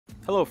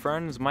Hello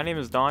friends, my name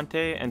is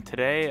Dante, and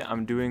today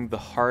I'm doing the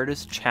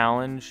hardest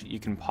challenge you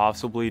can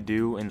possibly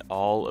do in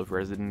all of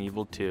Resident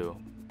Evil 2.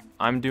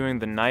 I'm doing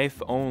the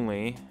knife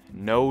only,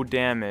 no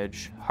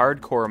damage,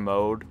 hardcore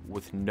mode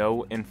with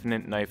no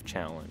infinite knife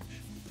challenge.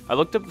 I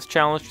looked up this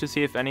challenge to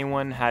see if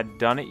anyone had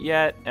done it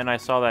yet, and I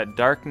saw that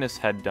Darkness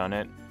had done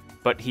it,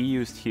 but he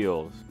used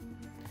heals.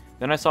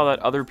 Then I saw that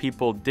other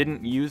people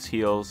didn't use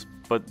heals,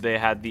 but they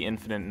had the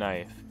infinite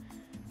knife.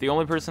 The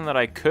only person that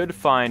I could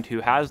find who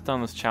has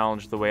done this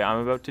challenge the way I'm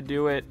about to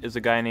do it is a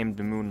guy named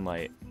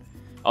Moonlight.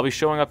 I'll be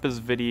showing up his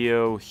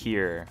video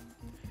here.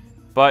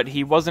 But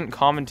he wasn't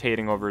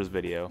commentating over his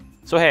video.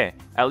 So hey,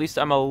 at least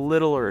I'm a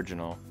little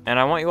original. And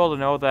I want you all to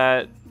know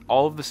that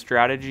all of the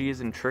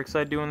strategies and tricks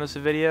I do in this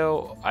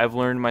video, I've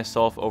learned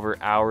myself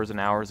over hours and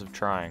hours of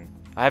trying.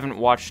 I haven't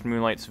watched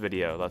Moonlight's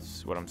video,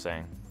 that's what I'm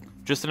saying.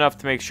 Just enough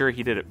to make sure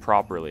he did it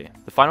properly.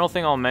 The final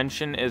thing I'll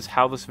mention is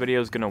how this video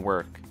is going to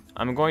work.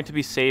 I'm going to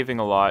be saving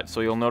a lot,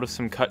 so you'll notice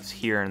some cuts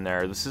here and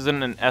there. This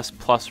isn't an S+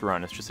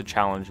 run, it's just a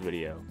challenge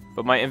video.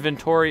 But my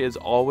inventory is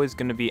always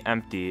going to be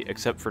empty,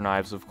 except for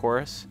knives, of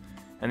course.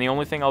 And the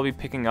only thing I'll be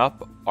picking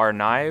up are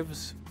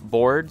knives,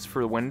 boards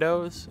for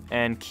windows,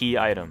 and key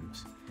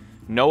items.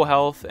 No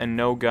health and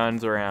no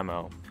guns or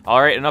ammo.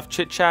 Alright, enough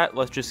chit-chat,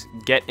 let's just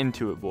get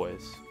into it,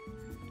 boys.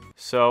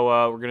 So,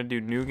 we're going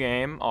to do new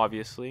game,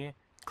 obviously.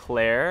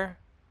 Claire,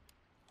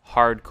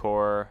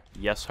 hardcore,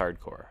 yes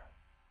hardcore.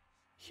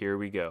 Here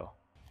we go.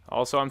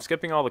 Also, I'm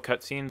skipping all the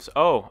cutscenes.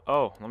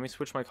 Oh, let me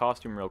switch my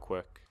costume real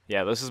quick.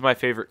 Yeah, this is my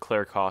favorite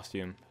Claire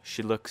costume.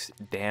 She looks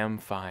damn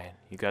fine.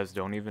 You guys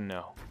don't even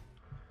know.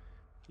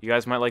 You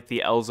guys might like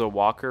the Elsa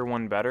Walker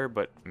one better,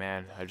 but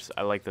man,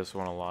 I like this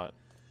one a lot.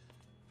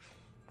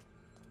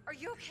 Are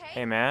you okay?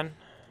 Hey, man.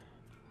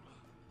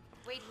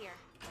 Wait here.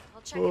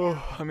 I'll check it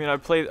out. I mean,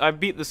 I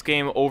beat this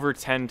game over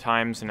 10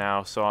 times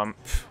now, so I'm...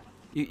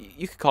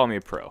 You could call me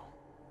a pro.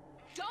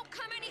 Don't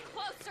come any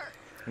closer.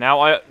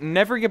 Now, I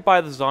never get by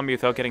the zombie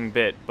without getting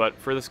bit, but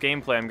for this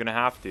gameplay, I'm gonna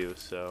have to,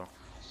 so...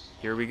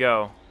 Here we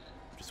go.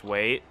 Just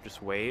wait,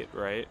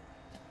 right?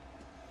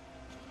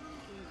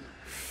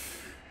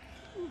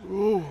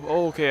 Ooh,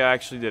 okay, I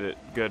actually did it.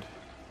 Good.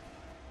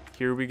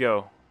 Here we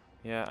go.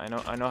 Yeah,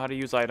 I know how to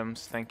use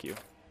items, thank you.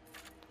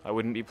 I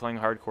wouldn't be playing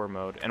hardcore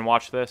mode. And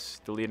watch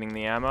this, deleting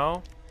the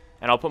ammo.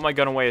 And I'll put my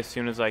gun away as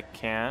soon as I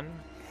can.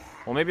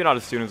 Well, maybe not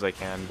as soon as I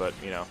can, but,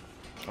 you know,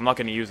 I'm not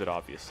gonna use it,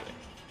 obviously.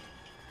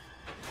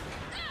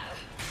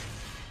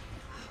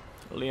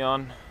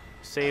 Leon,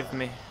 save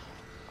me.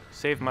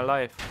 Save my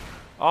life.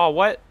 Oh,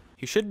 what?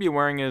 He should be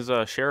wearing his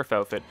sheriff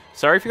outfit.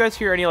 Sorry if you guys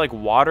hear any, like,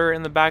 water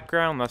in the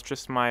background. That's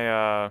just my,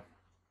 I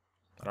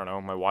don't know,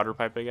 my water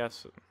pipe, I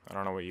guess. I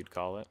don't know what you'd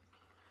call it.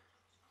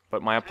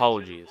 But my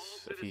apologies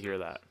if you hear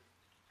that.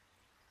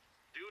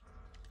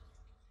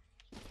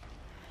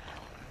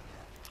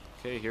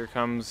 Okay, here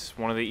comes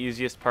one of the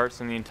easiest parts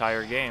in the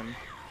entire game.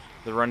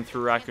 The run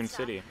through Raccoon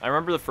City. I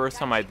remember the first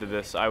time I did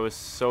this, I was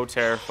so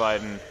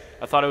terrified and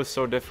I thought it was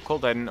so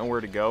difficult, I didn't know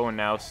where to go, and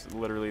now it's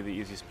literally the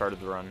easiest part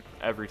of the run,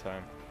 every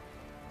time.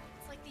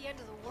 It's like the end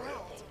of the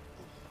world.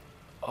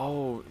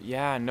 Oh,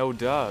 yeah, no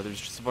duh.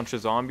 There's just a bunch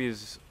of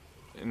zombies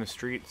in the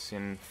streets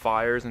and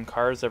fires and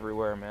cars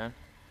everywhere, man.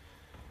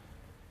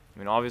 I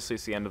mean, obviously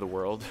it's the end of the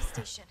world.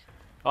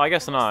 Oh, I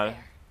guess not,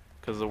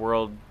 because the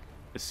world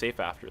is safe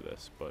after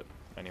this, but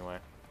anyway.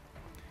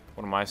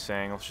 What am I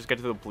saying? Let's just get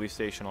to the police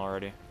station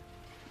already.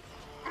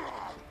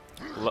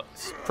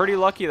 It's pretty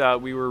lucky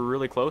that we were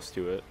really close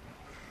to it.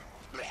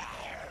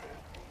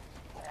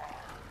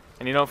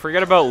 And you know,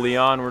 forget about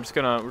Leon. We're just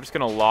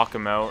gonna lock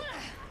him out.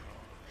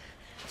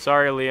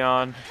 Sorry,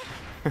 Leon.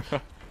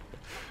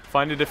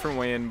 Find a different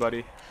way in,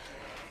 buddy.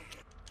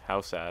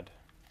 How sad.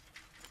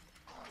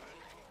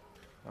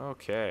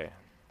 Okay.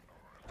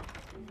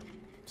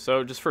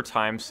 So just for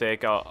time's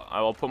sake,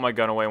 I'll put my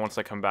gun away once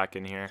I come back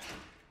in here.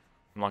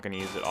 I'm not gonna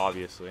use it,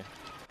 obviously.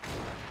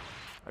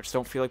 I just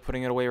don't feel like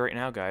putting it away right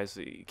now, guys.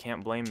 You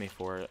can't blame me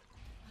for it.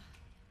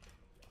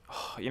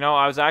 You know,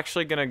 I was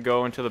actually gonna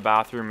go into the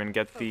bathroom and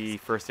get the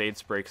first aid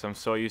spray because I'm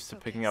so used to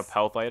picking up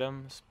health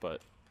items, but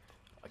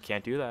I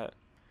can't do that.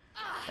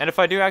 And if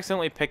I do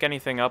accidentally pick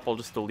anything up, I'll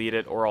just delete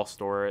it or I'll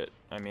store it.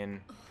 I mean,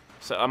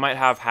 so I might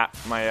have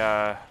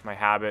my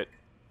habit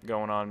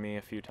going on me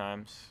a few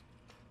times,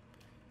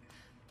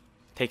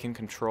 taking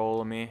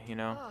control of me, you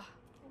know. Oh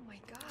my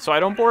God. So I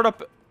don't board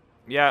up.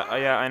 Yeah,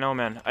 I know,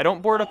 man. I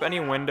don't board up any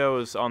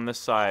windows on this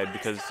side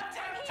because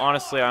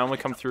honestly, I only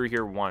come through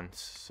here once.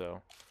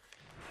 So.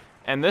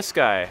 And this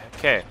guy,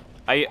 okay,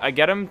 I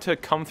get him to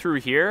come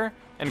through here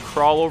and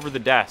crawl over the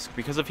desk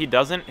because if he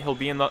doesn't,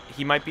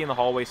 he might be in the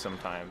hallway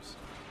sometimes.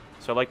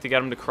 So I like to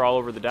get him to crawl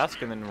over the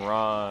desk and then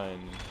run.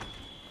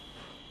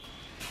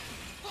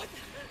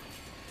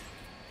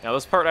 Now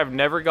this part I've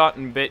never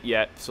gotten bit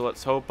yet, so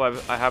let's hope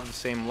I have the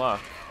same luck.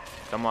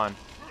 Come on,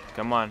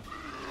 come on,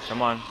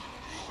 come on.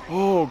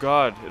 Oh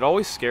God, it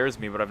always scares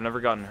me, but I've never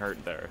gotten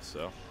hurt there.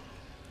 So,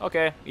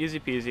 okay, easy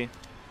peasy.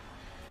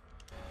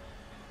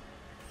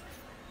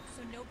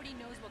 So nobody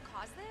knows what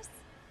caused this?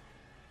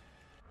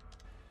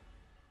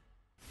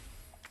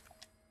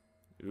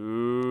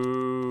 Ooh.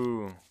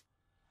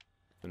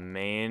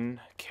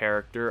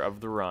 character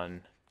of the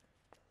run.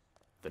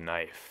 The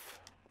knife.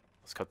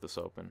 Let's cut this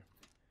open.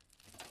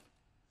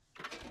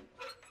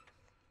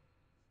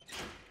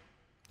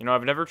 You know,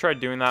 I've never tried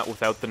doing that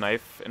without the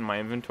knife in my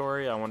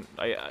inventory.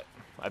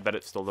 I bet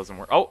it still doesn't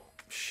work. Oh,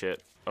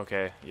 shit.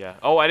 Okay, yeah.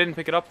 Oh, I didn't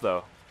pick it up,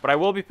 though. But I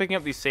will be picking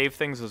up these save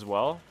things as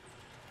well.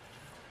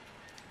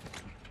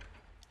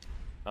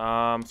 So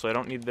I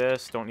don't need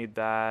this, don't need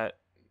that.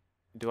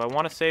 Do I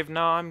want to save?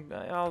 No,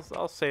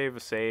 I'll save a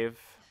save.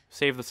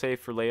 Save the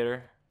save for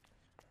later.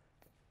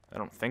 I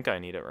don't think I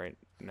need it right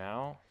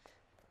now.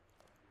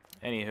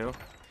 Anywho.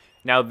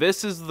 Now,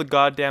 this is the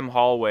goddamn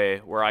hallway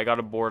where I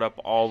gotta board up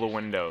all the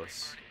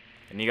windows.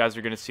 And you guys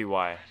are gonna see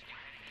why.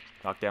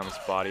 Knock down this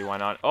body, why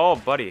not? Oh,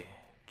 buddy.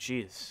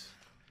 Jeez.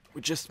 We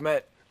just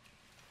met.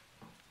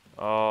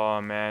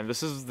 Oh, man.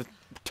 This is the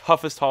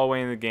toughest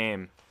hallway in the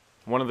game.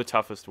 One of the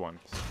toughest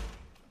ones.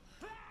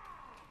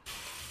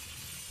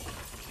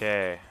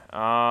 Okay.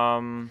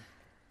 Not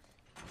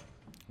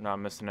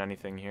missing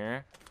anything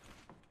here.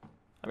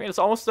 I mean, it's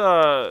almost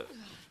I'll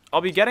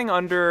be getting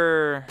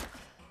under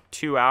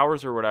 2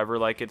 hours or whatever.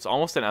 Like, it's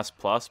almost an S+,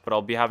 but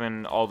I'll be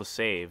having all the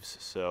saves.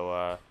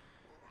 So,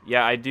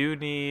 yeah, I do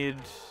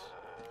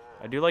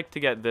like to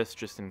get this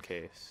just in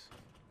case.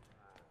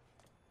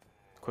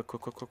 Quick.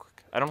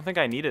 I don't think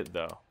I need it,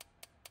 though.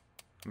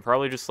 I'm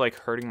probably just, like,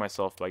 hurting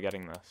myself by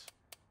getting this.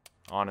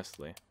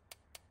 Honestly.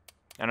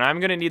 And I'm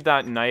gonna need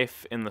that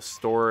knife in the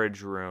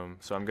storage room.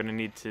 So I'm gonna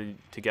need to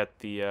get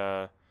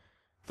the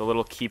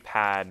little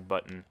keypad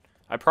button.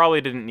 I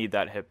probably didn't need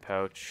that hip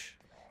pouch.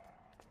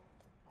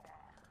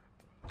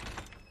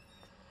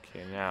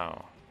 Okay,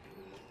 now.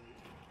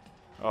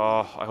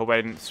 Oh, I hope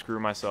I didn't screw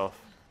myself.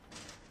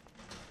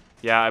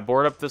 Yeah, I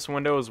board up this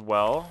window as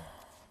well.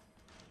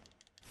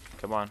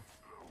 Come on.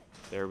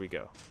 There we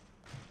go.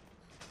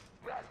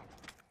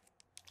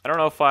 I don't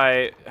know if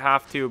I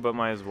have to, but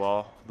might as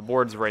well. The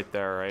board's right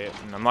there, right?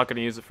 And I'm not going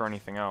to use it for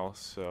anything else,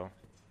 so.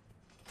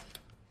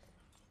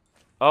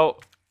 Oh,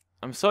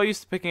 I'm so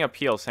used to picking up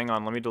heals. Hang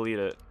on, let me delete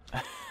it.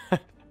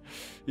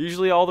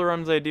 Usually all the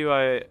runs I do,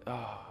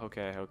 Oh,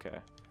 okay.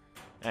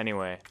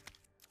 Anyway.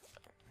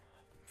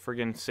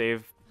 Friggin'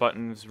 save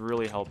buttons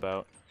really help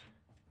out.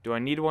 Do I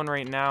need one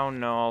right now?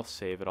 No, I'll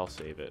save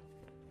it.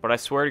 But I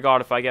swear to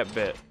God, if I get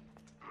bit,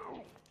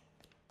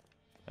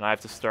 and I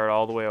have to start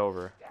all the way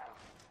over.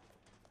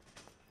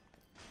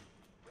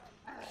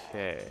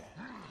 Okay.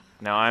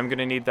 Now I'm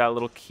gonna need that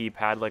little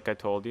keypad like I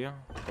told you.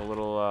 The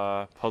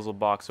little puzzle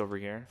box over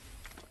here.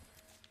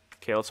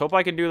 Okay, let's hope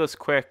I can do this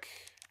quick.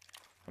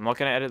 I'm not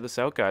gonna edit this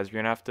out, guys.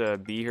 You're gonna have to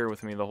be here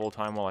with me the whole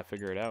time while I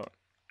figure it out.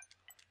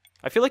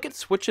 I feel like it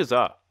switches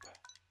up.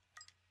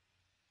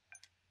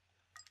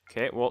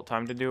 Okay, well,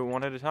 time to do it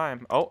one at a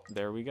time. Oh,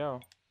 there we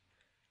go.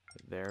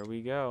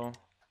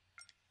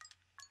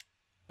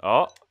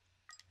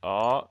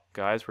 Oh,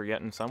 guys, we're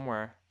getting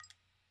somewhere.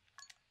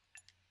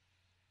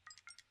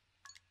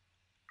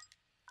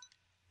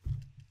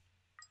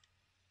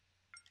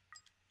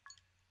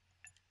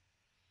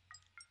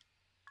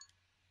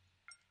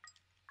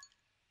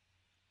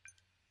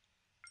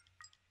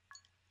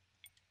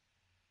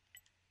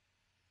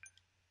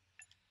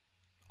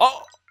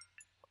 Oh!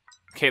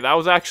 Okay, that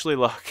was actually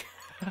luck.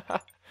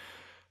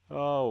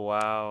 Oh,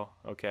 wow.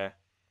 Okay.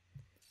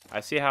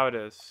 I see how it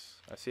is.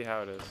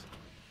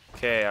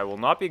 Okay, I will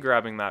not be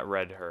grabbing that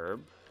red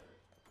herb.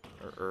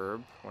 Or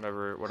herb.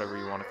 Whatever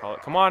you want to call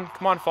it. Come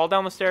on, fall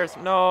down the stairs.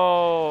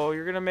 No!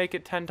 You're gonna make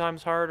it 10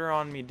 times harder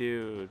on me,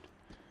 dude.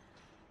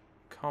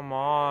 Come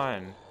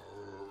on.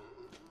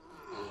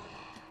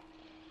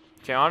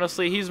 Okay,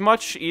 honestly, he's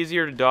much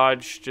easier to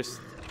dodge just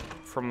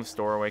from the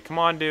doorway. Come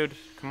on, dude.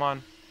 Come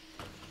on.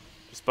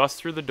 Just bust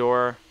through the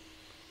door.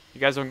 You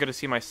guys aren't gonna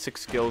see my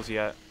 6 skills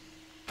yet.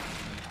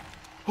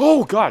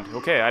 Oh, God!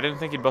 Okay, I didn't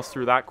think he'd bust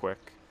through that quick.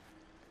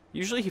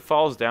 Usually he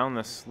falls down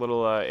this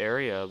little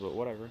area, but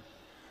whatever.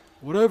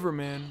 Whatever,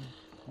 man.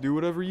 Do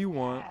whatever you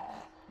want.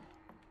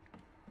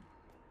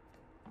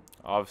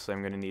 Obviously,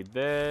 I'm gonna need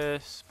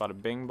this. Bada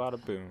bing,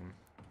 bada boom.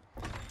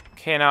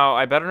 Okay, now,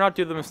 I better not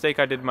do the mistake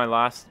I did in my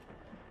last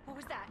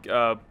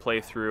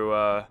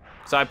playthrough.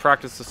 So I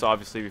practiced this,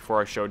 obviously,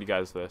 before I showed you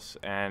guys this.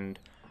 And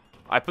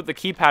I put the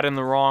keypad in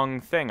the wrong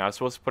thing. I was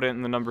supposed to put it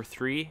in the number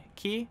 3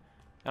 key,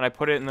 and I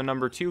put it in the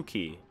number 2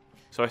 key.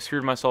 So I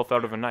screwed myself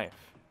out of a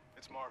knife.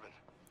 It's Marvin.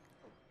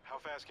 How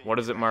fast can What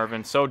is it,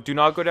 Marvin? So do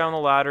not go down the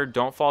ladder.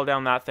 Don't fall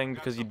down that thing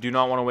because you do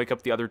not want to wake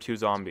up the other 2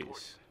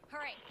 zombies.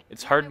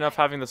 It's hard enough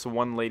having this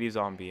one lady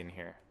zombie in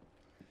here.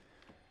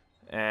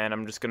 And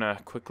I'm just gonna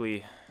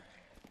quickly...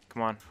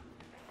 Come on.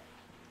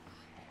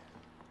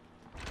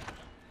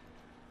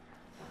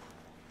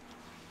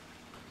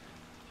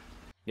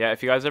 Yeah,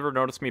 if you guys ever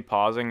notice me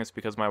pausing, it's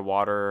because my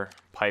water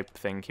pipe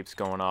thing keeps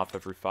going off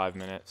every 5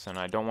 minutes, and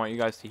I don't want you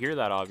guys to hear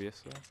that,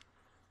 obviously.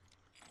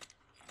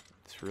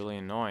 It's really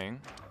annoying.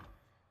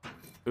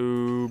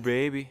 Ooh,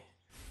 baby.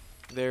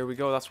 There we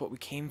go. That's what we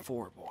came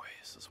for,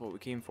 boys. That's what we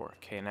came for.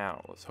 Okay,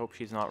 now, let's hope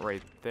she's not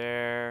right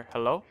there.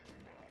 Hello?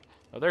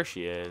 Oh, there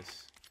she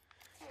is.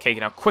 Okay,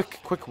 now,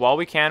 quick, while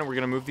we can, we're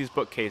going to move these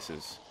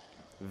bookcases.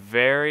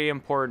 Very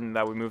important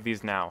that we move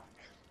these now.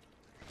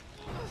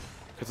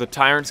 Because the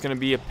tyrant's going to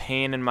be a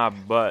pain in my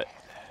butt.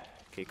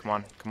 Okay, come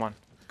on, come on,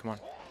 come on.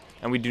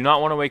 And we do not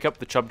want to wake up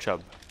the Chub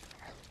Chub.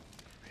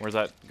 Where's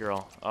that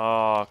girl?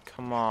 Oh,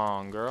 come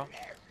on, girl.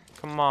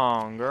 Come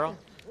on, girl.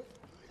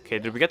 Okay,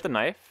 did we get the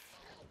knife?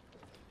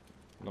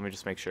 Let me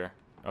just make sure.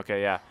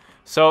 Okay, yeah.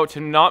 So to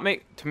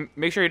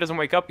make sure he doesn't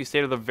wake up, you stay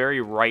to the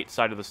very right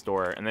side of the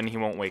store, and then he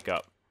won't wake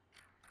up.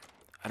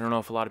 I don't know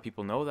if a lot of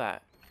people know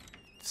that.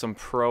 Some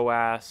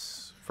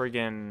pro-ass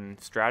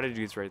friggin'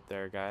 strategies right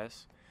there,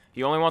 guys.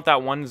 You only want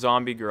that one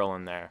zombie girl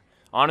in there.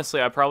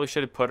 Honestly, I probably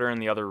should have put her in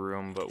the other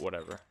room, but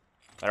whatever.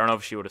 I don't know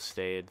if she would have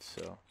stayed,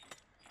 so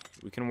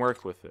we can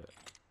work with it.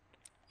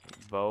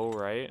 Bow,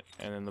 right?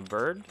 And then the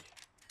bird?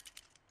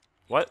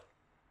 What?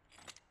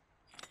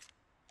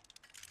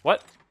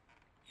 What?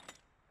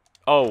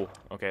 Oh,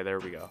 okay, there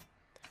we go.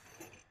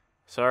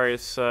 Sorry,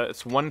 it's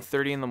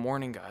 1:30 in the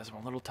morning, guys.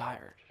 I'm a little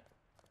tired.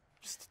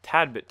 Just a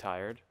tad bit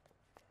tired.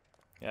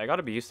 Yeah, I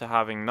gotta be used to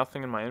having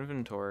nothing in my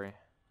inventory.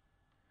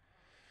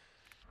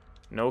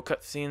 No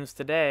cutscenes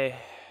today.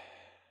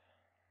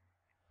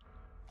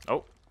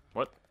 Oh,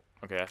 what?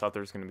 Okay, I thought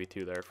there was gonna be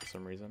 2 there for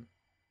some reason.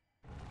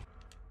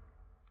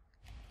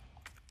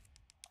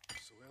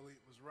 So Elliot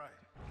was right.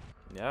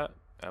 Yeah,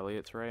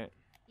 Elliot's right.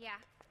 Yeah,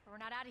 but we're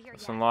not out of here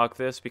Let's yet. unlock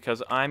this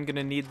because I'm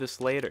gonna need this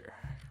later.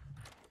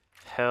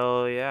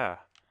 Hell yeah.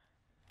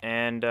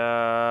 And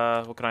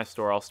what can I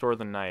store? I'll store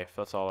the knife.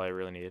 That's all I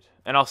really need.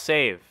 And I'll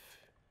save.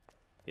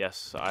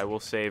 Yes, I will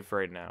save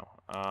right now.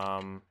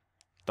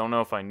 Don't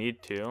know if I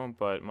need to,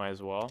 but might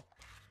as well.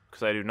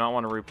 Because I do not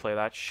want to replay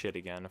that shit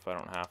again if I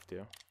don't have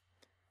to.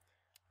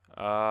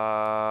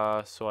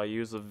 So I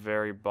use the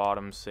very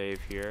bottom save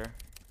here.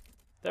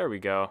 There we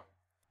go.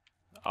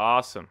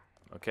 Awesome.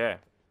 Okay.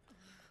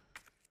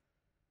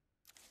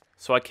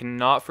 So I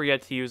cannot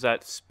forget to use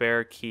that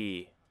spare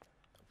key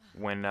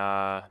when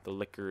the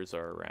liquors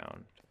are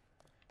around.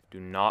 Do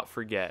not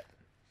forget.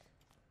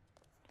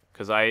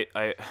 Because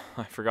I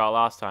forgot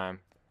last time.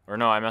 Or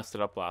no, I messed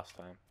it up last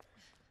time.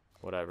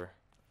 Whatever.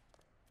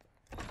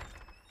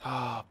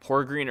 Ah,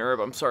 poor green herb.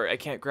 I'm sorry, I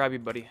can't grab you,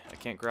 buddy. I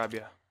can't grab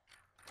you.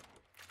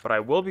 But I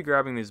will be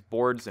grabbing these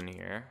boards in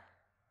here.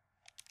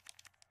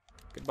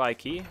 Goodbye,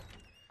 key.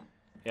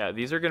 Yeah,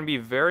 these are going to be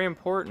very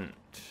important.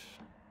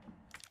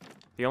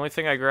 The only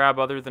thing I grab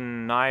other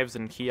than knives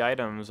and key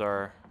items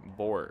are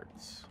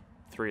boards.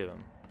 3 of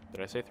them.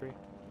 Did I say 3?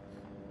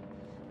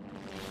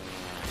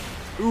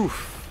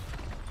 Oof.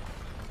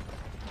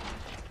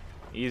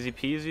 Easy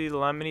peasy,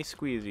 lemony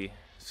squeezy.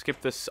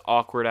 Skip this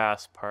awkward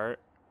ass part.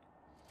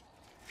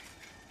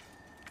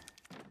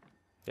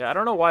 Yeah, I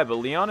don't know why, but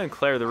Leon and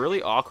Claire, they're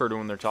really awkward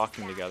when they're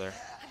talking together.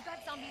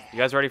 You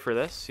guys ready for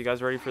this? You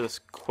guys ready for this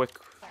quick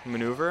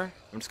maneuver?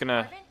 I'm just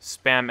gonna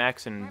spam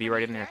X and be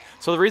right in here.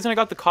 So the reason I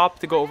got the cop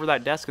to go over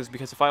that desk is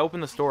because if I open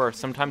this door,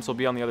 sometimes he'll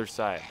be on the other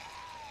side.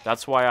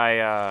 That's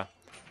why I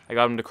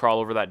got him to crawl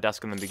over that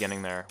desk in the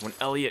beginning there. When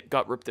Elliot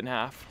got ripped in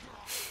half.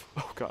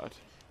 Oh, God.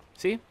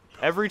 See?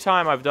 Every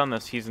time I've done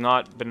this, he's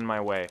not been in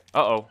my way.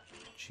 Uh-oh.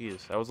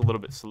 Jeez, that was a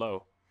little bit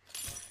slow.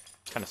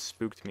 Kind of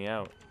spooked me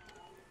out.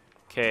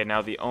 Okay,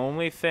 now the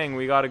only thing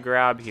we gotta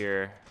grab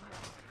here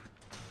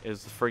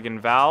is the friggin'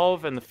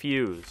 valve and the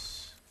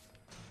fuse.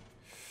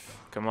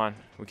 Come on,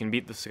 we can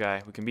beat this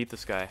guy. We can beat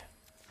this guy.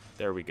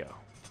 There we go.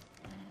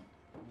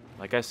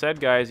 Like I said,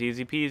 guys,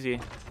 easy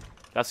peasy.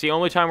 That's the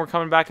only time we're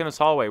coming back in this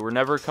hallway. We're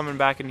never coming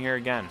back in here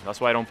again.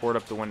 That's why I don't board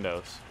up the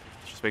windows.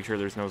 Just make sure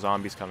there's no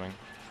zombies coming.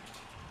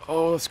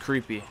 Oh, that's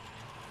creepy.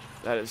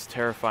 That is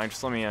terrifying.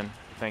 Just let me in.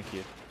 Thank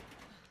you.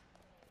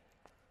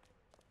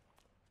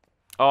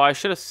 Oh, I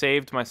should have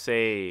saved my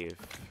save.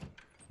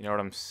 You know what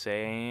I'm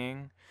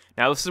saying?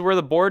 Now, this is where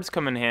the boards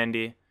come in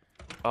handy.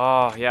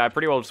 Oh, yeah, I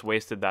pretty well just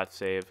wasted that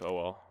save. Oh,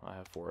 well, I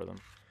have 4 of them.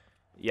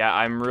 Yeah,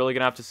 I'm really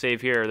gonna have to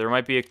save here. There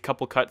might be a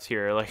couple cuts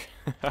here, like...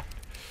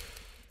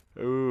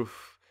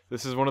 Oof.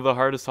 This is one of the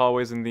hardest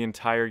hallways in the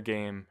entire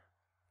game.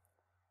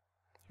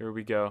 Here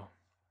we go.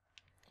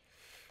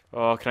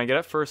 Oh, can I get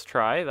it first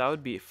try? That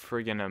would be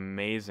friggin'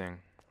 amazing.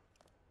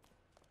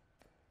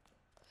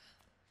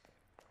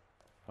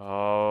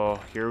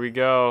 Oh, here we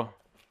go.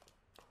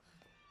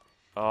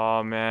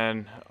 Oh,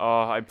 man.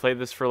 Oh, I played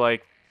this for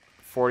like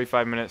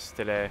 45 minutes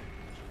today.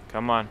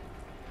 Come on.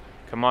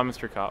 Come on,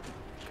 Mr. Cop.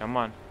 Come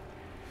on.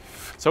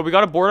 So we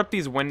gotta board up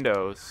these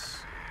windows.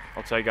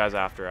 I'll tell you guys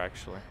after,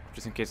 actually.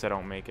 Just in case I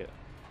don't make it.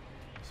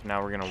 So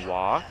now we're gonna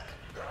walk.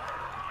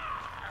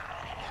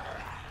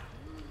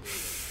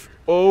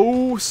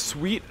 Oh,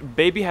 sweet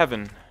baby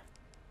heaven.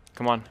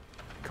 Come on.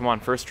 Come on,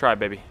 first try,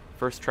 baby.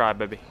 First try,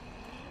 baby.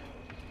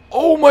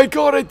 Oh my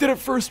god, I did it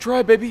first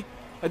try, baby.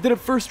 I did it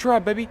first try,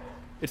 baby.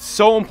 It's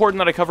so important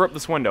that I cover up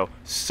this window.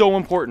 So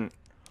important.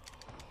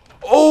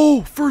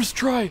 Oh, first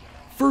try.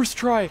 First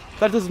try.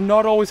 That does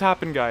not always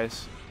happen,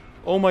 guys.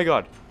 Oh my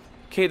god.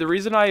 Okay, the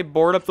reason I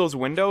board up those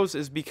windows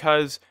is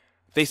because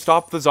they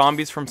stop the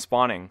zombies from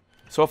spawning.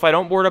 So if I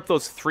don't board up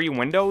those 3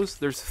 windows,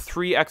 there's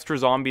 3 extra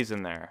zombies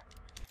in there.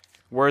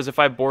 Whereas if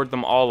I board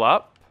them all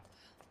up,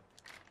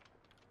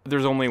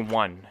 there's only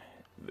 1.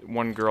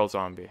 one girl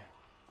zombie.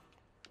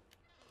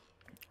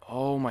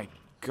 Oh my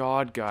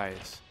god,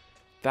 guys.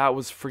 That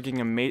was freaking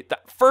amazing.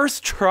 That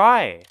first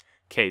try!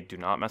 Okay, do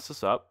not mess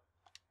this up.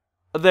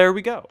 There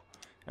we go.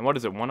 And what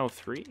is it,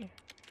 103?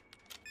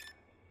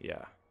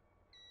 Yeah.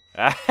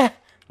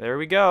 There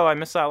we go. I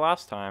missed that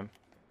last time.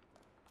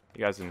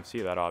 You guys didn't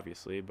see that,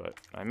 obviously, but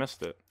I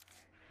missed it.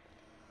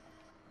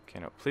 Okay,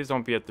 no, please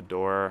don't be at the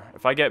door.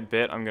 If I get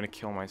bit, I'm gonna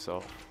kill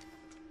myself.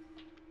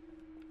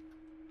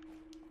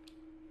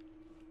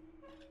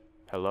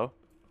 Hello?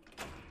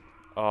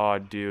 Oh,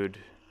 dude.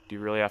 Do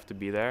you really have to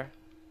be there?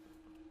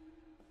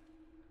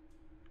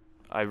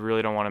 I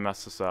really don't want to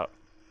mess this up,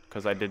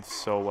 because I did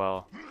so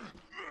well.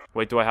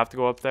 Wait, do I have to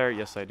go up there?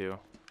 Yes, I do.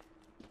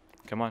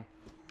 Come on.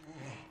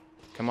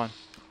 Come on.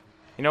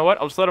 You know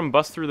what? I'll just let him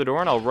bust through the door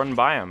and I'll run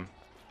by him.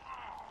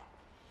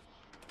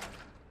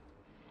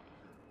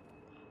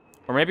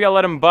 Or maybe I'll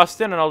let him bust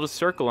in and I'll just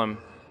circle him.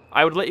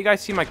 I would let you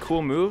guys see my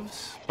cool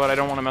moves, but I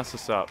don't want to mess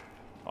this up,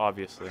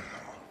 obviously.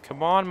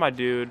 Come on, my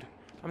dude.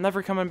 I'm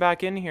never coming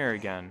back in here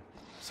again,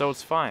 so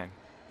it's fine.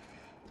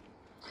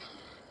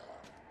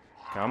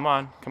 Come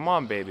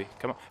on, baby.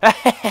 Come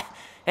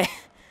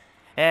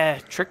on.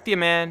 Tricked you,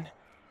 man.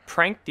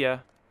 Pranked you.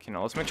 Okay,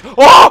 now let's make sure.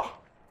 Oh!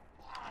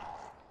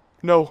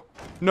 No,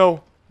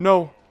 no,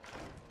 no.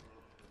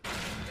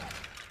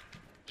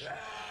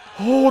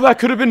 Oh, that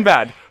could have been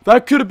bad.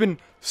 That could have been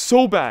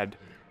so bad.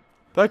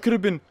 That could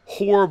have been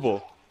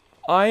horrible.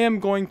 I am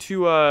going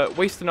to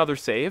waste another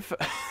save.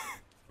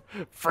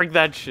 Frig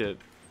that shit.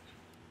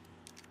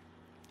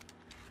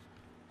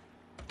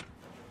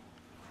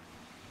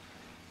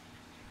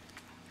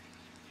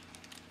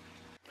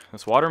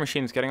 This water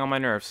machine is getting on my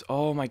nerves.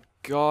 Oh my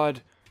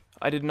god.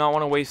 I did not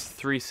want to waste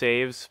 3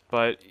 saves,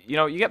 but, you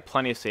know, you get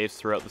plenty of saves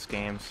throughout this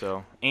game,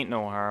 so ain't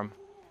no harm.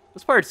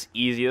 This part's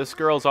easy. This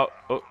girl's up.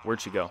 Oh,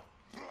 where'd she go?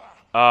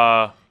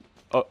 Oh,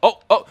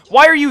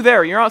 why are you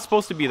there? You're not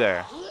supposed to be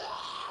there.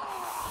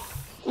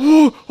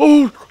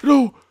 Oh,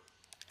 no.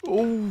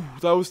 Oh,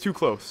 that was too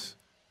close.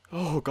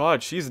 Oh,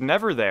 God, she's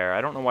never there.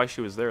 I don't know why she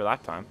was there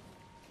that time.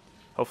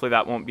 Hopefully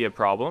that won't be a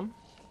problem.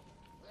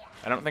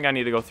 I don't think I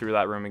need to go through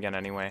that room again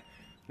anyway.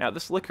 Now,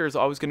 this liquor is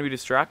always going to be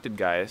distracted,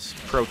 guys.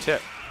 Pro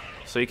tip.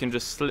 So you can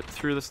just slip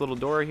through this little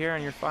door here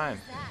and you're fine.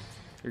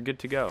 You're good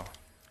to go.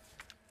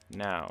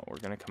 Now, we're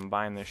going to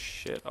combine this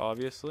shit,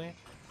 obviously.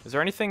 Is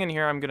there anything in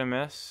here I'm going to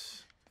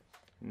miss?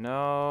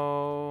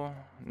 No.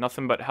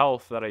 Nothing but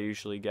health that I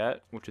usually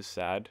get, which is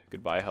sad.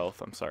 Goodbye,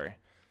 health. I'm sorry.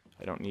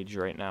 I don't need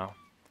you right now.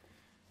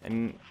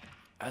 And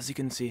as you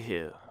can see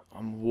here,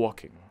 I'm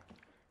walking.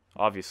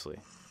 Obviously.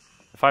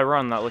 If I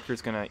run, that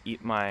liquor's going to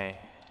eat my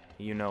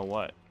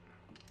you-know-what.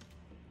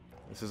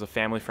 This is a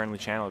family-friendly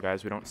channel,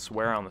 guys. We don't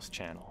swear on this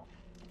channel.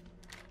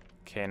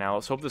 Okay, now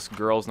let's hope this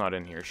girl's not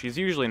in here. She's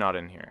usually not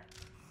in here.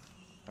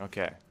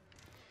 Okay.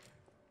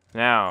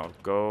 Now,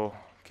 go...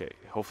 Okay,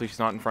 hopefully she's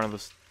not in front of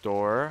this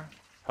door.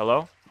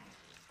 Hello?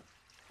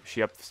 Is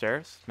she up the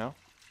stairs? No?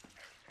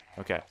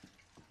 Okay.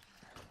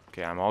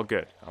 Okay, I'm all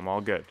good. I'm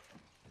all good.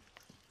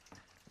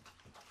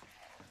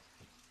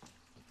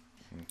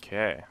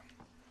 Okay.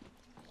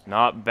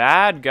 Not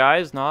bad,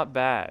 guys. Not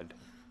bad.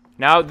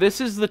 Now,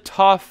 this is the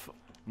tough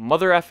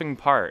mother effing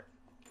part.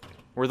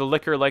 Where the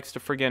liquor likes to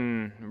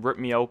friggin' rip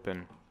me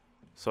open.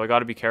 So I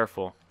gotta be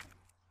careful.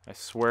 I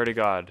swear to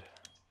God.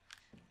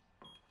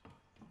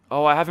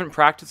 Oh, I haven't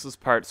practiced this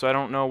part, so I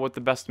don't know what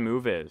the best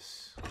move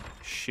is.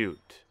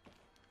 Shoot.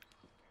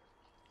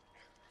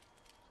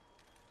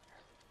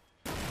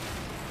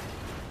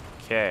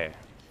 Okay.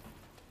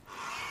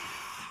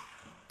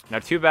 Now,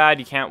 too bad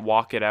you can't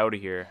walk it out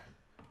of here.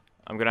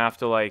 I'm gonna have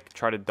to, like,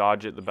 try to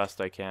dodge it the best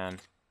I can.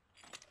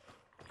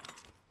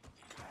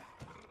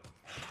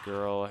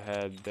 Girl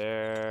head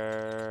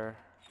there.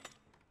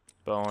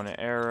 Bow and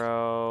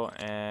arrow.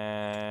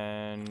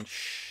 And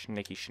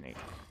snaky snake.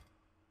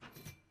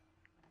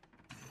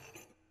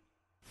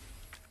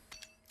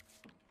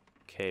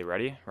 Okay,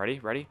 ready? Ready?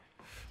 Ready?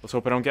 Let's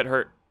hope I don't get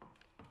hurt.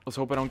 Let's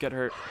hope I don't get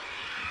hurt.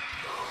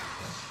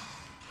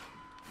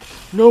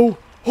 No!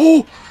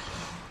 Oh!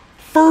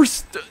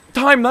 First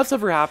time that's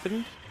ever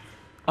happened.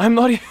 I'm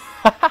not even...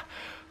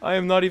 I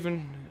am not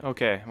even...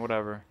 Okay,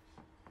 whatever.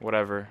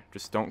 Whatever.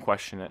 Just don't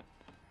question it.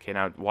 Okay,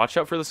 now watch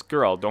out for this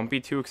girl. Don't be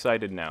too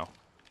excited now.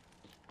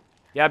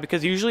 Yeah,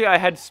 because usually I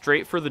head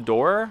straight for the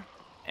door,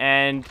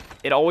 and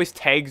it always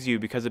tags you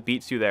because it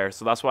beats you there.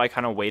 So that's why I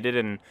kind of waited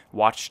and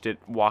watched it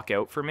walk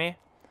out for me.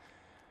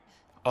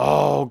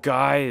 Oh,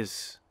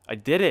 guys. I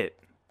did it.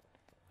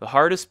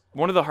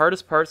 One of the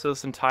hardest parts of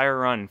this entire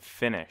run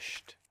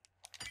finished.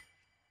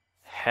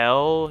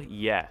 Hell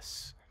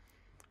yes.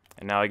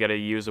 And now I gotta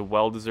use a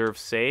well-deserved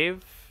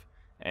save.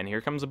 And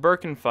here comes a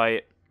Birkin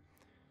fight.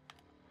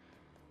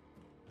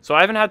 So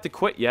I haven't had to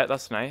quit yet.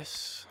 That's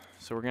nice.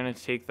 So we're going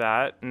to take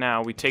that.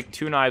 Now, we take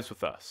 2 knives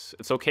with us.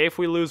 It's okay if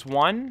we lose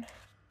 1,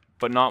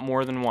 but not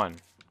more than 1.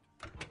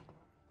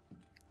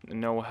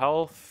 No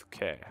health.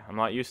 Okay. I'm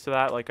not used to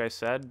that, like I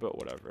said, but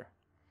whatever.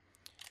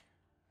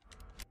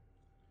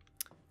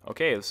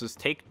 Okay, this is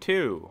take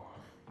 2.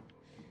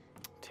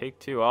 take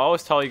two. I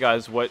always tell you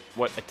guys what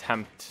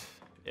attempt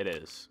it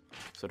is.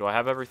 So do I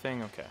have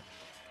everything? Okay.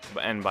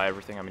 And by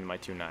everything, I mean my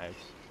 2 knives.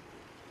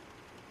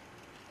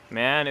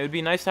 Man, it would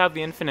be nice to have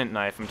the infinite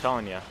knife, I'm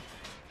telling you.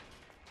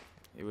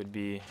 It would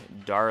be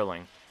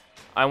darling.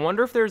 I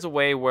wonder if there's a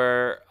way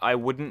where I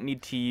wouldn't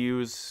need to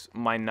use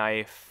my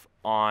knife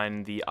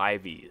on the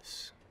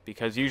IVs.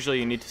 Because usually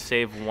you need to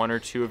save 1 or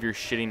 2 of your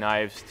shitty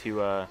knives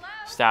to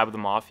stab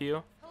them off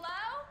you.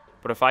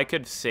 But if I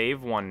could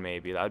save one,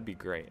 maybe, that'd be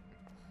great.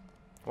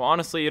 Well,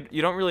 honestly,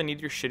 you don't really need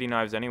your shitty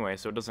knives anyway,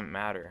 so it doesn't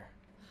matter.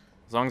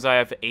 As long as I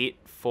have 8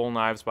 full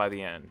knives by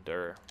the end,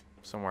 or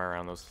somewhere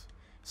around those,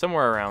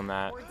 somewhere around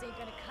that. Words ain't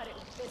gonna cut it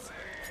with this.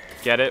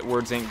 Get it?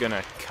 Words ain't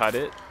gonna cut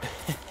it.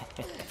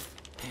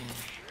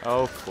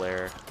 Oh,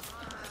 Claire.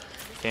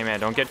 Okay, man,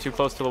 don't get too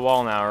close to the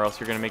wall now, or else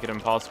you're gonna make it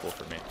impossible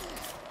for me.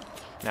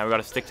 Now we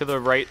gotta stick to the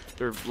right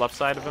or left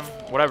side of him.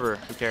 Whatever,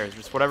 who cares?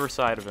 Just whatever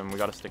side of him we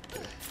gotta stick to.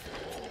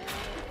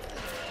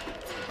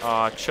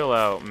 Aw, chill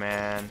out,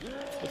 man.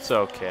 It's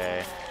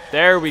okay.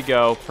 There we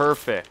go.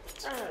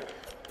 Perfect.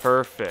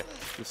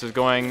 Perfect. This is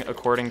going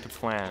according to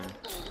plan.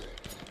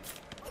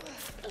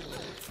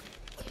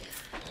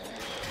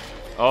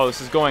 Oh,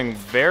 this is going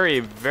very,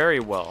 very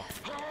well.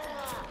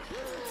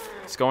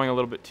 It's going a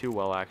little bit too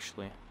well,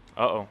 actually.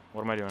 Uh-oh.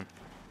 What am I doing?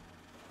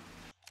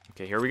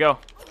 Okay, here we go.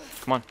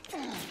 Come on.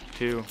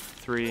 2,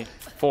 3,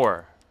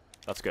 4.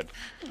 That's good.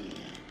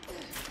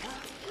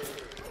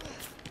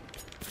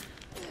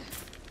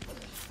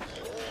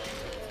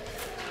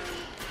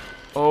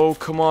 Oh,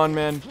 come on,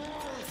 man.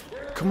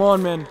 Come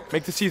on, man.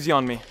 Make this easy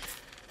on me.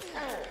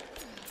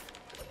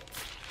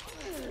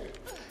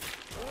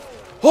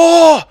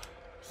 Oh!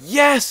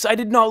 Yes! I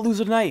did not lose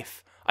a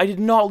knife. I did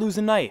not lose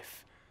a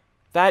knife.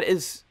 That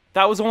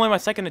was only my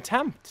 2nd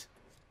attempt.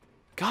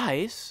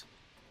 Guys,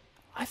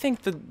 I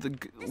think the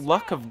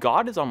luck of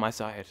God is on my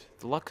side.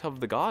 The luck of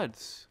the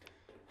gods.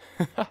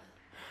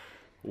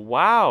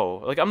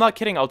 Wow. Like, I'm not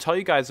kidding. I'll tell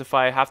you guys if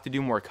I have to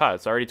do more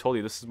cuts. I already told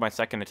you this is my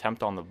 2nd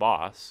attempt on the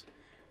boss.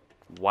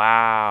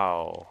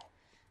 Wow.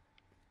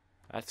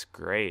 That's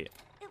great.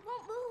 It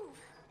won't move.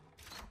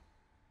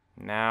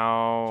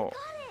 Now,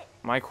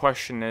 my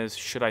question is,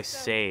 should I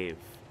save?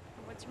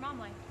 What's your mom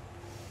like?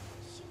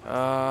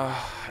 I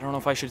don't know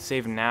if I should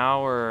save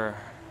now or...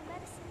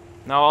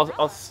 No,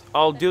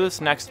 I'll do this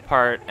next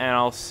part and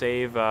I'll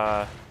save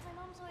up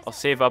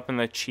in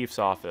the chief's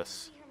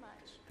office.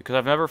 Because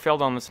I've never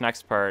failed on this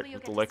next part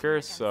with the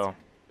liquors, so...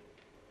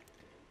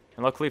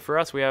 And luckily for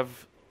us, we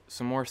have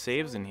some more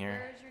saves in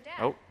here.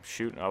 Oh,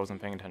 shoot, I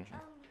wasn't paying attention.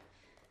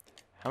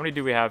 How many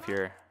do we have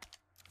here?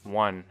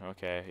 1,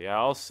 okay. Yeah,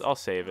 I'll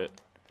save it.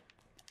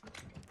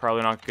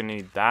 Probably not gonna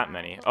need that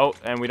many. Oh,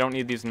 and we don't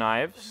need these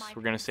knives.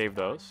 We're gonna save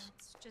those.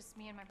 It's just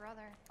me and my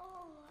brother.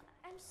 Oh,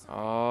 I'm sorry.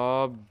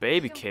 Oh,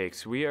 baby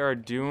cakes. We are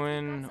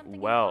doing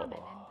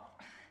well.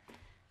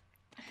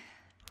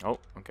 Oh,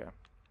 okay.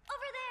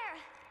 Over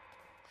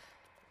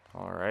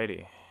there.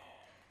 Alrighty.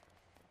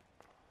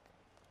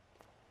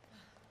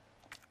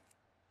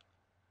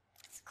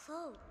 It's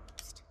closed.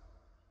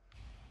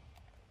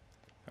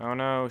 Oh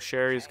no,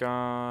 Sherry's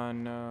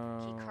gone. No.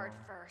 Key card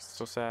first.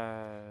 So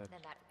sad.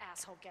 Then that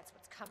asshole gets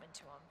what's coming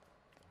to him.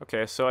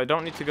 Okay, so I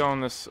don't need to go in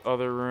this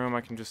other room.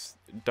 I can just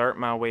dart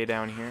my way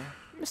down here.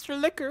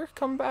 Mr. Liquor,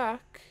 come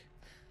back.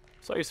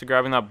 So I used to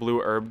grabbing that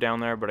blue herb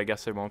down there, but I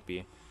guess it won't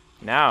be.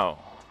 Now,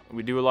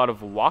 we do a lot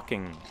of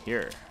walking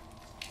here.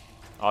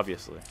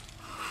 Obviously.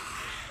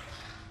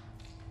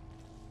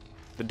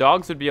 The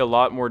dogs would be a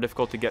lot more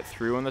difficult to get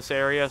through in this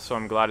area, so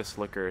I'm glad it's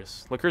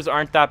Liquors. Liquors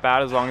aren't that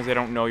bad as long as they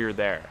don't know you're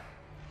there.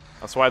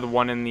 That's why the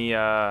one in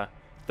the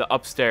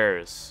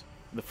upstairs,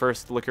 the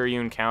first liquor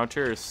you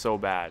encounter, is so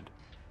bad.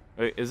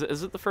 Wait, is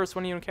it the first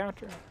one you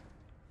encounter?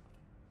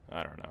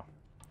 I don't know.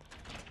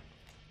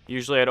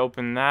 Usually I'd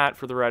open that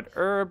for the red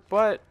herb,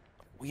 but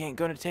we ain't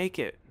gonna take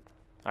it.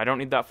 I don't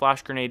need that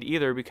flash grenade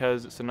either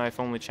because it's a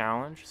knife-only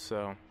challenge,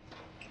 so...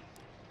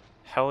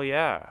 Hell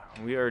yeah,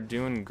 we are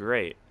doing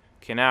great.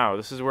 Okay, now,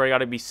 this is where I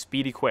gotta be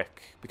speedy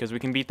quick, because we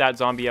can beat that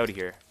zombie out of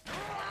here.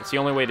 It's the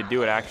only way to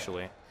do it,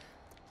 actually.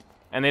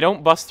 And they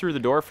don't bust through the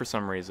door for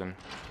some reason.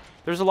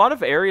 There's a lot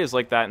of areas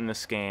like that in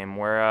this game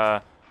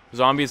where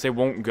zombies, they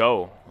won't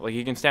go. Like,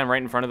 you can stand right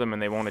in front of them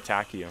and they won't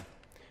attack you.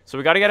 So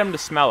we gotta get him to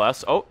smell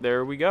us. Oh,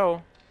 there we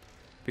go.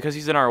 Because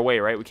he's in our way,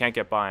 right? We can't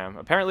get by him.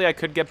 Apparently, I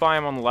could get by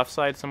him on the left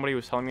side. Somebody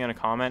was telling me in a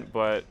comment,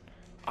 but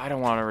I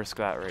don't want to risk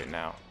that right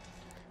now.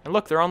 And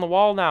look, they're on the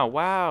wall now.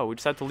 Wow, we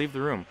just had to leave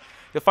the room.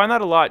 You'll find that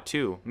a lot,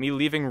 too. Me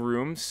leaving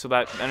rooms so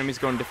that enemies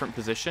go in different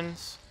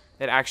positions.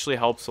 It actually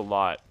helps a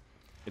lot.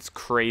 It's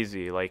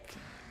crazy. Like,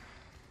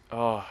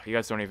 oh, you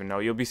guys don't even know.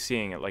 You'll be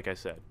seeing it, like I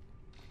said.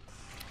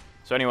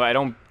 So anyway, I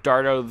don't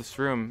dart out of this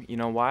room. You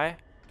know why?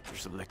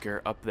 There's a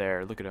liquor up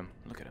there. Look at him.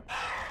 Look at him.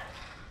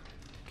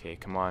 Okay,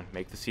 come on.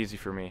 Make this easy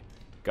for me.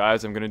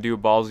 Guys, I'm going to do a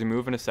ballsy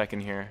move in a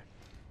second here.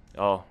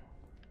 Oh,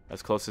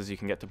 as close as you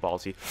can get to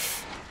ballsy.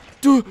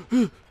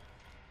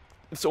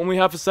 It's only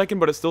half a second,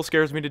 but it still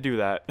scares me to do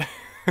that.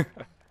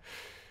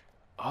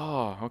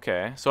 Oh,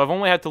 okay. So I've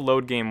only had to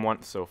load game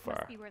once so far.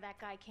 Must be where that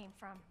guy came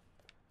from.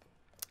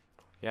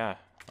 Yeah,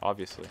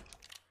 obviously.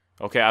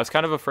 Okay, I was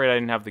kind of afraid I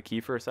didn't have the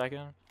key for a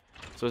second.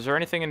 So is there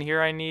anything in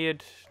here I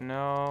need?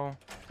 No.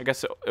 I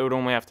guess it would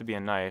only have to be a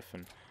knife,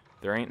 and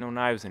there ain't no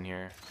knives in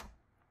here.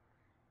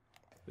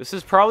 This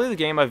is probably the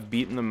game I've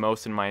beaten the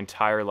most in my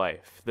entire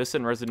life. This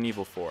and Resident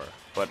Evil 4.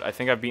 But I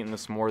think I've beaten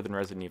this more than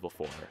Resident Evil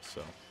 4,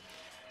 so...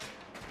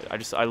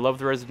 I love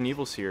the Resident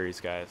Evil series,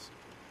 guys.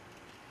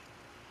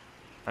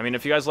 I mean,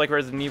 if you guys like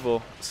Resident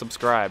Evil,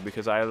 subscribe,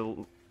 because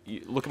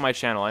look at my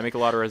channel. I make a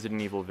lot of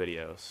Resident Evil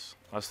videos.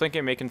 I was thinking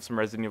of making some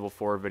Resident Evil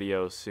 4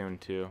 videos soon,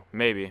 too.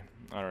 Maybe.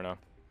 I don't know.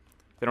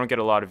 They don't get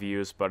a lot of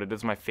views, but it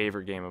is my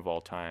favorite game of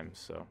all time,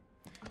 so...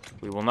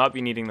 We will not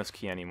be needing this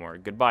key anymore.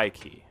 Goodbye,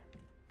 key.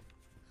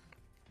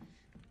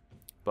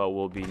 But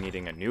we'll be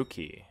needing a new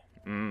key.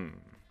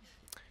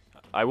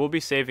 I will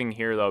be saving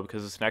here, though,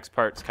 because this next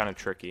part's kind of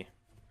tricky.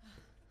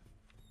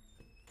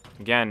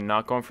 Again,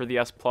 not going for the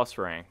S+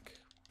 rank.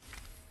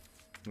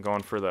 I'm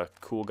going for the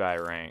cool guy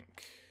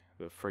rank.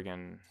 The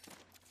friggin'...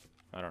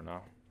 I don't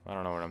know. I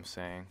don't know what I'm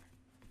saying.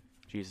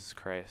 Jesus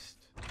Christ.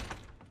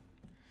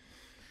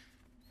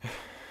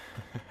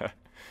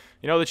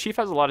 You know, the chief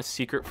has a lot of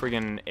secret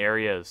friggin'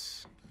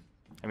 areas.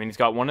 I mean, he's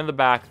got one in the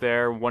back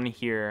there, one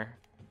here,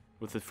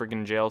 with the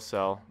friggin' jail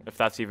cell, if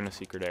that's even a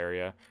secret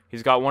area.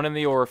 He's got one in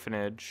the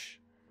orphanage.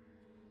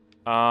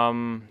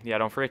 Yeah,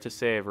 don't forget to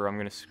save, or I'm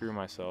gonna screw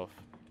myself.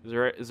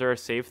 Is there a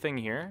save thing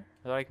here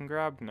that I can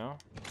grab? No?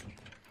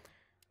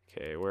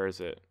 Okay, where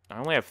is it? I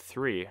only have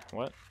 3.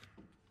 What?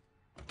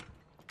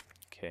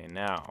 Okay,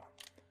 now.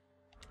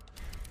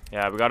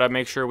 Yeah, we gotta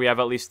make sure we have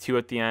at least 2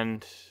 at the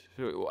end.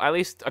 At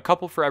least a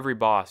couple for every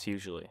boss,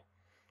 usually.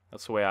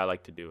 That's the way I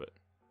like to do it.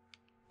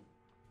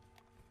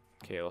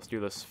 Okay, let's do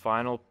this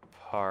final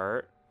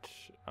part.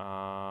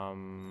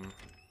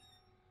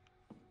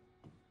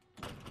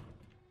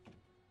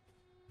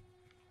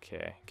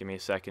 Okay, give me a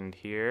second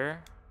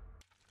here.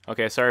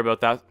 Okay, sorry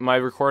about that. My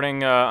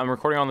recording, I'm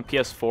recording on the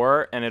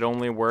PS4, and it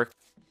only works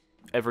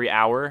every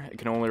hour. It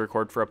can only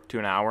record for up to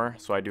an hour,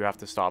 so I do have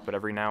to stop it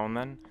every now and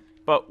then.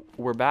 But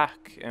we're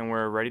back, and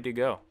we're ready to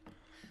go.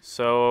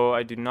 So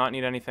I do not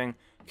need anything.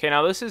 Okay,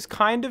 now this is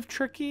kind of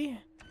tricky,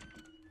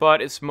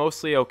 but it's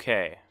mostly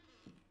okay.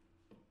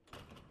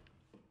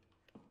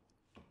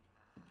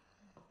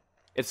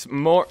 It's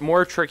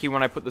more tricky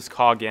when I put this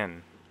cog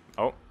in.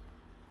 Oh,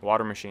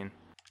 water machine.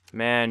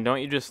 Man, don't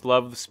you just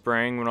love the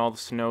spring when all the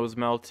snow's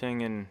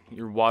melting and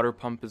your water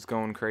pump is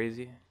going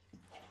crazy?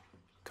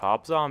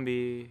 Cop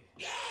zombie.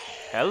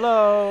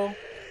 Hello.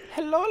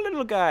 Hello,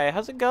 little guy.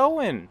 How's it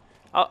going?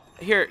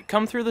 Here,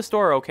 come through this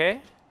door,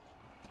 okay?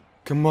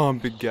 Come on,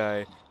 big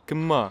guy.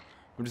 Come on.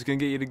 I'm just gonna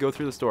get you to go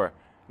through this door.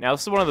 Now,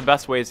 this is one of the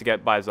best ways to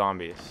get by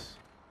zombies.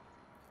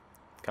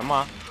 Come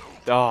on.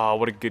 Oh,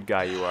 what a good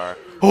guy you are.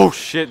 Oh,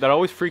 shit. That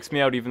always freaks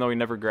me out, even though he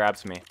never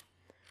grabs me.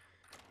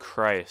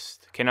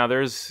 Christ. Okay, now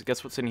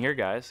guess what's in here,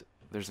 guys?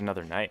 There's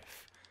another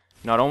knife.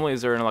 Not only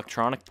is there an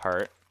electronic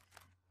part.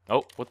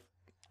 Oh, what?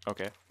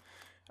 Okay.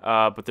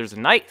 But there's a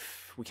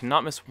knife. We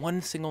cannot miss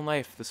one single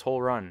knife this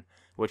whole run.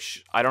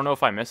 Which, I don't know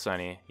if I miss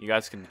any. You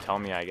guys can tell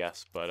me, I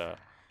guess. But,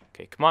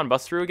 okay, come on,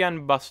 bust through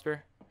again,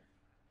 Buster.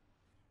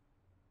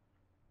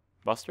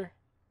 Buster?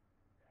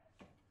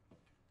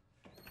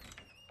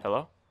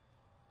 Hello?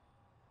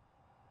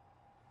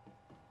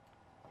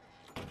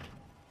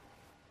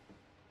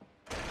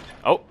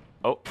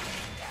 Oh.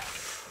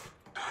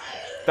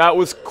 That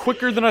was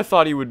quicker than I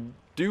thought he would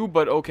do,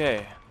 but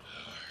okay.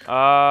 Should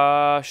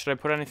I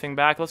put anything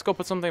back? Let's go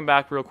put something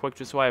back real quick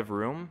just so I have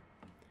room.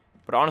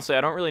 But honestly,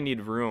 I don't really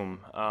need room.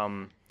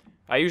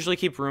 I usually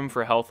keep room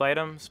for health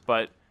items,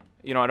 but,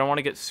 you know, I don't want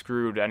to get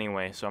screwed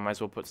anyway, so I might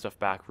as well put stuff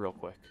back real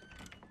quick.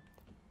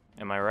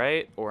 Am I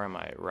right, or am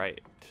I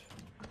right?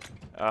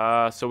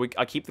 So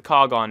I keep the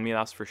cog on me,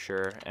 that's for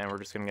sure, and we're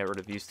just going to get rid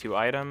of these 2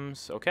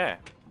 items. Okay,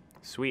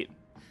 sweet.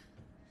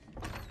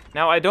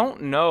 Now, I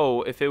don't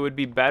know if it would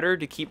be better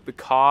to keep the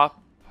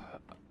cop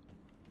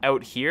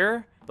out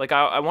here. Like,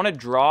 I want to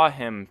draw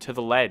him to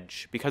the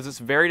ledge, because it's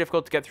very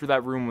difficult to get through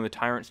that room when the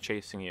tyrant's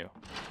chasing you.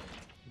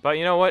 But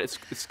you know what?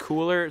 It's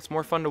cooler, it's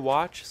more fun to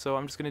watch, so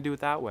I'm just going to do it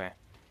that way.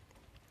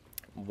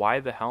 Why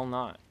the hell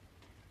not?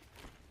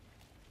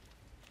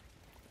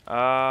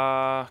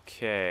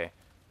 Okay.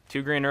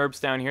 2 green herbs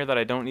down here that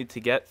I don't need to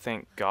get,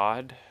 thank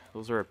God.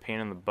 Those are a pain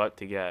in the butt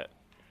to get.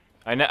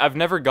 I've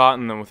never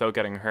gotten them without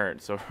getting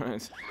hurt, so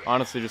it's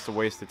honestly just a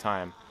waste of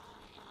time.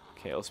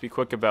 Okay, let's be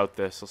quick about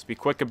this. Let's be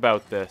quick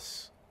about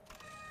this.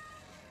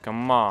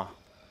 Come on.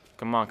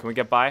 Come on, can we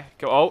get by?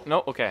 Oh,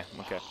 no, okay,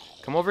 okay.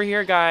 Come over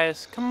here,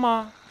 guys. Come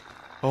on.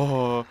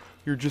 Oh,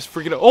 you're just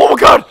freaking out. Oh my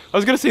God! I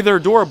was gonna say they're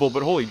adorable,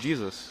 but holy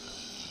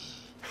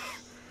Jesus.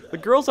 The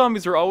girl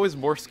zombies are always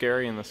more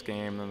scary in this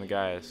game than the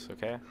guys,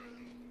 okay?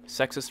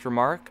 Sexist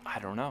remark? I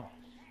don't know.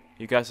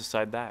 You guys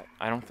decide that.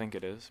 I don't think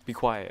it is. Be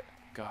quiet.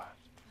 God.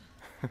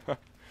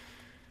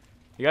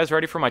 You guys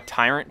ready for my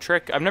tyrant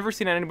trick? I've never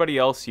seen anybody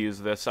else use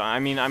this. I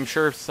mean, I'm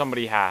sure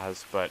somebody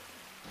has, but...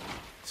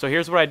 So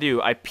here's what I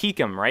do. I peek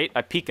him, right?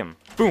 I peek him.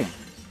 Boom.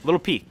 Little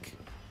peek.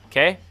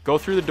 Okay? Go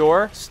through the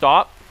door,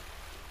 stop,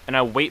 and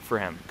I wait for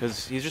him,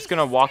 because he's just going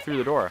to walk through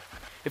the door.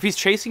 If he's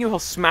chasing you, he'll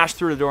smash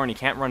through the door and you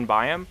can't run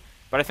by him.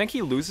 But I think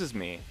he loses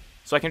me.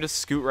 So I can just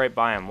scoot right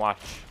by him. Watch.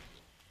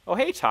 Oh,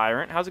 hey,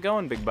 Tyrant. How's it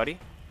going, big buddy?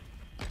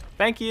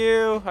 Thank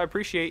you. I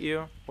appreciate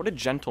you. What a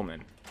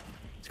gentleman.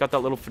 He's got that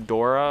little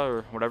fedora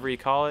or whatever you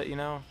call it, you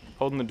know?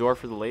 Holding the door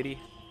for the lady.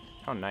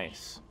 How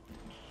nice.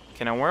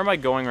 Okay, now where am I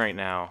going right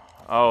now?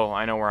 Oh,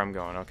 I know where I'm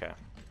going. Okay.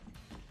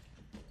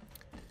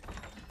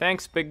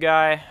 Thanks, big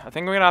guy. I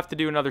think we're gonna have to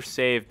do another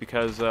save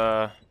because,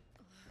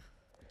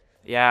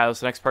 yeah,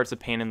 this next part's a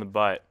pain in the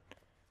butt.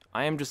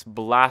 I am just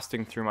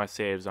blasting through my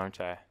saves,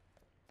 aren't I?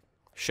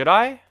 Should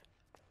I?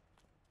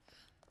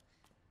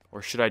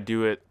 Or should I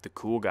do it the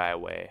cool guy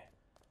way?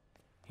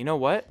 You know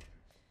what?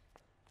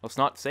 Let's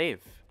not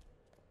save.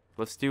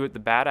 Let's do it the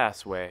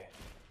badass way.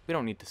 We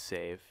don't need to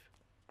save.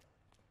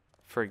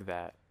 Frig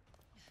that.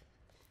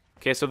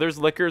 Okay, so there's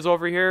liquors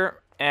over here,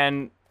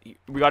 and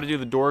we got to do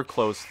the door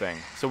close thing.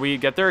 So we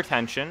get their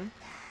attention,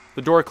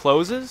 the door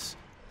closes,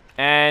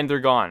 and they're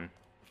gone.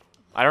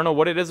 I don't know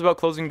what it is about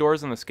closing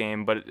doors in this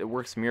game, but it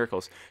works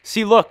miracles.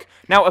 See, look.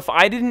 Now, if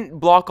I didn't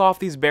block off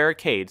these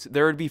barricades,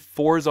 there would be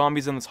 4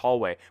 zombies in this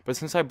hallway. But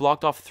since I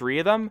blocked off 3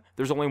 of them,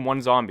 there's only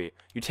 1 zombie.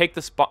 You take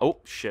the spawn... Oh,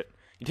 shit.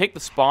 You take the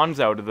spawns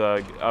out of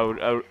the...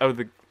 Out of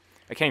the...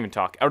 I can't even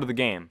talk. Out of the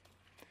game.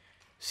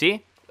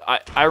 See?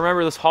 I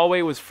remember this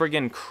hallway was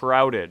friggin'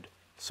 crowded.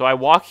 So I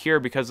walk here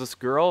because this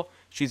girl,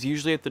 she's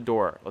usually at the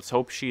door. Let's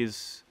hope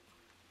she's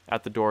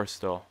at the door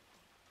still.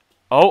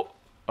 Oh,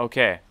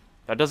 okay.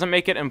 That doesn't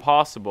make it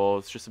impossible.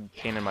 It's just a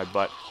pain in my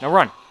butt. Now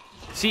run.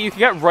 See, you can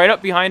get right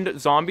up behind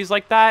zombies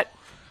like that.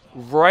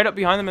 Right up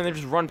behind them and then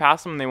just run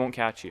past them and they won't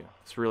catch you.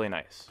 It's really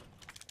nice.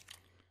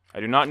 I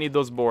do not need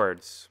those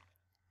boards.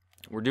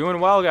 We're doing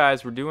well,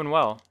 guys. We're doing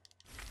well.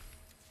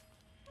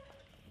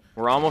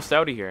 We're almost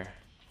out of here.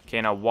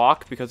 Okay, now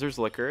walk because there's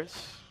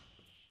liquors.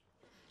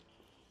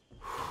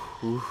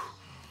 Whew.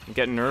 I'm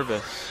getting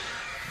nervous.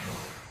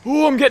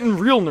 Oh, I'm getting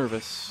real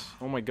nervous.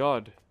 Oh my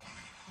god.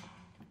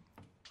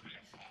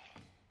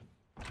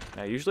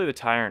 Now, usually the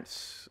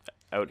tyrant's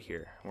out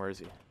here. Where is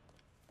he?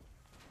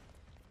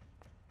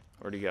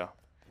 Where'd he go?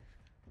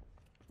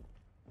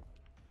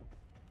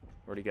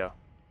 Where'd he go?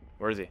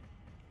 Where is he?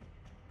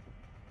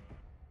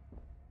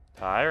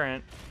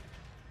 Tyrant.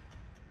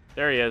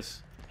 There he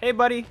is. Hey,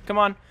 buddy. Come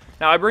on.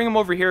 Now, I bring him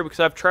over here because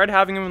I've tried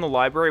having him in the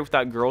library with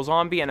that girl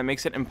zombie, and it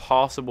makes it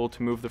impossible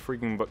to move the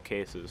freaking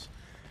bookcases.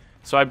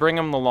 So I bring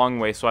him the long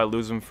way, so I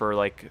lose him for,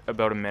 like,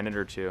 about a minute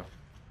or 2.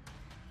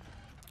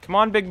 Come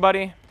on, big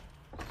buddy.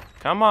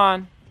 Come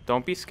on.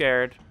 Don't be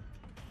scared.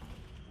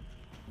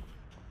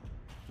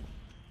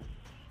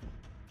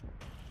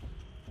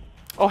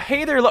 Oh,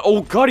 hey there.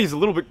 Oh, God, he's a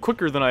little bit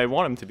quicker than I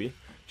want him to be.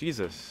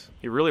 Jesus.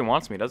 He really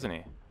wants me, doesn't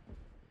he?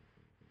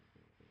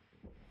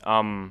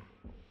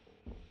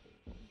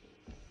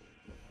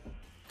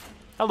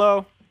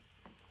 Hello.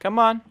 Come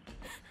on.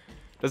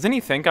 Doesn't he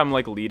think I'm,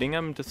 like, leading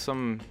him to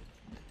some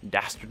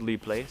dastardly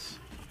place?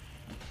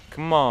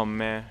 Come on,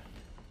 man.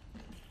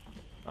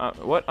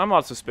 What? I'm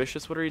not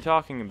suspicious. What are you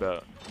talking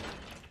about?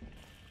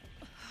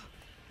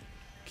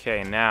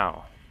 Okay,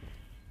 now.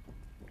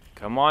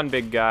 Come on,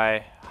 big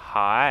guy.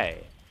 Hi.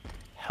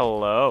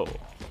 Hello.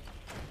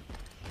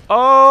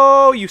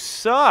 Oh, you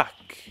suck.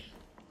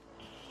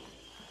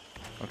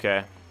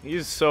 Okay.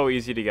 He's so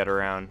easy to get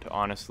around,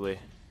 honestly.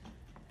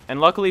 And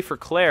luckily for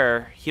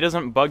Claire, he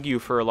doesn't bug you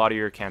for a lot of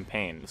your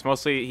campaign.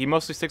 He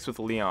mostly sticks with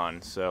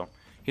Leon, so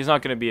he's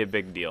not going to be a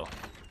big deal.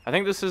 I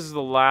think this is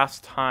the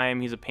last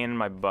time he's a pain in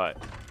my butt.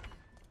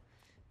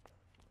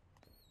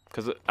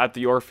 Because at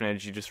the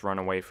orphanage, you just run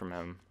away from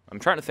him. I'm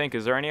trying to think,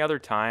 is there any other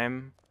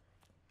time?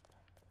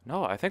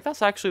 No, I think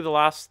that's actually the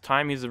last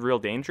time he's a real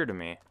danger to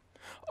me.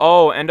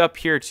 Oh, and up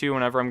here too,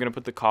 whenever I'm going to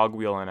put the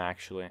cogwheel in,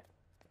 actually.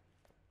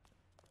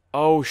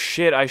 Oh,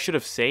 shit, I should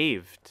have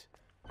saved.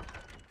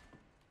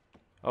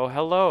 Oh,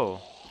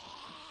 hello.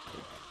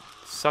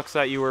 Sucks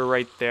that you were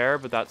right there,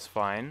 but that's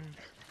fine.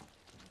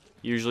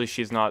 Usually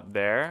she's not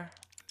there.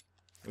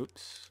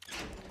 Oops.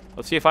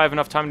 Let's see if I have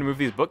enough time to move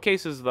these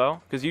bookcases, though.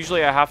 Because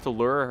usually I have to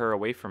lure her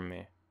away from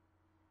me.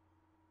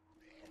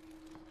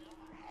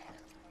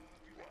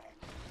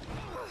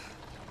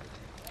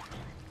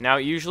 Now,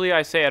 usually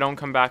I say I don't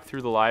come back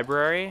through the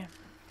library.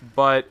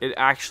 But it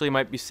actually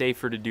might be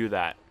safer to do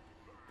that.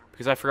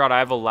 Because I forgot I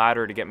have a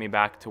ladder to get me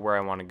back to where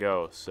I want to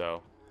go,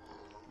 so...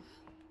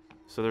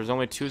 So there's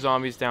only 2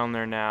 zombies down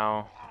there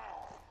now.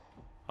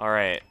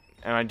 Alright.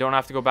 And I don't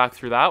have to go back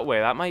through that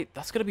way.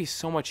 That's gonna be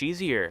so much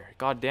easier.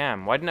 God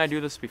damn. Why didn't I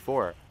do this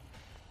before?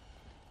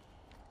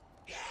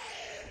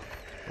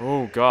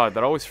 Oh god,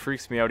 that always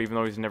freaks me out even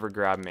though he's never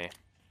grabbed me.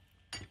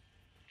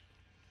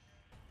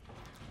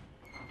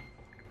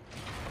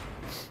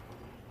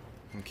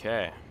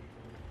 Okay.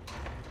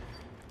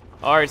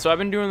 Alright, so I've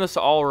been doing this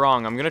all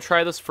wrong. I'm gonna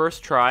try this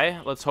first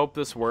try. Let's hope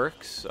this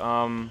works.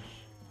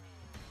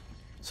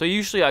 So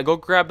usually I go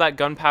grab that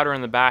gunpowder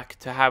in the back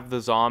to have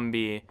the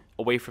zombie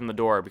away from the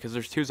door because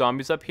there's 2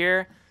 zombies up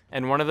here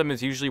and one of them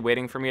is usually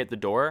waiting for me at the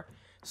door.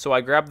 So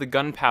I grab the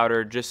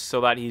gunpowder just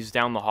so that he's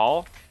down the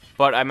hall,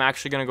 but I'm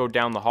actually going to go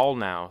down the hall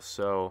now.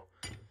 So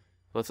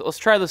Let's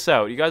try this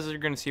out. You guys are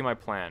gonna see my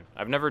plan.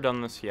 I've never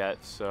done this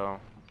yet, so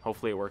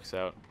hopefully it works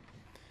out.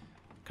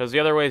 Because the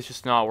other way is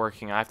just not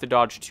working. I have to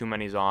dodge too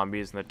many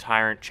zombies, and the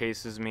tyrant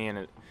chases me,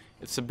 and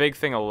it's a big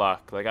thing of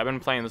luck. Like, I've been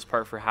playing this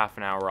part for half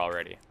an hour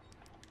already.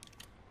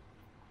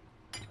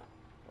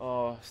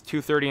 Oh, it's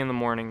 2:30 in the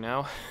morning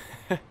now.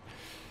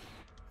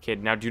 Okay,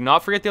 now do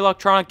not forget the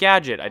electronic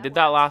gadget. I did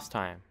that last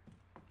time.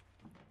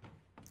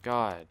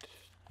 God.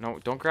 No,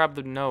 don't grab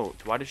the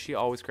note. Why does she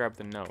always grab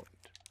the note?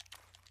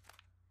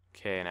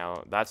 Okay,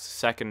 now that's the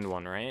second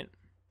one, right?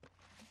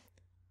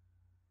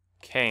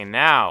 Okay,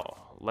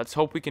 now let's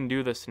hope we can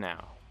do this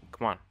now.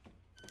 Come on.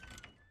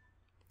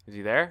 Is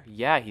he there?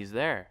 Yeah, he's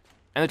there.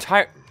 And the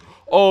tyrant.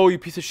 Oh, you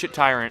piece of shit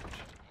tyrant.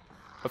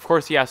 Of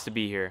course he has to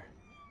be here.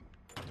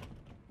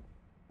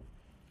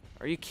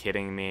 Are you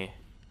kidding me?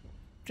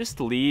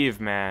 Just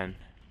leave, man.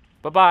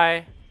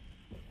 Bye-bye.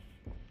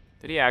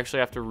 Did he actually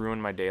have to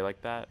ruin my day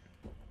like that?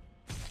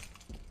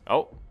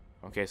 Oh.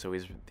 Okay, so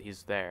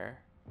he's there.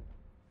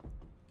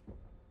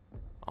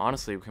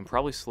 Honestly, we can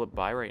probably slip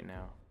by right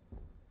now.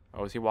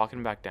 Oh, is he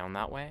walking back down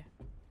that way?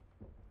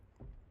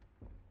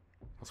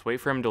 Let's wait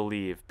for him to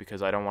leave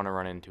because I don't want to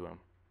run into him.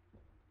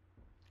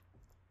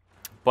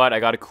 But I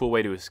got a cool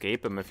way to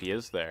escape him if he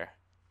is there.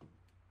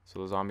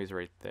 So the zombie's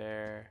right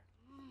there.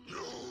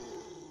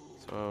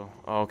 So,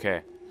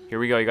 okay. Here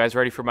we go. You guys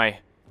ready for my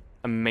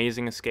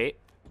amazing escape?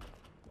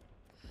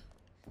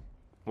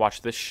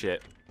 Watch this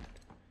shit.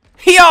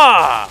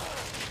 Hiya!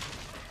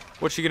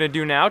 What you gonna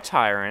do now,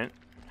 tyrant?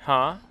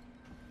 Huh?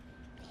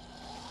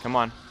 Come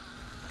on.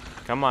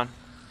 Come on.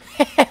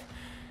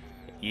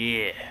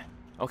 Yeah.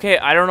 Okay,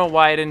 I don't know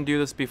why I didn't do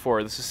this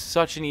before. This is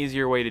such an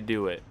easier way to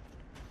do it.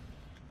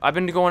 I've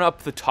been going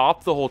up the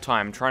top the whole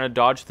time, trying to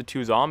dodge the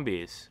two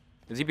zombies.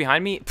 Is he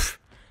behind me? Pfft.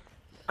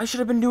 I should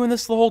have been doing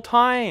this the whole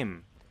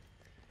time.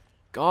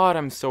 God,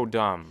 I'm so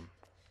dumb.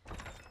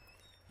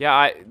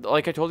 Yeah,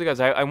 like I told you guys,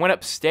 I went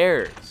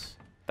upstairs.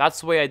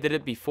 That's the way I did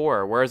it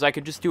before. Whereas I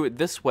could just do it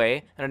this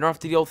way, and I don't have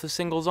to deal with a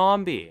single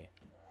zombie.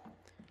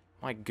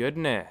 My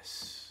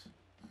goodness.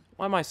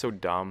 Why am I so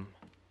dumb?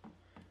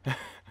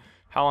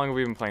 How long have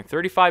we been playing?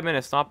 35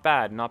 minutes. Not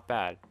bad. Not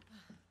bad.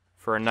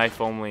 For a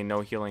knife-only,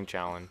 no healing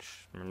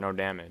challenge. Or no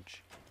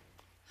damage.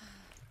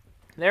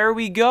 There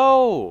we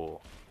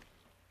go.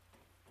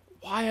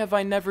 Why have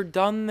I never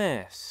done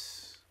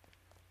this?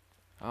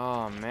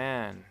 Oh,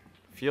 man.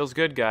 Feels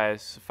good,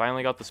 guys.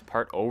 Finally got this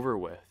part over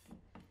with.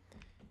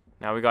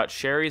 Now we got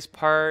Sherry's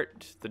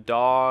part, the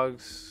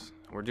dogs.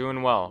 We're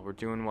doing well. We're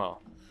doing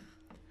well.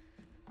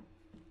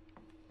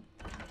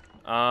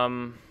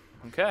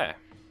 Okay.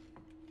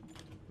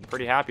 I'm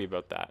pretty happy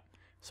about that.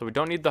 So we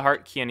don't need the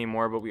heart key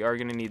anymore, but we are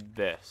going to need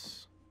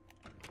this.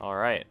 All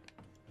right.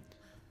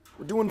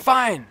 We're doing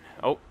fine.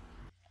 Oh.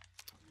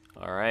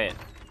 All right.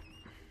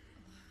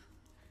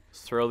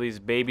 Let's throw these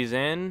babies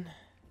in.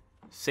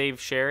 Save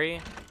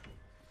Sherry.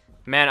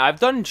 Man, I've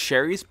done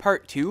Sherry's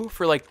part 2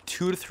 for like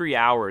 2 to 3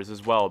 hours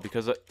as well,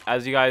 because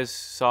as you guys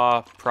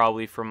saw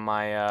probably from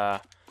my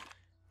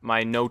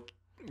my no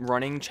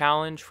running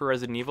challenge for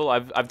Resident Evil,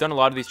 I've done a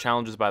lot of these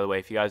challenges, by the way,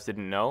 if you guys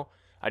didn't know.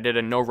 I did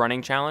a no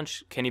running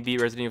challenge. Can you beat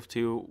Resident Evil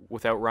 2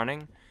 without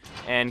running?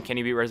 And can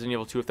you beat Resident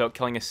Evil 2 without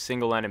killing a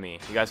single enemy?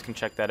 You guys can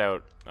check that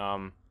out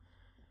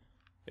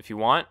if you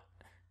want.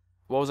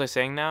 What was I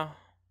saying now?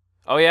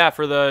 Oh yeah,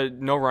 for the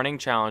no running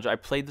challenge, I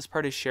played this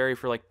part of Sherry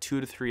for like 2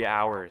 to 3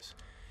 hours.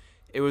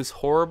 It was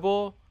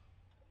horrible.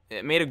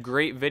 It made a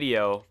great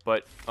video,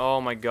 but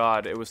oh my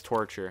god, it was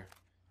torture.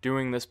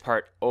 Doing this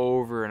part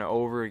over and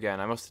over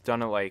again. I must have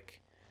done it like,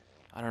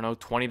 I don't know,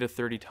 20 to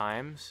 30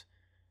 times.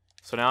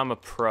 So now I'm a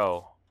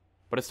pro.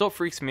 But it still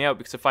freaks me out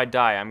because if I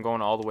die, I'm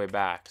going all the way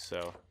back.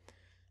 So,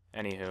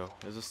 anywho,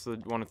 is this the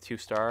one with 2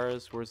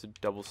 stars? Where's the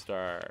double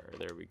star?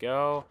 There we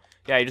go.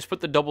 Yeah, you just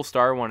put the double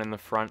star one in the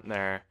front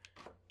there.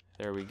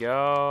 There we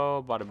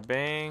go. Bada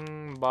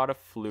bing, bada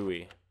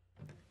flooey.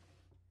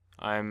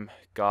 I'm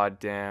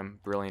goddamn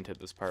brilliant at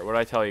this part. What did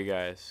I tell you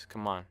guys?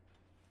 Come on.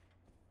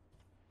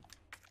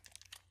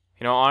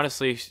 You know,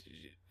 honestly,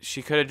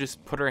 she could have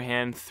just put her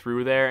hand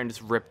through there and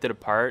just ripped it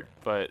apart,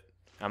 but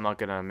I'm not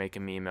gonna make a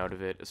meme out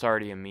of it. It's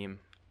already a meme.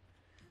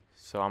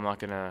 So I'm not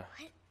gonna...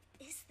 What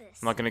is this?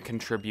 I'm not gonna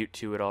contribute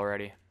to it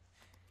already.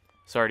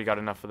 It's already got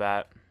enough of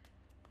that.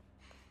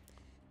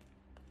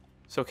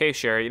 It's okay,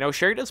 Sherry. You know,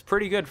 Sherry does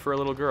pretty good for a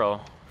little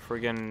girl.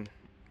 Friggin'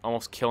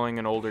 almost killing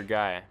an older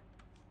guy.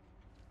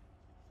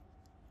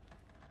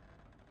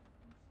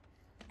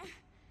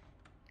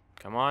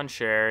 Come on,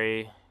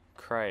 Sherry.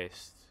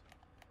 Christ.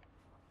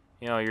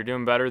 You know, you're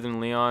doing better than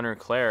Leon or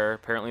Claire.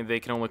 Apparently they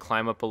can only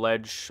climb up a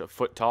ledge a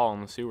foot tall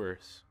in the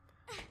sewers.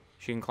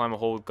 She can climb a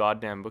whole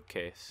goddamn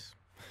bookcase.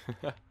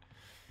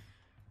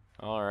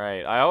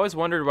 Alright. I always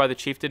wondered why the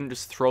chief didn't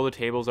just throw the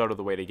tables out of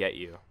the way to get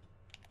you.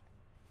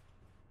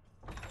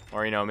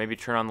 Or, you know, maybe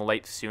turn on the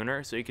light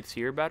sooner so you could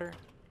see her better.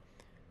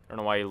 I don't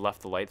know why you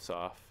left the lights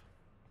off.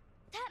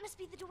 That must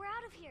be the door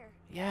out of here.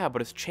 Yeah,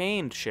 but it's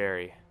chained,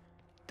 Sherry.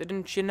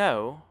 Didn't you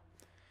know?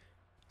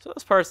 So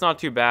this part's not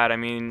too bad. I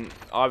mean,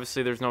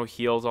 obviously there's no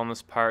heals on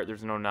this part.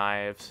 There's no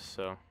knives,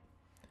 so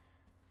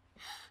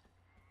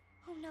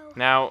No.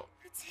 Now,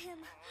 It's him.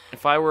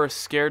 if I were a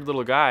scared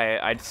little guy,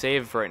 I'd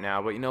save right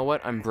now. But you know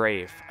what? I'm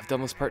brave. I've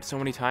done this part so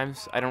many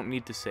times, I don't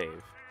need to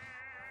save.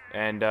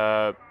 And,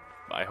 I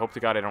hope to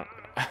God I don't...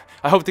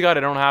 I hope to God I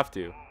don't have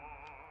to.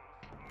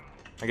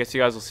 I guess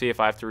you guys will see if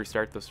I have to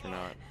restart this or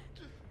not.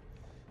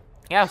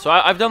 Yeah, so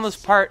I've done this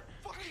part.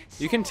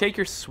 You can take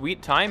your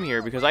sweet time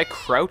here because I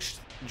crouched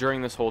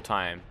during this whole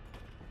time.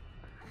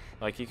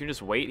 Like, you can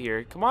just wait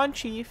here. Come on,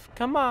 Chief.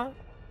 Come on.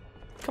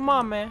 Come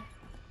on, man.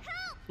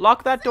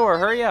 Lock that door.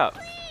 Hurry up.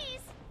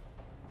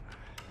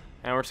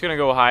 And we're just gonna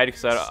go hide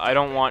because I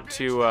don't want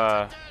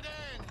to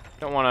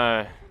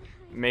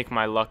make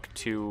my luck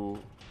too...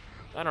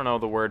 I don't know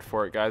the word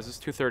for it, guys. It's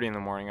 2:30 in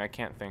the morning. I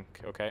can't think.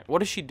 Okay.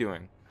 What is she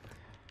doing?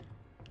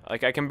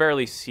 Like, I can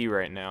barely see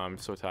right now. I'm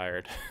so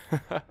tired.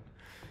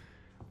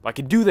 I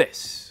can do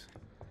this.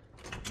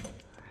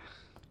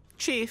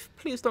 Chief,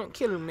 please don't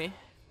kill me.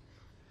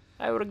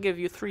 I will give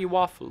you 3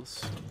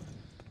 waffles.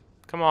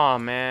 Come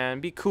on, man.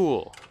 Be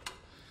cool.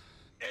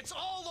 It's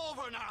all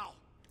over now.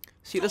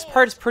 See, this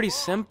part is pretty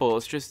simple.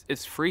 It's just,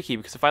 it's freaky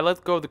because if I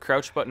let go of the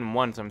crouch button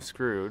once, I'm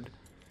screwed.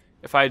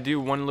 If I do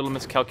one little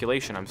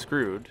miscalculation, I'm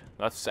screwed.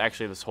 That's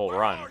actually this whole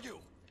run. Where are you?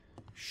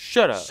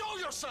 Shut up. Show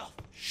yourself.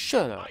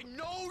 Shut up. I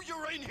know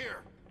you're in here.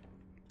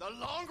 The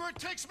longer it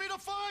takes me to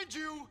find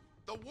you,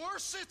 the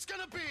worse it's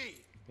gonna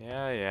be.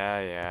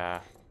 Yeah.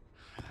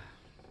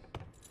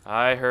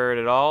 I heard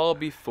it all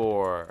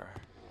before.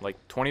 Like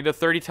 20 to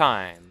 30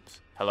 times.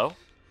 Hello?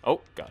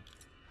 Oh, God.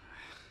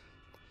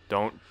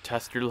 Don't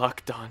test your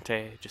luck,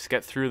 Dante. Just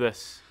get through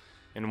this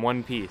in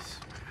one piece.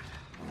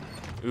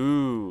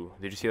 Ooh,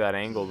 did you see that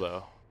angle,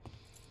 though?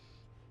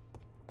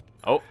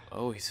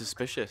 Oh, he's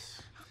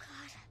suspicious. Oh,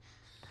 God.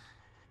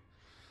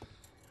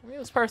 I mean,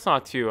 this part's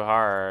not too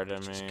hard. I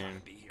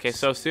mean, okay,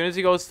 so as soon as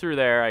he goes through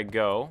there, I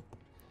go.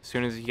 As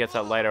soon as he gets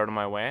that light out of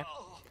my way.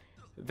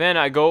 Then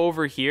I go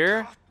over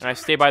here, and I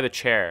stay by the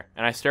chair,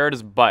 and I stare at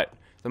his butt.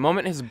 The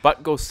moment his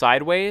butt goes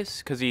sideways,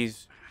 because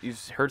he's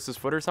hurts his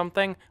foot or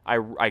something,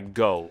 I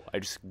go. I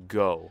just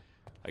go.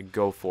 I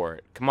go for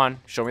it. Come on,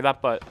 show me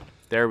that butt.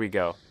 There we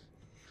go.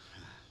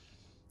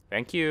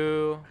 Thank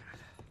you.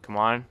 Come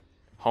on.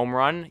 Home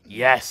run?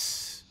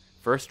 Yes!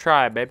 First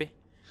try, baby.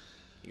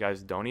 You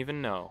guys don't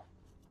even know.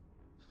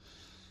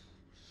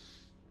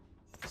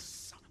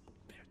 Son of a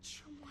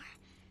bitch.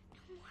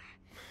 No more.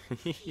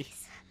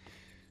 Please.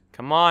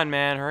 Come on,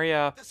 man. Hurry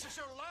up. This is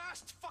your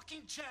last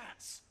fucking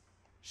chance.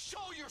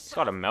 Show yourself. He's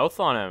got a mouth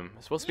on him.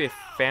 It's supposed to be a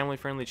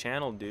family-friendly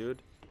channel,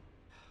 dude.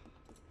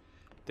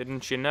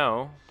 Didn't you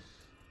know?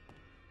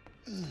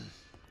 It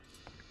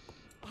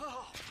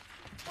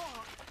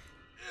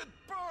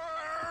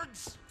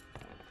burns.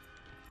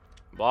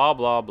 Blah,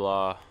 blah,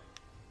 blah.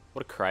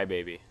 What a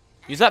crybaby.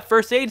 Use that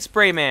first aid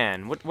spray,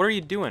 man. What are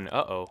you doing?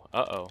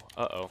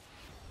 Uh-oh.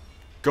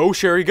 Go,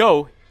 Sherry,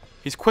 go.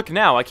 He's quick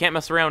now. I can't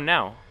mess around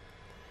now.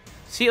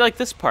 See, like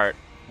this part.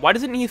 Why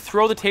doesn't he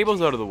throw the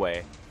tables out of the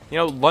way? You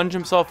know, lunge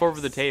himself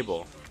over the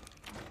table.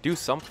 Do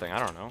something. I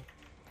don't know.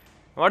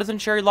 Why doesn't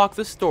Sherry lock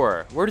this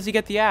door? Where does he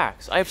get the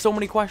axe? I have so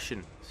many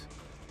questions.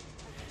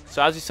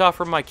 So as you saw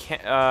from my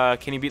can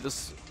he beat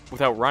this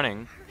without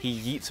running, he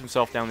yeets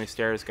himself down these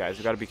stairs, guys.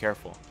 We gotta be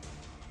careful.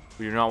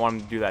 We do not want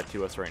him to do that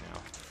to us right now.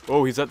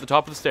 Oh, he's at the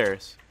top of the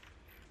stairs.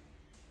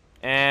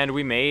 And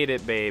we made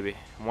it, baby.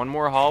 One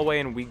more hallway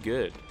and we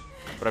good.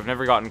 But I've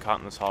never gotten caught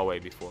in this hallway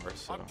before,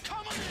 so. I'm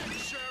coming in,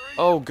 Sherry.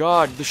 Oh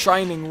God, the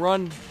Shining,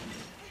 run!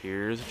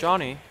 Here's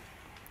Johnny.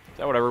 Is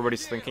that what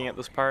everybody's thinking at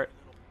this part?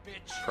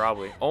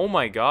 Probably. Oh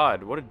my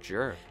God, what a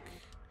jerk.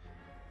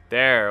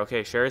 There,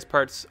 okay, Sherry's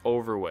part's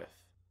over with.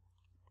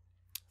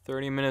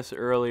 30 minutes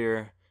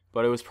earlier,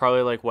 but it was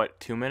probably like, what,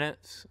 2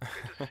 minutes?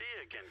 See you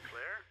again,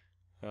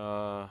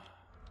 Claire.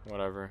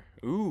 Whatever.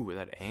 Ooh,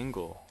 that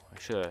angle. I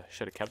should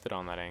have kept it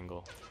on that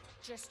angle.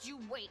 Just you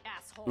wait,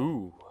 asshole.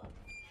 Ooh.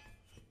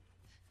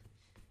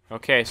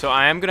 Okay, so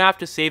I am gonna have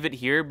to save it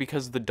here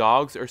because the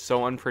dogs are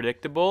so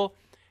unpredictable,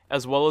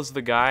 as well as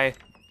the guy,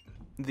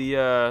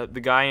 the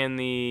guy in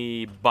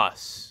the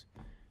bus.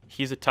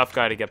 He's a tough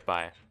guy to get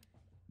by.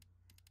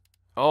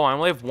 Oh, I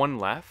only have 1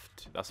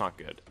 left. That's not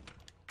good.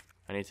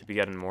 I need to be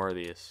getting more of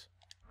these.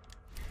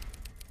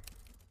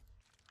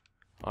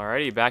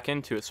 Alrighty, back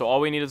into it. So all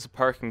we need is a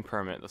parking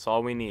permit. That's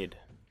all we need.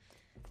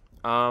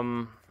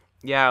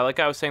 Yeah,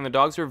 like I was saying, the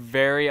dogs are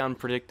very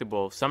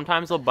unpredictable.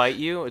 Sometimes they'll bite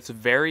you. It's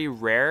very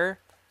rare.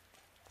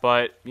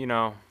 But, you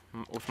know,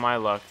 with my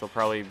luck, they'll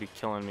probably be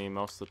killing me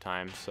most of the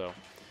time. So,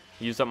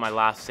 I used up my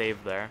last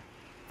save there.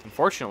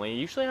 Unfortunately,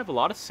 usually I have a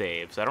lot of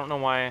saves. I don't know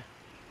why.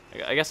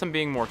 I guess I'm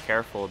being more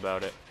careful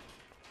about it.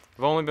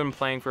 I've only been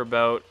playing for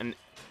about an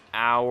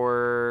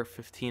hour,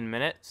 15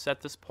 minutes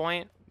at this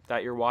point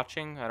that you're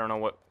watching. I don't know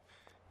what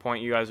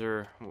point you guys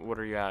are, what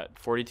are you at?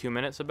 42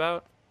 minutes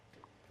about?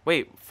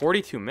 Wait,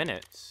 42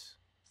 minutes?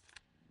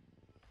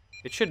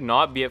 It should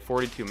not be at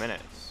 42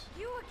 minutes.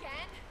 You again?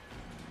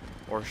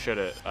 Or should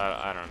it?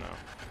 I don't know.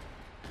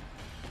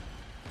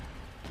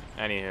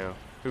 Anywho,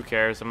 who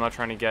cares? I'm not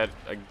trying to get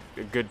a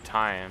good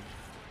time.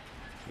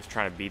 I'm just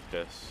trying to beat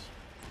this.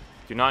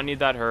 Do not need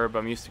that herb.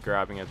 I'm used to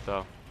grabbing it,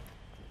 though.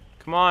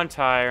 Come on,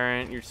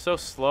 Tyrant. You're so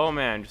slow,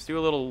 man. Just do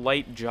a little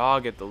light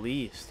jog at the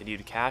least, and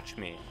you'd catch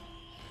me.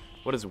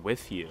 What is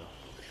with you?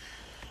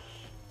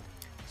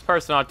 This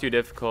part's not too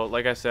difficult.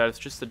 Like I said, it's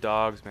just the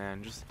dogs,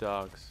 man. Just the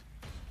dogs.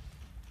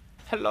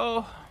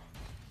 Hello?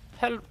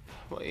 Help.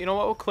 Well, you know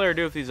what would Claire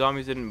do if these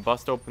zombies didn't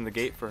bust open the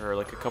gate for her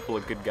like a couple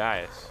of good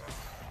guys?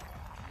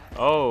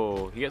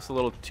 Oh, he gets a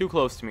little too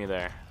close to me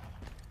there.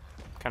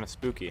 Kind of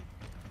spooky.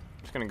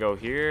 Just gonna go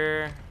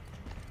here.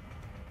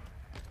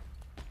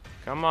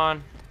 Come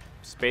on.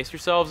 Space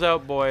yourselves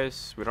out,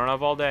 boys. We don't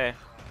have all day.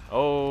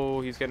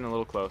 Oh, he's getting a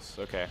little close.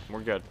 Okay,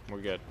 we're good.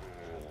 We're good.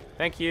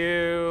 Thank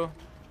you.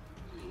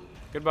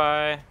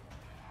 Goodbye.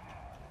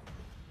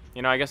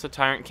 You know, I guess a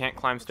tyrant can't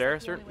climb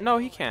stairs. Or no,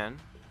 he can.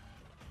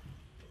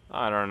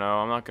 I don't know.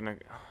 I'm not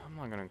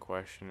gonna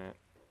question it.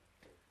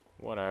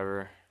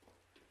 Whatever.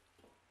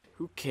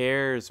 Who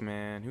cares,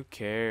 man? Who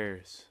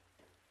cares?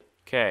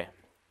 Okay.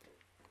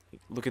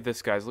 Look at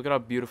this, guys. Look at how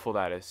beautiful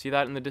that is. See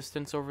that in the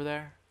distance over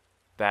there?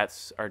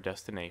 That's our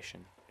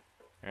destination.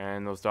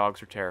 And those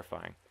dogs are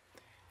terrifying.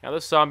 Now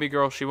this zombie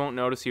girl, she won't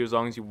notice you as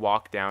long as you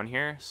walk down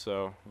here.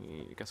 So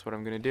guess what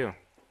I'm gonna do?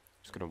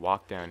 Just gonna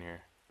walk down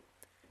here.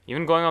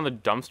 Even going on the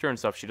dumpster and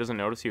stuff, she doesn't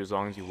notice you as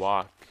long as you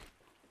walk.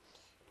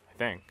 I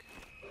think.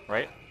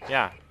 Right?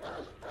 Yeah.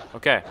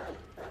 Okay.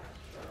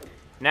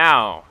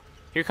 Now,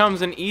 here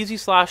comes an easy /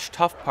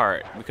 tough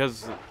part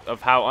because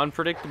of how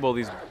unpredictable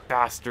these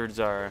bastards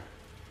are.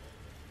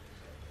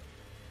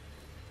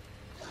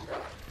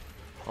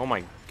 Oh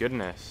my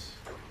goodness.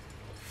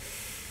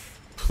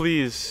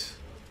 Please,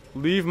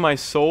 leave my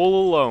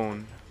soul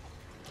alone.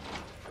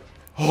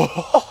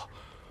 Oh,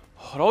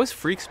 it always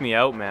freaks me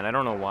out, man. I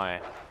don't know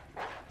why.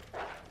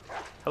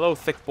 Hello,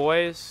 thick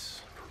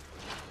boys.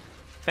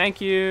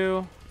 Thank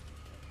you.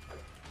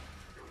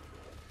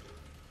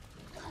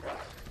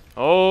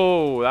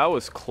 Oh, that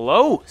was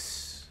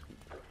close.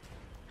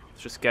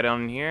 Let's just get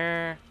on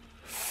here.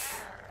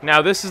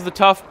 Now, this is the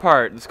tough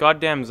part. This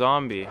goddamn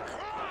zombie.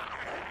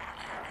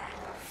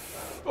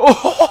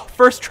 Oh,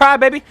 first try,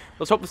 baby.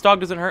 Let's hope this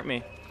dog doesn't hurt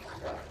me.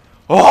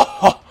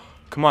 Oh,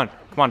 come on.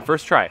 Come on,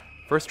 first try.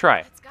 First try.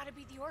 It's gotta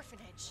be the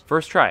orphanage.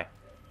 First try.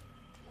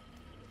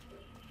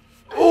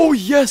 Oh,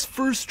 yes,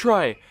 first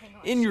try.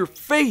 In your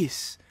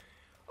face.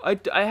 I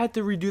had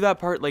to redo that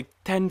part like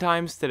 10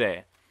 times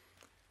today.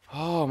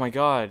 Oh, my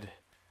God.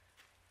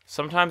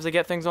 Sometimes I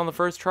get things on the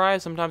first try.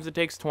 Sometimes it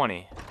takes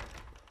 20.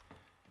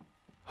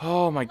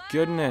 Oh, my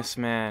goodness,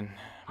 man.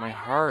 My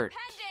heart.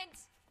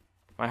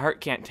 My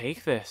heart can't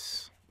take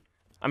this.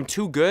 I'm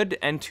too good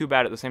and too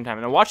bad at the same time.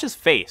 Now watch his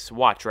face.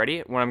 Watch, ready?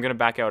 When I'm going to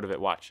back out of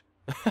it, watch.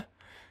 Did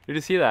you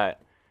see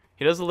that?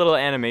 He does a little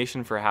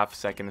animation for half a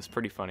second. It's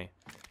pretty funny.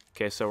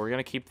 Okay, so we're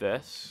going to keep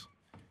this.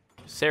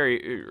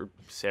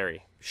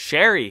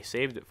 Sherry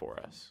saved it for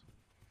us.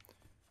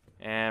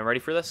 And ready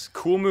for this?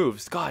 Cool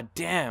moves. God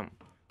damn.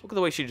 Look at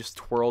the way she just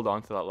twirled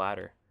onto that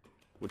ladder.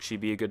 Would she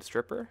be a good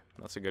stripper?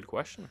 That's a good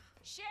question.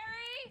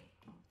 Sherry,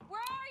 where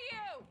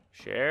are you?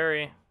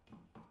 Sherry.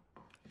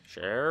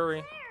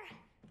 Sherry.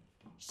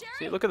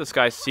 See, look at this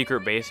guy's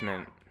secret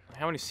basement.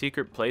 How many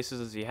secret places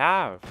does he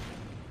have?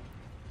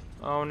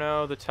 Oh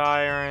no, the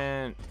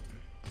tyrant.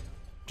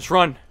 Just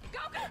run. Go,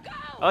 go, go!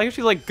 I like how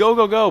she's like, go,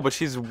 go, go, but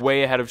she's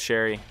way ahead of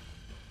Sherry.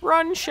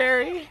 Run,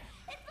 Sherry. It's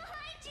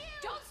behind you!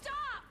 Don't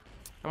stop!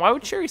 And why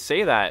would Sherry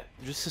say that?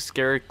 Just to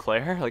scare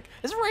Claire? Like,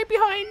 it's right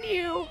behind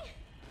you.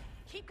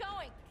 Keep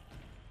going.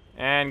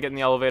 And get in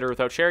the elevator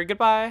without Sherry.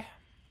 Goodbye.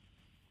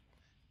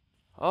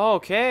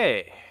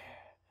 Okay.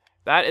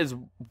 That is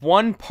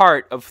 1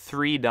 part of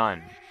 3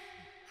 done.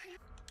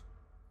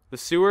 The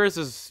sewers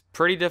is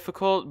pretty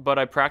difficult, but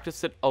I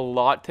practiced it a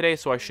lot today,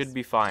 so I should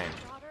be fine.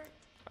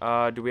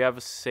 Do we have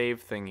a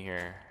save thing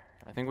here?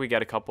 I think we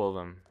get a couple of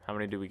them. How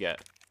many do we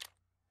get?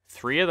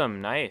 3 of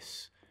them.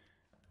 Nice.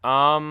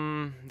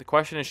 The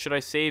question is, should I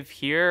save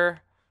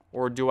here,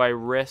 or do I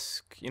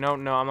risk... You know,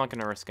 no, I'm not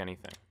going to risk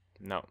anything.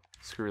 No,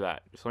 screw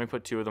that. Just let me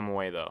put 2 of them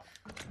away, though.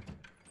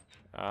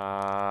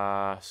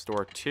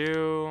 Store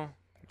 2.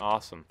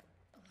 Awesome.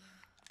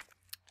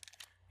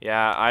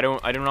 Yeah, I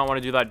do not want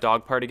to do that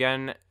dog part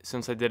again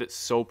since I did it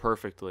so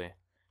perfectly.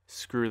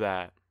 Screw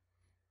that.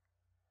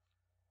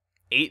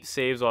 8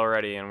 saves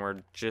already and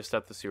we're just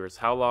at the sewers.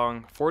 How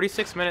long?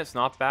 46 minutes,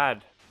 not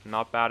bad.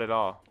 Not bad at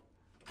all.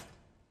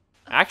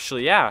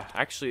 Actually, yeah.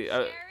 Actually,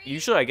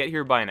 usually I get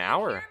here by an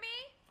hour.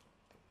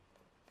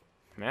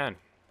 Man,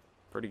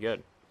 pretty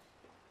good.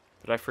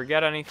 Did I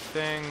forget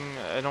anything?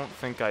 I don't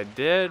think I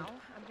did. I'm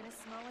gonna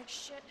smell like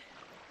shit.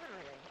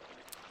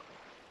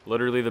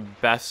 Literally the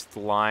best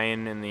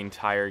line in the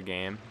entire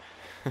game.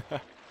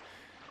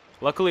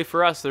 Luckily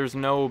for us, there's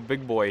no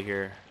big boy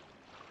here.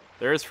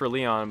 There is for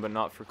Leon, but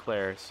not for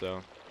Claire,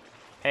 so...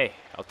 Hey,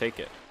 I'll take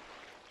it.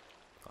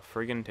 I'll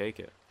friggin' take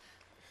it.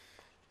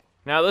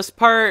 Now this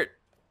part...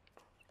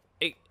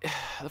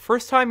 the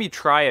first time you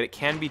try it, it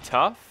can be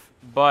tough,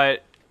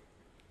 but...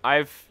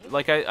 I've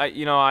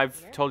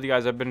told you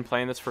guys I've been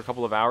playing this for a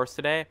couple of hours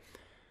today.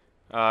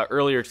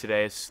 Earlier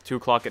today, it's 2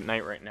 o'clock at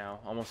night right now,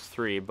 almost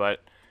 3,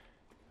 but...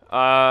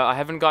 I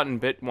haven't gotten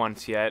bit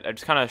once yet. I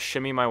just kind of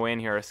shimmy my way in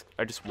here.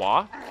 I just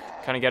walk,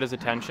 kind of get his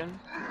attention.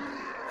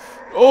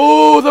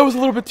 Oh, that was a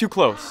little bit too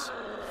close.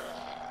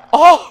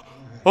 Oh,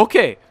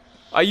 okay.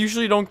 I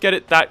usually don't get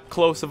it that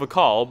close of a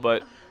call,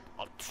 but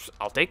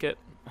I'll take it.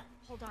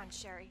 Hold on,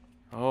 Sherry.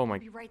 Oh my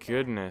Be right there.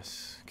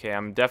 goodness. Okay,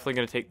 I'm definitely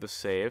gonna take the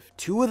save.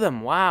 2 of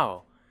them,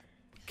 wow.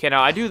 Okay,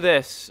 now I do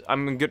this.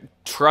 I'm good.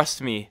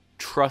 Trust me,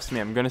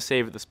 I'm gonna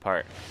save this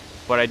part.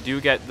 But I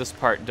do get this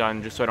part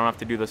done just so I don't have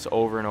to do this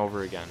over and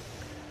over again.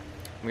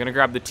 I'm gonna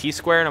grab the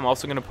T-square, and I'm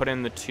also gonna put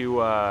in the 2,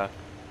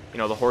 you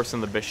know, the horse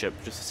and the bishop,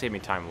 just to save me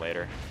time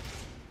later.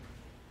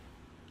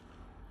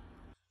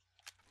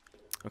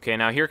 Okay,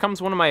 now here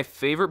comes one of my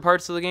favorite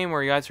parts of the game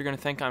where you guys are gonna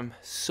think I'm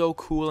so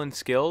cool and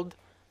skilled,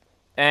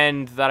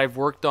 and that I've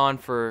worked on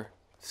for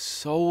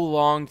so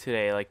long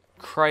today. Like,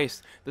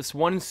 Christ, this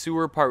one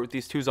sewer part with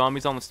these 2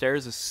 zombies on the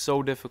stairs is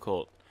so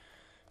difficult.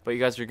 But you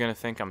guys are gonna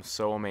think I'm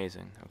so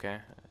amazing, okay?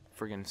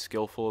 Friggin'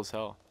 skillful as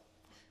hell.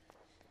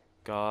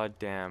 God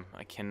damn,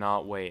 I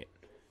cannot wait.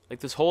 Like,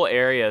 this whole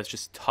area is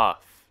just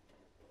tough.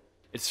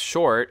 It's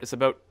short, it's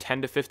about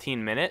 10 to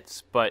 15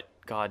 minutes, but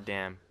god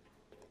damn.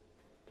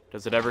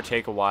 Does it ever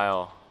take a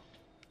while?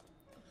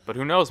 But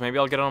who knows, maybe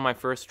I'll get it on my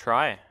first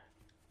try.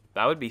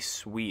 That would be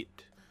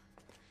sweet.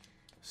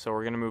 So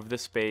we're gonna move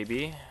this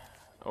baby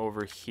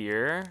over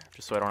here,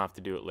 just so I don't have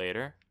to do it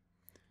later.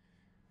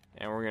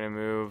 And we're gonna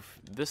move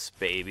this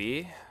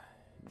baby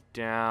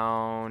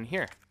down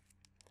here.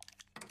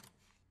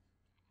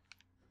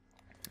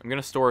 I'm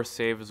gonna store a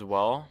save as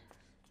well.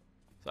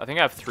 So I think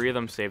I have 3 of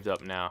them saved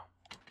up now.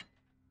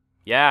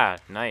 Yeah,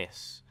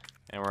 nice.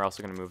 And we're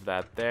also gonna move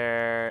that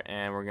there,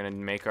 and we're gonna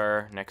make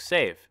our next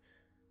save.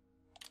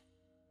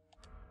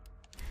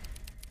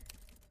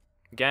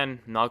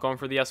 Again, not going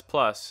for the S+.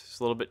 It's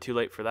a little bit too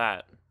late for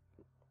that.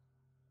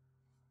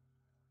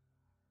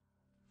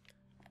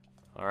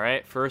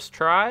 Alright, first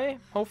try,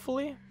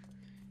 hopefully.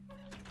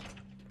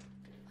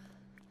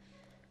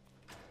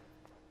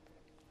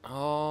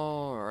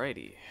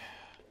 Alrighty.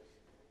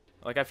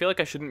 Like, I feel like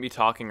I shouldn't be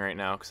talking right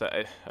now, because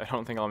I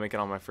don't think I'll make it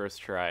on my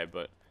first try,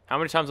 but how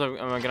many times am I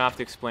going to have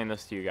to explain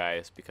this to you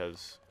guys,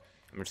 because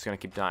I'm just going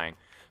to keep dying.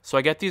 So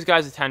I get these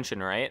guys'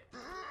 attention, right?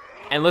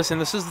 And listen,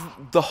 this is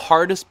the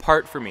hardest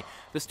part for me.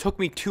 This took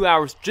me 2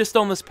 hours just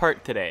on this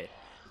part today.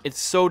 It's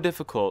so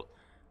difficult,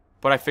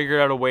 but I figured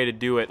out a way to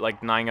do it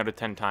like 9 out of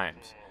 10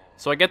 times.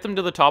 So I get them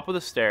to the top of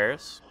the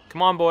stairs.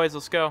 Come on, boys,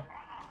 let's go.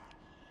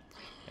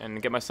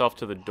 And get myself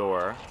to the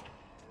door.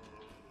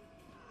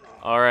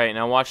 Alright,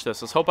 now watch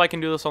this. Let's hope I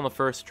can do this on the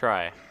first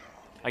try.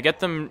 I get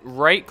them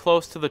right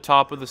close to the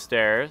top of the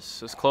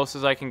stairs, as close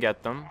as I can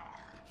get them,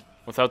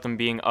 without them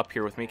being up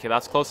here with me. Okay,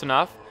 that's close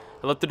enough.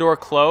 I let the door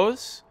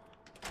close,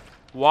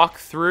 walk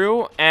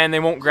through, and they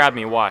won't grab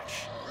me.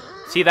 Watch.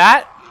 See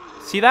that?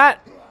 See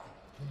that?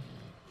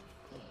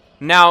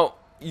 Now,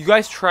 you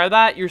guys try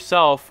that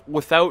yourself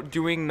without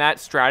doing that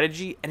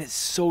strategy, and it's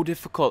so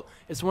difficult.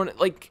 It's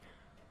like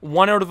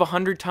 1 out of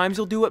 100 times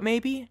you'll do it,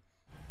 maybe?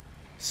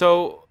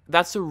 So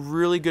that's a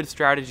really good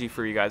strategy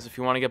for you guys if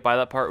you want to get by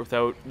that part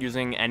without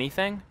using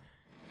anything.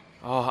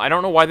 Oh, I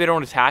don't know why they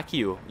don't attack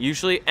you.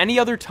 Usually, any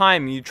other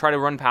time you try to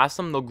run past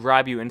them, they'll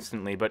grab you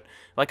instantly. But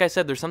like I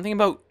said, there's something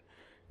about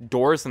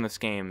doors in this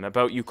game,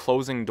 about you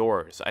closing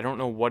doors. I don't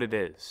know what it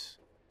is.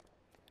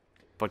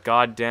 But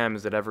goddamn,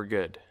 is it ever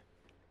good.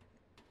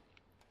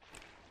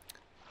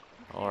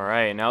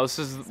 Alright, now this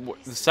is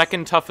the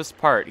second toughest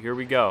part. Here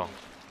we go.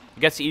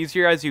 It gets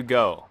easier as you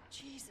go.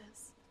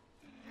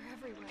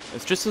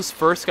 It's just this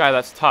first guy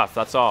that's tough,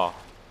 that's all.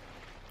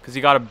 Because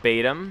you gotta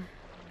bait him.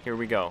 Here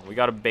we go. We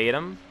gotta bait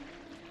him.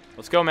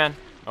 Let's go, man.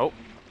 Oh,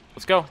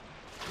 let's go.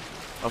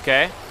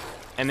 Okay.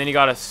 And then you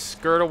gotta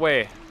skirt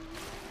away.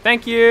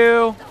 Thank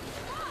you!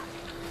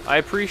 I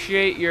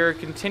appreciate your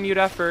continued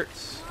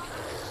efforts.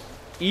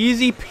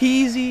 Easy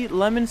peasy,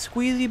 lemon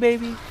squeezy,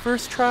 baby.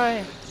 First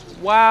try.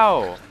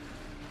 Wow.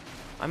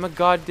 I'm a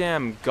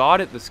goddamn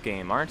god at this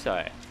game, aren't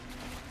I?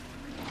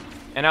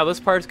 And now this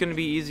part's gonna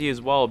be easy as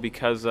well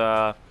because,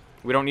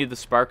 we don't need the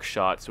spark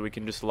shot, so we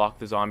can just lock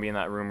the zombie in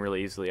that room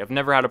really easily. I've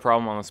never had a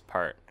problem on this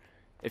part.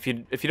 If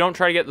you don't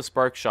try to get the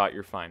spark shot,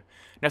 you're fine.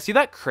 Now, see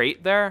that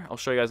crate there? I'll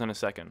show you guys in a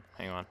second.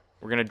 Hang on.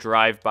 We're going to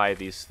drive by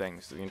these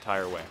things the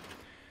entire way.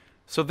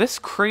 So this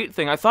crate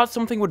thing, I thought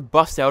something would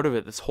bust out of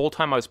it this whole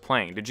time I was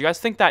playing. Did you guys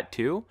think that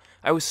too?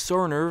 I was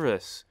so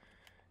nervous.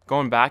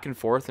 Going back and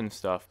forth and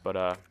stuff,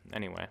 but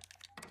anyway.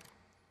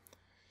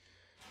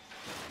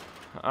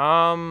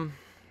 Yeah,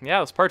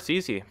 this part's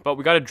easy. But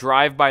we got to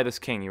drive by this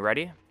king. You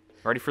ready?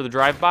 Ready for the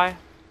drive-by?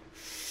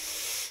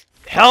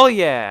 Hell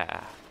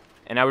yeah!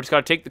 And now we just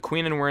gotta take the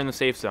queen and we're in the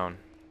safe zone.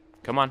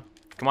 Come on.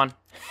 Come on.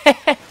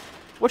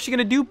 What's she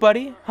gonna do,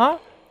 buddy? Huh?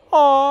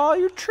 Aw,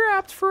 you're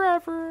trapped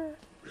forever.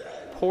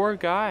 Poor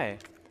guy.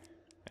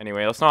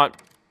 Anyway, let's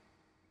not,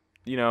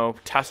 you know,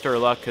 test our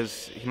luck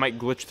because he might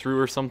glitch through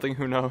or something.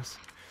 Who knows?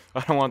 I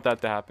don't want that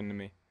to happen to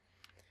me.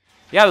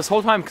 Yeah, this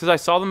whole time, because I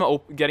saw them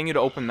getting you to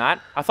open that,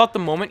 I thought the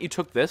moment you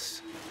took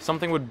this,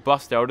 something would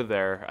bust out of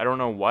there. I don't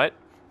know what.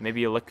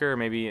 Maybe a liquor,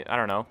 maybe, I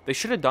don't know. They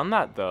should have done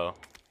that, though.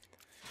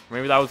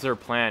 Maybe that was their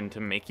plan,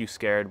 to make you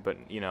scared, but,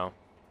 you know,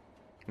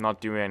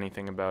 not doing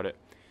anything about it.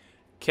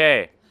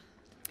 Okay.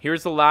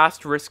 Here's the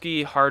last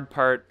risky, hard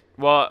part.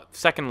 Well,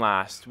 second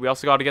last. We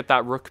also got to get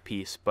that rook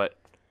piece, but...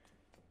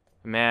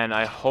 Man,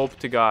 I hope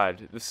to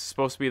God. This is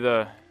supposed to be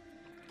the...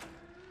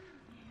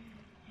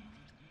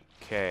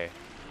 Okay.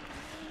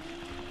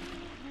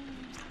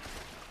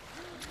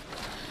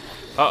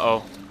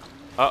 Uh-oh.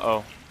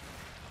 Uh-oh.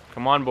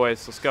 Come on,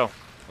 boys. Let's go.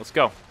 Let's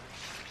go.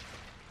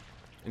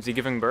 Is he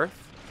giving birth?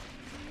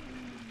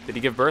 Did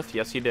he give birth?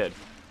 Yes, he did.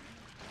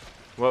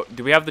 Well,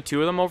 do we have the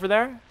two of them over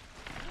there?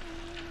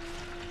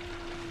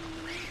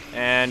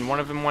 And one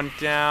of them went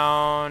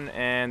down,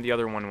 and the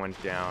other one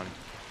went down.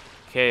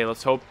 Okay,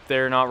 let's hope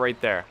they're not right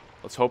there.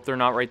 Let's hope they're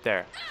not right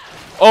there.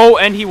 Oh,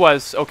 and he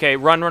was. Okay,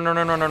 run, run, run,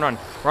 run, run, run, run.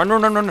 Run,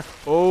 run, run, run.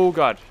 Oh,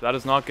 God. That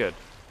is not good.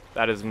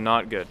 That is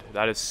not good.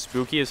 That is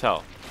spooky as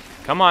hell.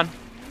 Come on.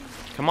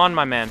 Come on,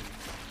 my man.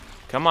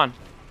 Come on.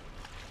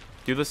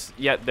 Do this.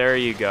 Yeah, there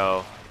you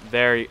go.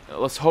 There.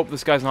 Let's hope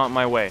this guy's not in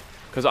my way,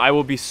 because I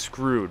will be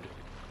screwed.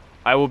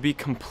 I will be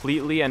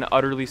completely and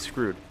utterly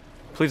screwed.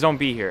 Please don't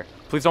be here.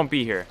 Please don't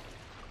be here.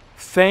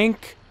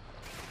 Thank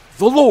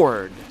the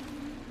Lord.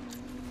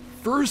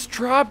 First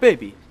try,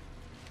 baby.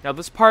 Now,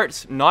 this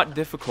part's not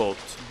difficult,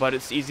 but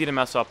it's easy to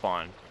mess up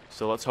on.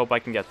 So let's hope I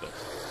can get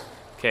this.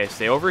 Okay,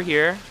 stay over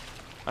here.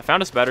 I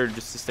found it's better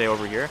just to stay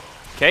over here.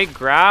 Okay,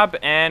 grab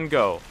and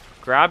go.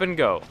 Grab and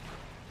go.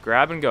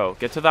 Grab and go.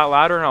 Get to that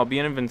ladder and I'll be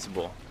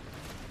invincible.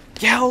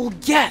 Hell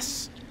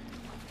yes!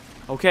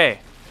 Okay.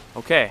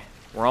 Okay.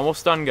 We're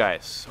almost done,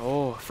 guys.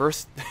 Oh,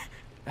 first...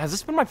 Has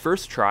this been my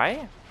first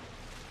try?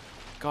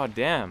 God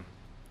damn.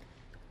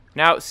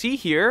 Now, see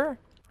here?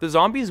 The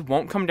zombies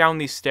won't come down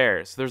these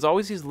stairs. There's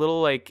always these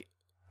little, like,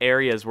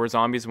 areas where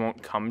zombies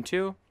won't come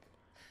to.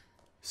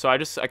 So I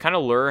kind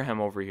of lure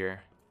him over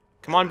here.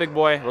 Come on, big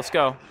boy. Let's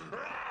go.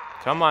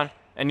 Come on.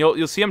 And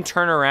you'll see him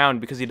turn around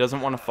because he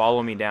doesn't want to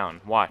follow me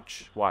down.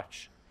 Watch.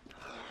 Watch.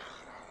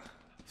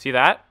 See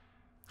that?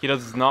 He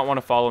does not want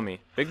to follow me.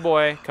 Big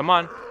boy. Come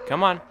on.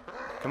 Come on.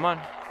 Come on.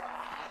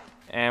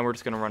 And we're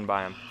just going to run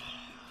by him.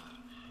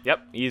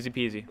 Yep. Easy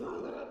peasy.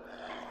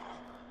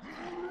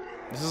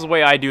 This is the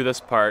way I do this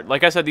part.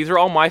 Like I said, these are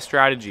all my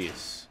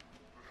strategies.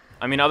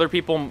 I mean, other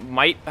people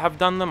might have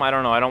done them. I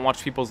don't know. I don't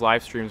watch people's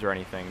live streams or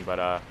anything.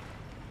 But,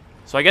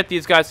 so I get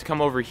these guys to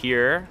come over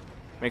here.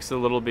 Makes it a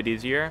little bit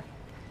easier.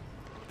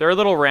 They're a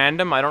little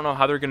random. I don't know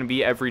how they're going to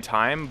be every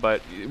time.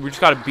 But we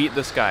just got to beat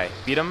this guy.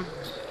 Beat him.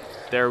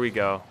 There we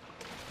go.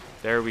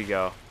 There we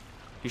go.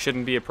 He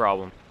shouldn't be a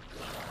problem.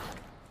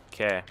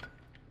 Okay.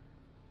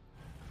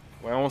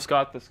 We almost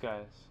got this,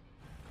 guys.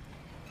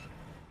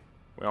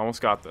 We almost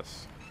got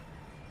this.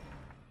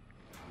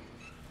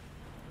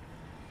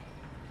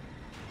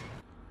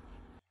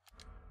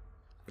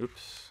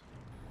 Oops.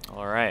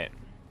 Alright.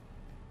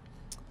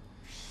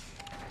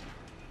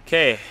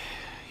 Okay.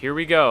 Here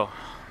we go.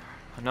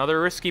 Another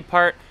risky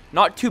part.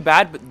 Not too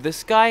bad, but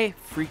this guy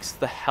freaks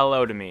the hell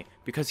out of me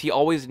because he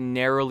always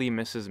narrowly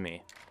misses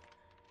me.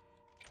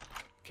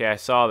 Okay, I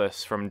saw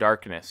this from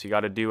darkness. You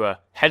gotta do a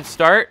head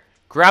start,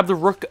 grab the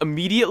rook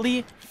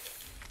immediately,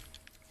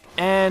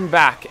 and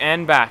back,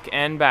 and back,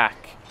 and back,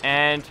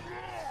 and...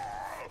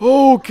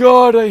 Oh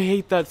god, I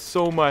hate that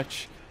so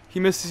much. He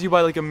misses you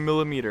by like a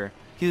millimeter.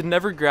 He's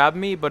never grabbed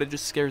me, but it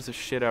just scares the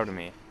shit out of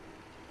me.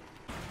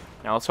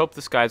 Now let's hope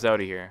this guy's out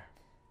of here.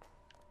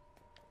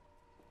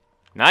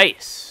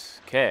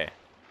 Nice! Okay.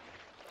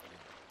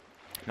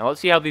 Now let's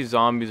see how these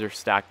zombies are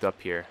stacked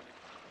up here.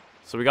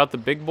 So we got the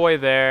big boy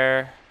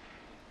there.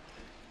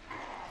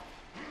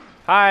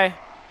 Hi.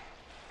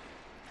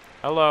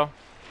 Hello.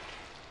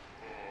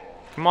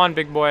 Come on,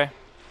 big boy.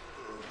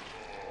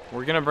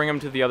 We're gonna bring him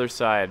to the other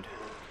side.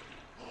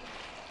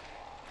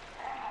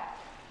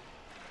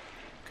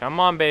 Come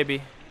on,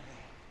 baby.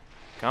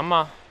 Come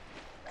on.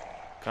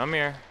 Come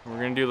here.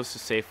 We're gonna do this a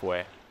safe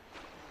way.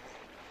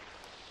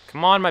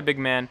 Come on, my big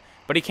man.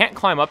 But he can't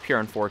climb up here,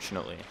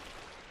 unfortunately.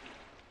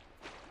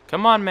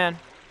 Come on, man.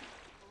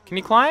 Can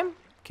you climb?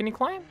 Can you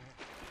climb?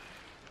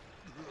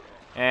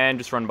 And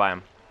just run by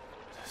him.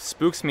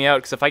 Spooks me out,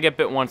 because if I get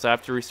bit once, I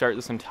have to restart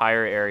this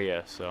entire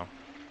area, so.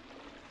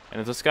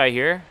 And is this guy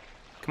here?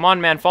 Come on,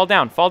 man. Fall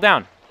down. Fall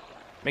down.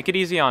 Make it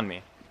easy on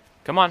me.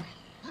 Come on.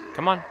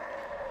 Come on.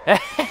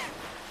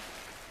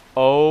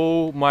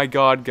 Oh, my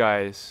God,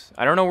 guys.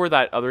 I don't know where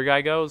that other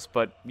guy goes,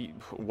 but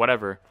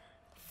whatever.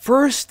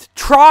 First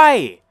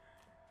try!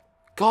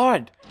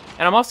 God.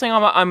 And I'm not saying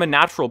I'm a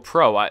natural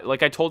pro.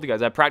 Like I told you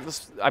guys, I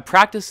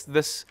practiced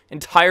this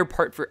entire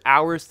part for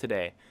hours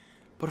today.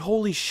 But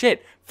holy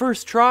shit,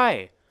 first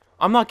try.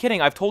 I'm not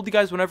kidding. I've told you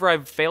guys whenever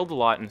I've failed a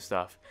lot and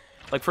stuff.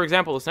 Like, for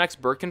example, this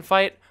next Birkin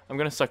fight, I'm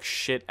going to suck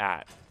shit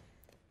at.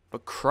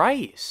 But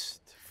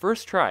Christ,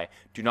 first try.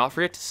 Do not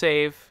forget to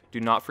save. Do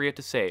not forget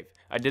to save.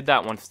 I did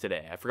that once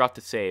today. I forgot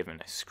to save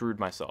and I screwed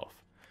myself.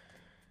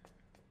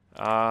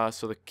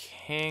 So the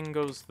king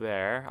goes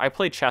there. I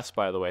play chess,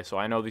 by the way, so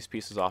I know these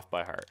pieces off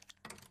by heart.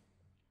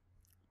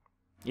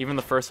 Even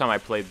the first time I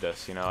played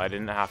this, you know, I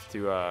didn't have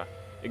to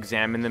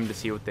examine them to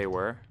see what they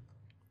were.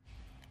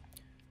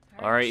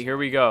 Alright, here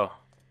we go.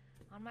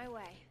 On my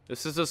way.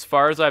 This is as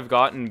far as I've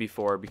gotten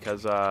before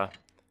because,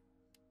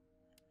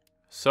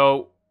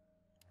 so,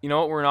 you know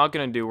what we're not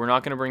gonna do? We're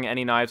not gonna bring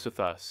any knives with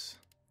us.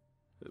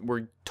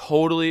 We're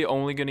totally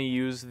only gonna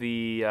use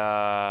the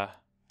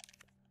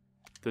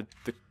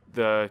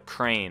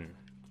crane.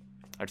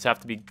 I just have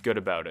to be good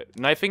about it.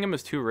 Knifing him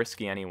is too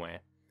risky anyway.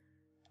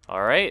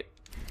 Alright,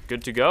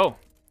 good to go.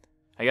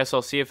 I guess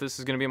I'll see if this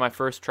is gonna be my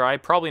first try.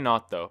 Probably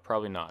not, though.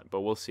 Probably not,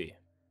 but we'll see.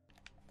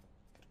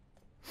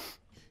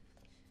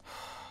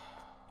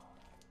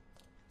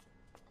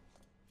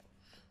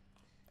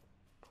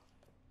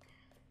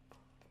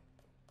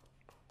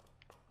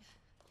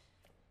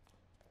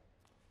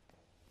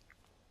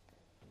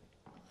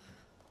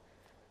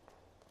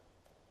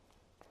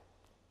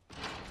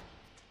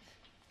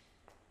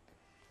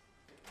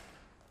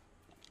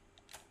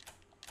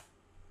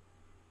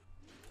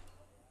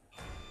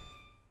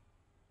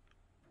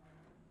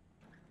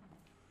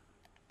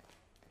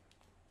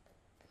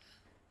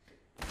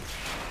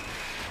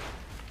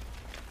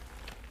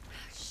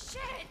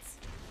 Shit!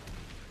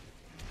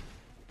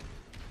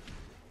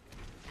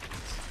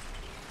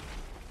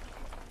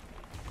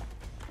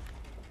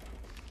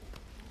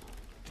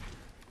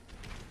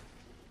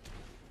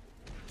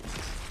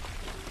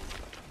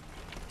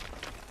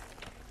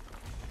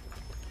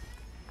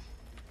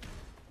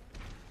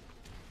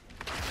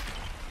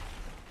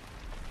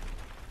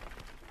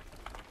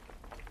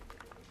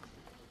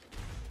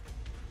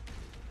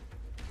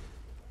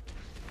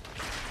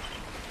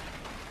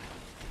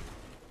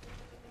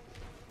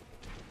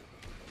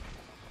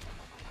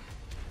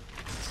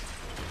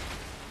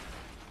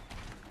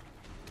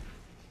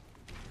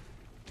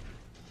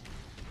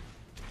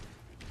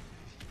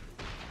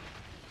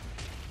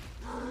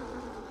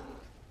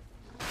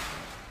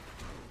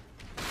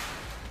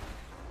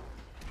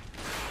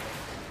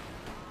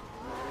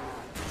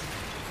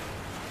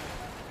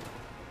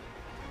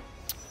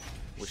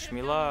 Wish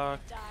me luck.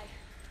 Die.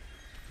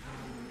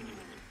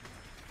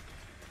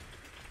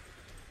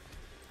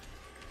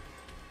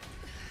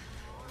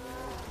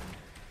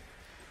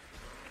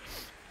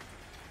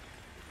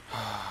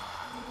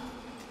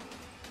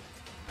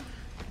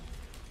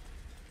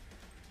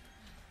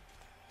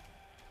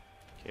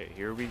 Okay,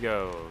 here we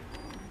go.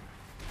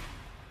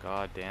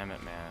 God damn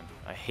it, man.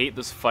 I hate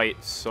this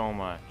fight so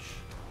much.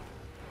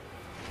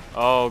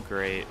 Oh,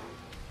 great.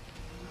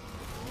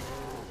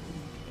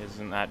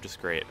 Isn't that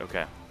just great?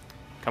 Okay.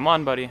 Come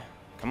on, buddy.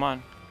 Come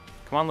on.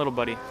 Come on, little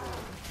buddy.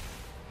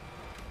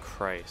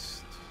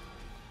 Christ.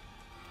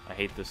 I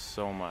hate this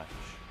so much.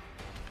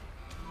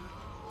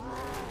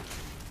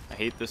 I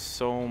hate this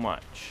so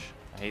much.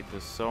 I hate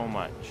this so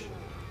much.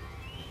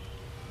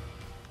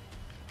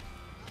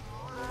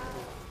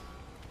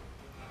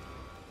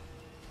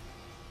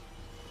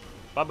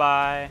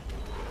 Bye-bye.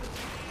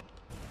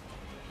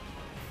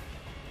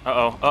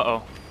 Uh-oh,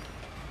 uh-oh.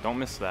 Don't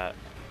miss that.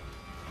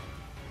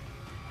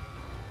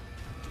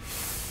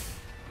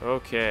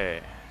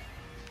 Okay.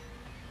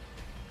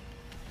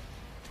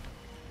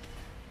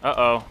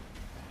 Uh-oh.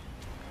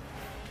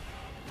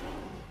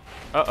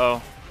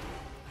 Uh-oh.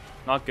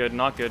 Not good,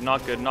 not good,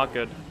 not good, not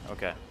good.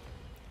 Okay.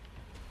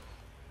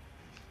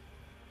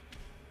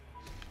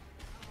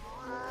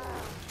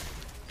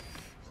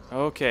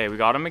 Okay, we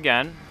got him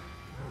again.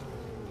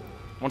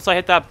 Once I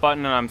hit that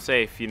button and I'm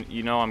safe,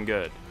 you know I'm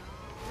good.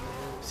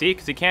 See?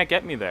 Because he can't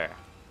get me there.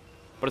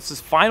 But it's his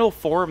final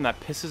form that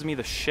pisses me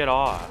the shit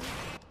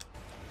off.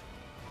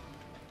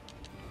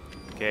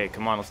 Okay,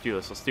 come on, let's do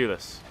this. Let's do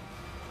this.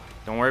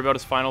 Don't worry about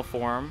his final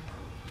form.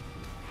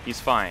 He's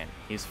fine.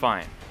 He's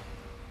fine.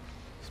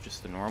 He's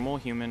just a normal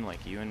human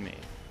like you and me.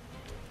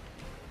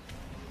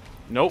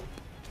 Nope.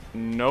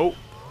 Nope.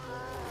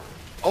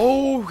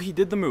 Oh, he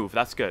did the move.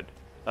 That's good.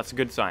 That's a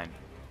good sign.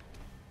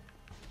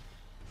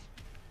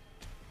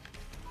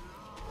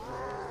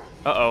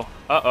 Uh-oh.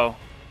 Uh-oh.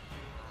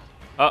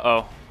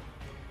 Uh-oh.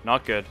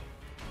 Not good.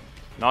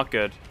 Not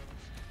good.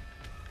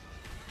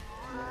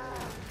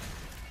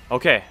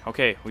 Okay,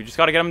 okay. We just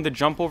gotta get him to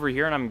jump over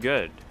here and I'm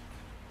good.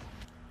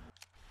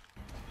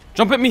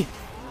 Jump at me!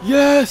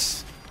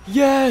 Yes!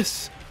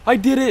 Yes! I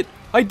did it!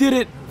 I did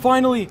it!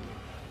 Finally!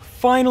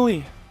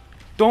 Finally!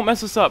 Don't mess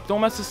this up.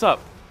 Don't mess this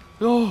up.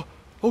 Oh,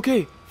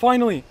 okay.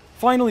 Finally.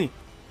 Finally.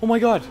 Oh my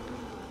god.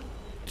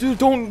 Dude,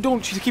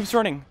 don't. She keeps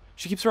running.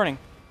 She keeps running.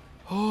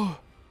 Oh,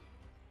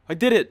 I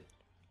did it.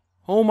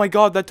 Oh my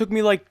god, that took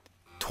me like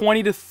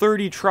 20 to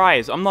 30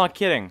 tries. I'm not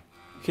kidding.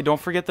 Okay,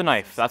 don't forget the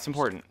knife. That's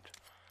important.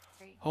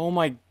 Oh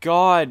my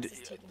god.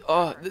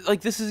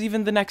 Like, this is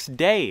even the next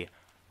day.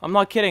 I'm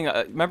not kidding.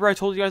 Remember I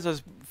told you guys I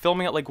was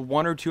filming at like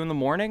 1 or 2 in the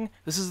morning?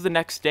 This is the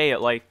next day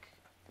at like...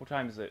 What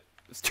time is it?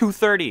 It's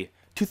 2:30.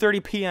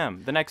 2:30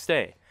 p.m. the next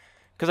day.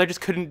 Because I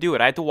just couldn't do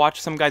it. I had to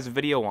watch some guy's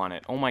video on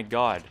it. Oh my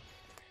god.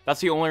 That's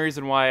the only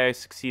reason why I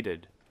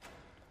succeeded.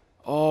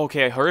 Oh,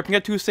 okay, hurry up and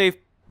get to a safe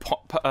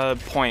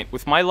point.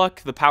 With my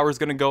luck, the power's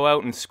gonna go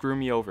out and screw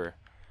me over.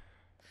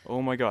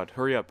 Oh my god,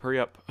 hurry up, hurry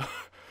up.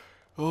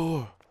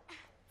 Oh,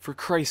 for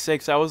Christ's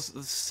sakes, that was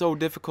so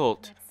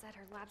difficult. Ned said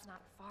her lab's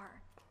not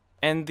far.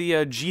 And the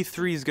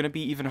G3 is gonna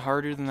be even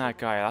harder than that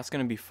guy. That's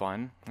gonna be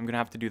fun. I'm gonna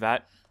have to do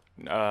that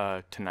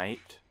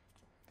tonight.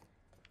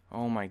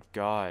 Oh my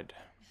god.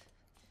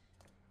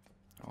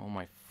 Oh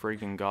my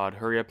freaking god.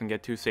 Hurry up and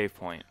get to a save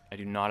point. I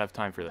do not have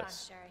time for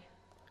this.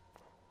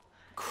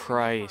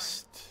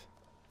 Christ.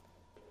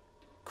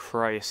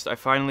 Christ. I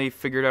finally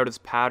figured out his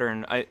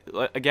pattern.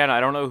 Again, I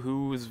don't know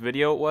whose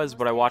video it was,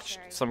 but I watched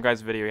some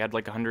guy's video. He had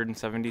like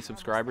 170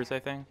 subscribers, I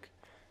think.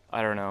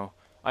 I don't know.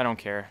 I don't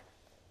care.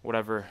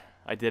 Whatever.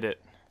 I did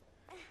it.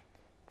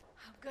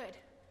 Good.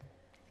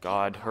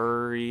 God,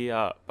 hurry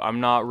up. I'm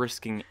not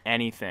risking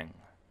anything.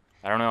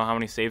 I don't know how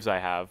many saves I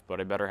have, but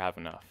I better have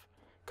enough.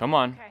 Come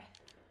on. Okay.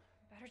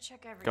 Better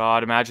check everything.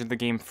 God, imagine the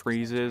game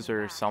freezes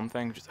or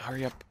something. Just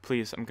hurry up,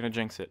 please. I'm gonna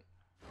jinx it.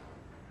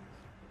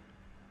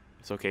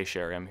 It's okay,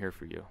 Sherry. I'm here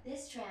for you.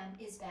 This tram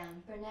is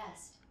bound for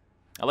Nest.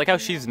 I like how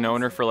she's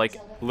known her for like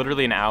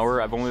literally an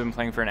hour. I've only been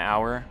playing for an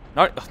hour.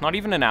 Not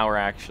even an hour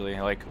actually.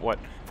 Like what,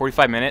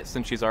 45 minutes,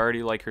 and she's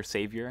already like her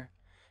savior,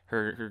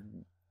 her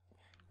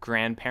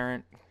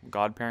grandparent,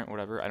 godparent,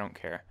 whatever. I don't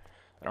care.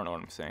 I don't know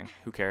what I'm saying.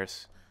 Who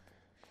cares?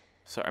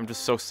 So I'm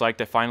just so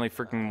psyched. I finally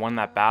freaking won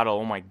that battle.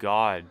 Oh my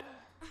god.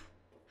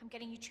 I'm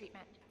getting you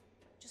treatment.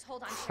 Just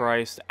hold on.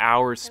 Christ,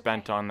 hours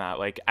spent on that.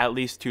 Like at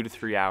least 2 to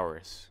 3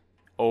 hours.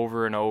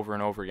 Over and over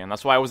and over again.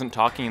 That's why I wasn't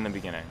talking in the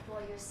beginning.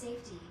 For your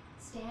safety,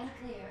 stand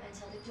clear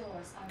until the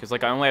doors are Because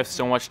like I only have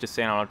so much to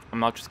say, and I'm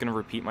not just gonna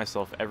repeat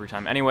myself every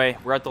time. Anyway,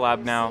 we're at the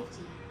lab now.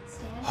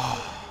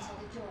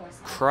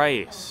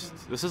 Christ,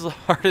 this is the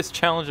hardest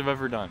challenge I've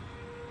ever done.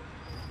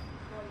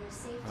 For your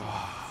safety,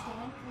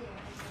 stand clear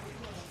until the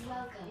doors.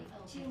 Welcome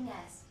to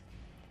Nest.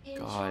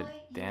 God Enjoy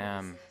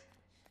damn. your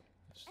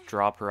Just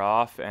drop her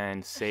off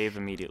and save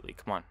immediately.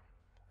 Come on.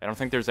 I don't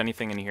think there's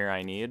anything in here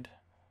I need.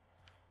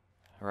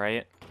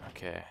 Right?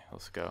 Okay,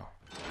 let's go.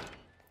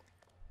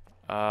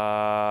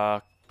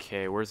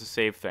 Okay, where's the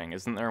save thing?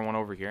 Isn't there one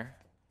over here?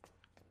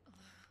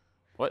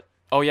 What?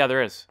 Oh yeah,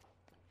 there is.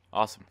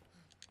 Awesome.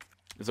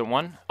 Is it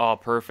one? Oh,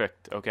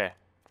 perfect. Okay.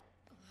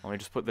 Let me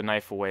just put the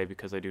knife away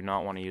because I do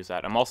not want to use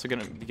that. I'm also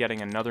going to be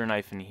getting another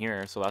knife in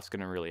here, so that's going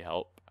to really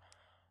help.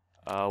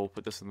 We'll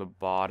put this in the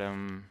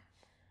bottom.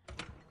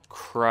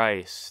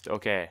 Christ.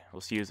 Okay,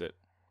 let's use it.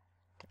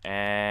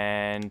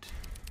 And...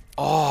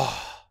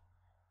 oh!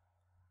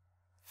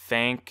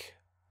 Thank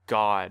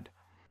God.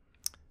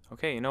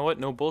 Okay, you know what?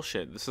 No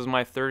bullshit. This is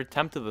my third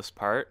attempt of this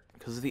part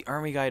because the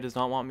army guy does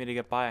not want me to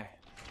get by.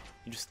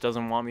 He just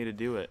doesn't want me to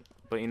do it.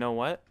 But you know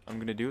what? I'm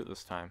going to do it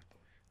this time.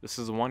 This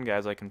is the one,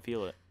 guys. I can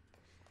feel it.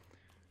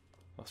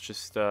 Let's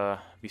just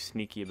be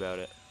sneaky about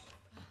it.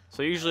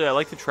 So usually I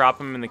like to trap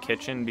him in the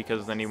kitchen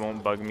because then he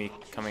won't bug me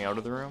coming out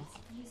of the room.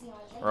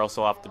 Or else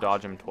I'll have to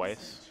dodge him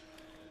twice.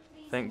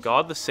 Thank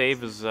God the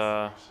save is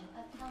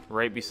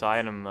right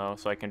beside him though,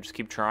 so I can just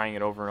keep trying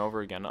it over and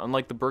over again.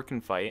 Unlike the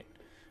Birkin fight,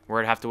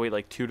 where I'd have to wait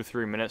like 2 to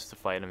 3 minutes to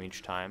fight him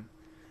each time.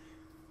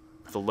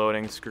 With the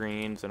loading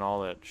screens and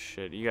all that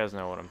shit. You guys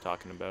know what I'm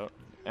talking about.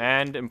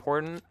 And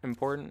important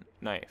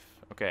knife.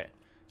 Okay.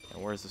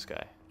 And where's this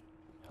guy?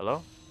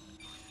 Hello?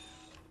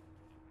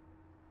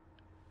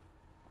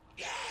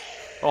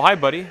 Oh, hi,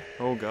 buddy.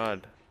 Oh,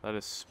 God. That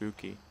is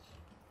spooky.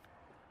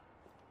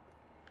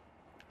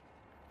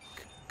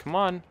 Come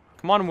on.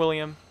 Come on,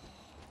 William.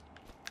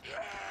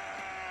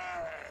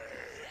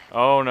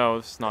 Oh, no.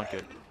 This is not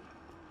good.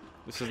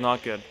 This is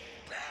not good.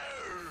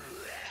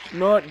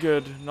 Not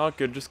good. Not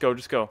good. Just go.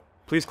 Just go.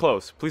 Please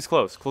close. Please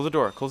close. Close the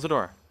door. Close the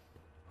door.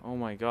 Oh,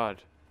 my God.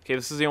 Okay,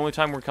 this is the only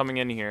time we're coming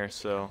in here,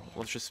 so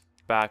let's just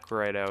back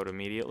right out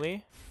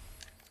immediately.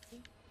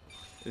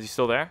 Is he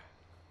still there?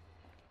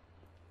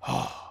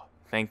 Oh,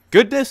 thank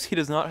goodness he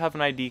does not have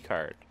an ID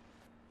card.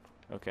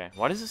 Okay,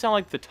 why does it sound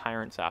like the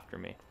tyrant's after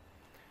me?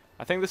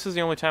 I think this is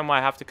the only time I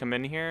have to come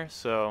in here,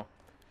 so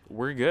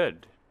we're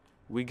good.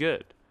 We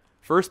good.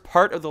 First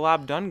part of the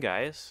lab done,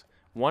 guys.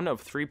 1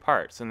 of 3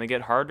 parts, and they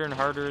get harder and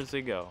harder as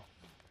they go.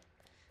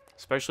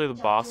 Especially the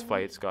boss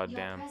fights,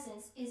 goddamn.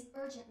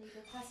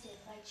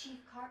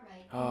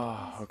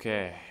 Oh,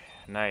 okay.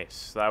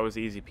 Nice. That was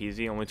easy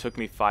peasy. Only took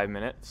me 5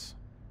 minutes.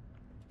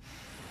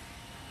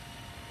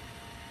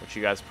 Which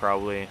you guys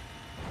probably...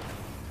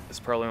 It's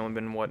probably only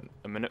been, what,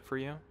 a minute for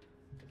you?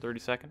 30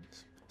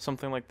 seconds?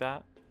 Something like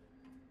that.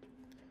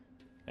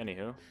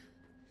 Anywho.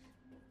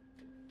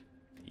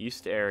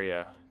 East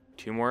area.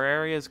 2 more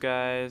areas,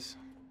 guys.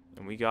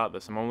 And we got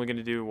this. I'm only going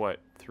to do, what,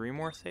 3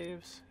 more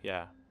saves?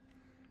 Yeah.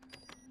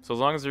 So as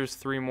long as there's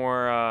 3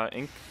 more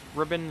ink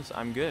ribbons,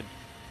 I'm good.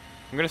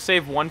 I'm going to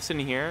save once in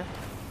here.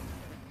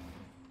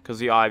 Because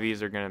the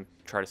IVs are going to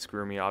try to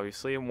screw me,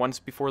 obviously. And once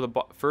before the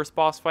first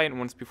boss fight and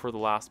once before the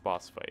last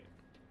boss fight.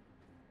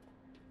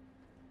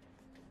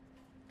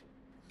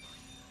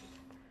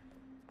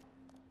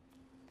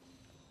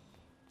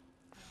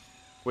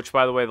 Which,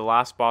 by the way, the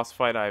last boss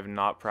fight I have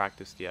not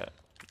practiced yet.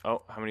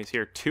 Oh, how many's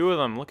here? 2 of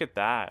them. Look at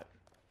that.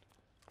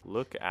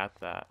 Look at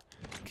that.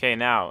 Okay,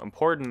 now,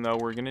 important though,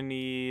 we're gonna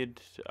need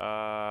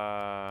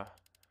a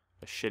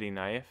shitty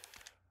knife.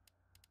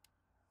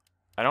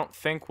 I don't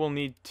think we'll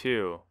need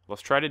 2.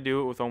 Let's try to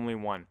do it with only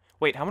 1.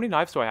 Wait, how many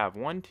knives do I have?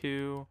 1,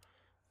 2,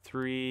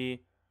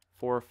 3,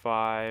 4,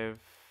 5.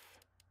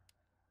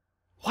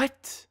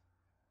 What?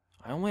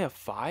 I only have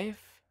 5?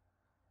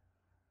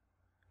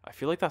 I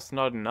feel like that's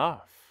not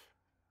enough.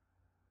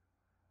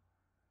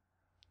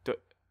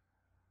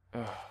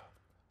 Ugh.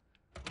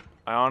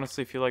 I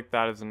honestly feel like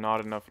that is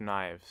not enough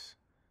knives.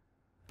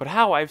 But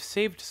how? I've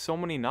saved so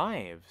many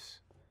knives.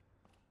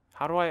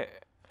 How do I...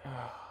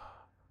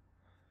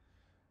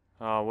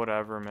 Oh,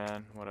 whatever,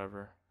 man.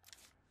 Whatever.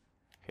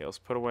 Okay, let's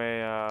put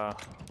away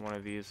one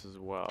of these as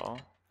well.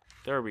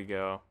 There we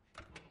go.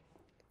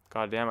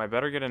 God damn, I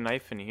better get a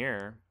knife in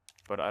here.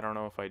 But I don't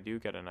know if I do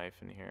get a knife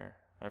in here.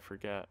 I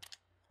forget.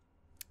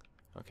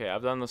 Okay,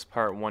 I've done this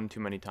part one too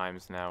many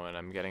times now, and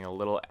I'm getting a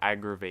little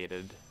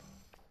aggravated.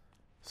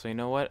 So you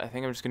know what? I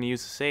think I'm just going to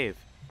use a save.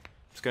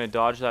 I'm just going to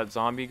dodge that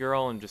zombie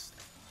girl and just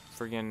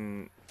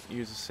friggin'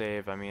 use a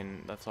save. I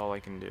mean, that's all I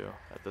can do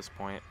at this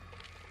point.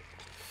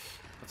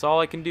 That's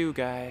all I can do,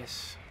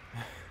 guys.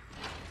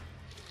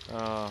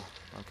 Oh,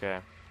 okay.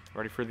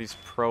 Ready for these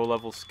pro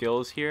level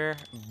skills here?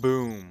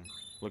 Boom.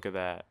 Look at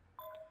that.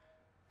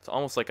 It's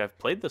almost like I've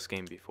played this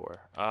game before.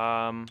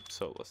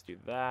 So let's do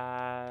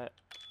that.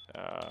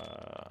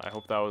 I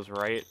hope that was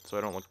right so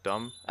I don't look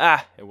dumb.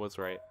 Ah, it was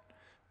right.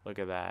 Look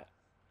at that.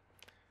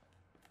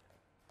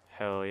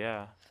 Hell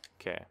yeah.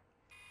 Okay.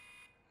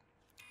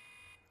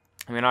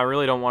 I mean, I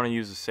really don't want to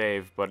use a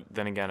save, but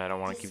then again, I don't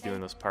want to keep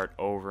doing this part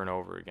over and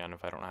over again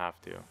if I don't have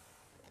to.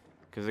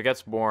 Because it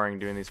gets boring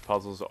doing these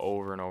puzzles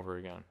over and over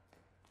again.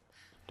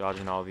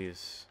 Dodging all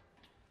these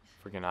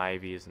freaking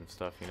IVs and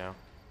stuff, you know?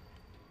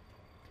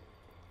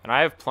 And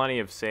I have plenty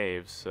of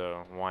saves,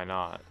 so why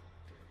not?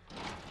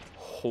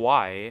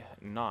 Why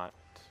not?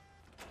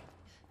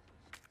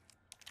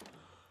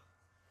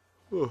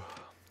 Ooh,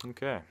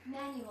 okay.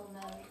 Manual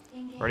mode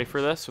engaged. Ready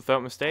for this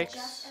without mistakes?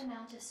 Adjust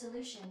amount of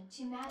solution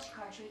to match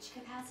cartridge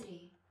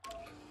capacity.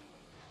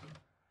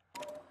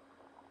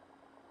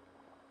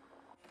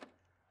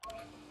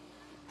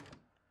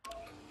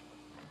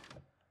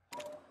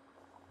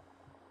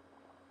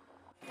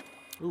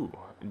 Ooh,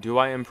 do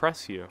I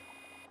impress you?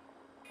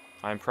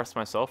 I impressed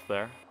myself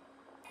there.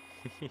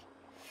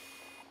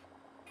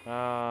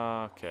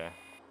 Okay.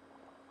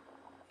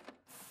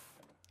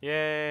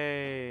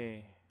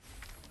 Yay!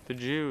 The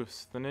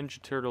juice, the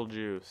Ninja Turtle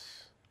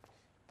juice.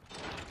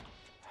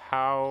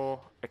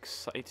 How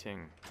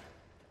exciting.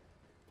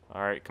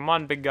 Alright, come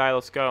on, big guy,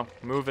 let's go.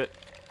 Move it.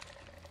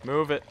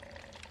 Move it.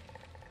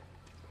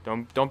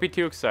 Don't be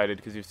too excited,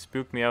 because you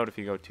spook me out if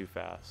you go too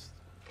fast.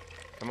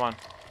 Come on.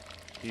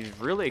 He's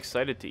really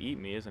excited to eat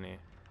me, isn't he?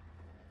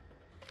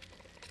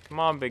 Come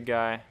on, big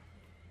guy.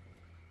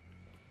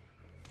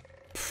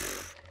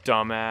 Pfft,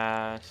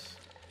 dumbass.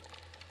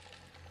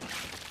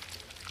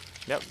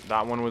 Yep,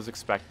 that one was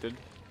expected.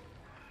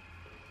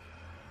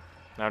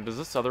 Now, does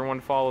this other one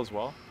fall as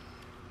well?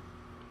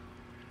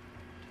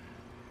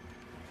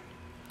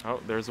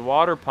 Oh, there's a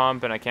water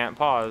pump and I can't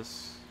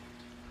pause.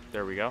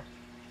 There we go.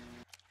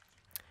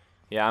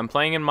 Yeah, I'm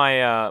playing in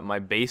my my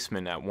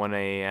basement at 1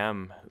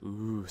 a.m.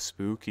 Ooh,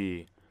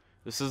 spooky.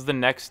 This is the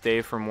next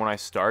day from when I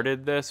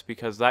started this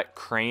because that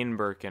crane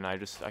Birkin, I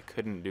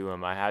couldn't do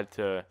him. I had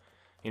to,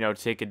 you know,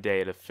 take a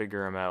day to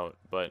figure him out.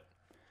 But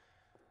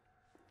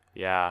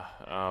yeah,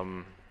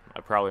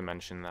 I probably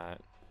mentioned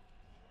that.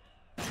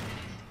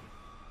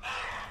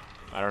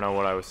 I don't know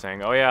what I was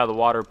saying. Oh yeah, the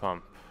water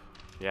pump.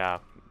 Yeah,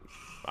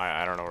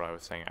 I don't know what I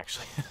was saying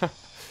actually.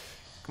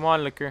 Come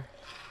on, Liquor.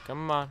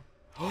 Come on.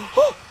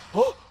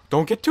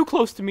 Don't get too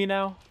close to me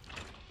now.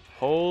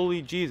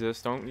 Holy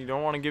Jesus, you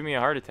don't want to give me a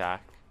heart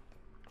attack.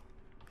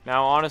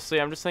 Now, honestly,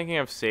 I'm just thinking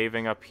of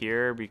saving up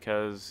here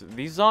because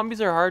these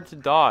zombies are hard to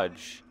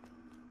dodge.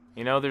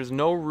 You know, there's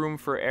no room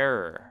for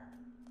error.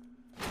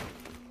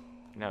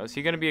 Now, is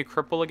he going to be a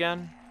cripple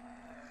again?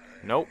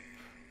 Nope.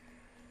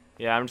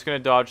 Yeah, I'm just going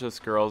to dodge this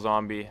girl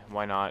zombie.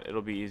 Why not?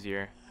 It'll be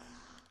easier.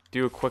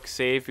 Do a quick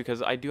save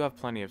because I do have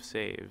plenty of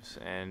saves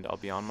and I'll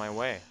be on my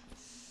way.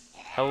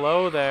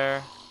 Hello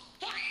there.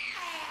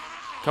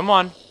 Come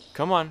on.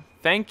 Come on.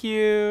 Thank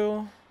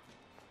you.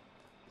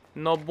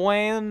 No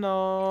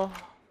bueno.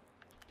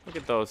 Look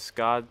at those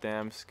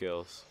goddamn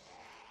skills.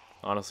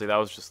 Honestly, that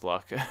was just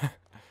luck.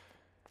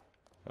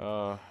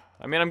 I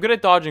mean, I'm good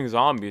at dodging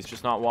zombies,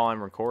 just not while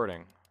I'm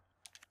recording.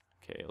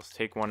 Okay, let's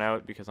take one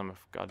out because I'm a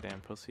goddamn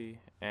pussy.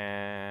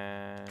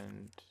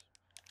 And...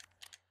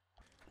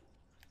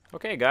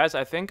 okay, guys,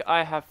 I think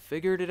I have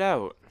figured it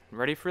out.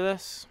 Ready for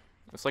this?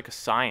 It's like a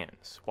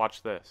science.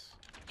 Watch this.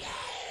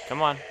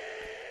 Come on.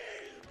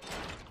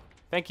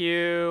 Thank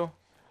you.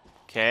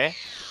 Okay.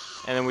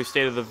 And then we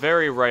stay to the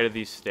very right of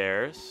these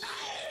stairs.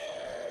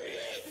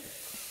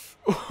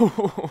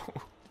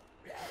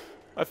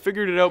 I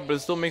figured it out, but it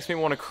still makes me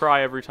want to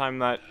cry every time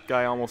that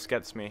guy almost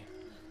gets me.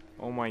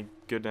 Oh my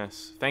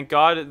goodness. Thank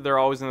God they're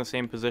always in the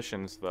same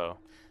positions, though.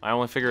 I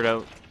only figured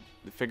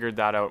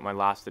that out my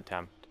last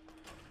attempt.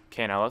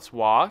 Okay, now let's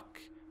walk.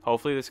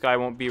 Hopefully this guy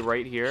won't be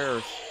right here,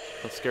 or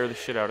he'll scare the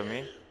shit out of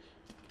me.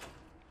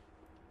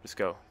 Just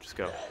go. Just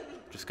go.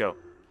 Just go.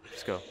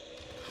 Just go.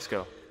 Just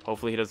go.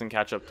 Hopefully he doesn't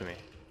catch up to me.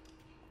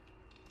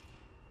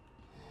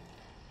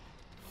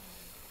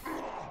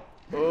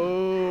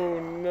 Oh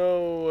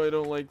no, I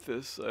don't like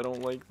this. I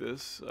don't like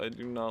this. I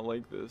do not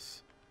like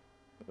this.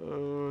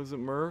 Oh, is it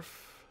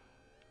Murph?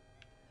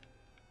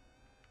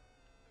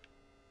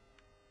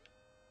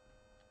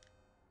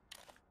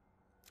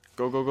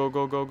 Go, go, go,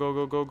 go, go, go,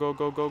 go, go, go,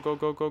 go, go, go,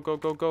 go, go, go,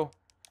 go, go.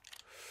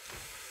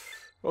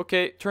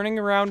 Okay, turning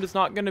around is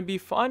not gonna be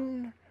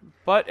fun,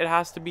 but it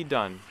has to be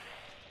done.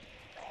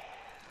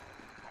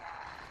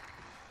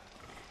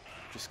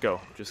 Just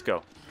go, just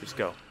go, just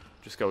go,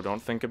 just go.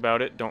 Don't think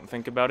about it, don't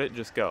think about it,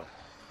 just go.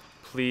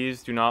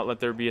 Please do not let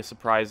there be a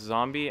surprise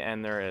zombie,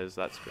 and there is.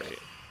 That's great.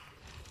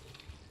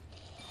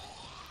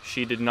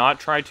 She did not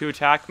try to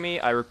attack me.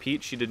 I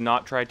repeat, she did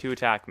not try to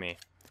attack me.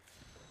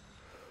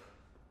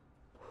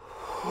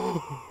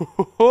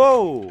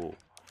 Whoa!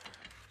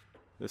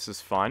 This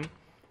is fun.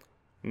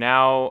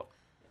 Now,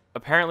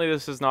 apparently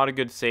this is not a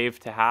good save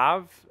to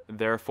have.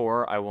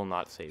 Therefore, I will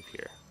not save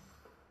here.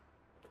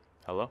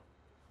 Hello?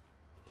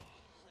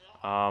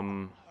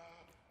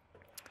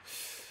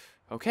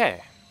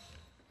 Okay.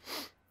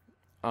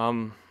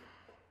 I'm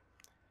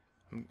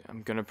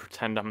gonna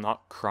pretend I'm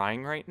not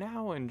crying right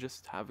now and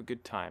just have a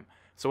good time.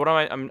 So what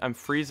am I'm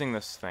freezing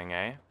this thing,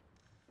 eh?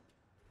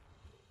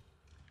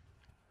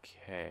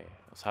 Okay,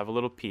 let's have a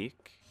little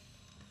peek.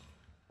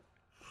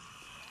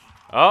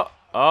 Okay.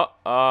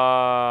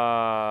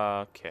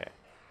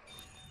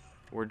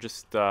 We're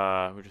just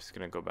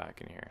gonna go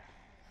back in here.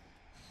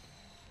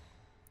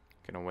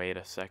 Gonna wait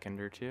a second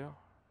or two.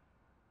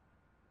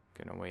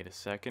 Gonna wait a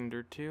second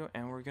or two,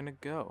 and we're gonna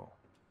go.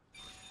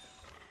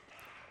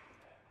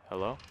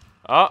 Hello?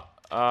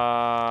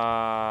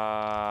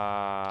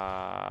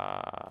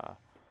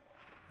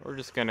 We're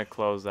just gonna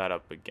close that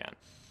up again.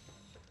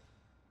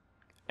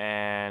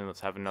 And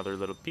let's have another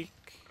little peek.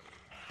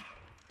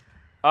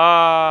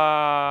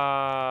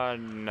 No.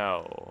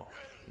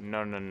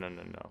 No, no, no,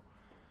 no,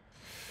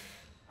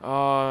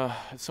 no.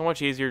 It's so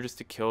much easier just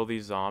to kill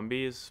these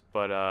zombies,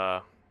 but,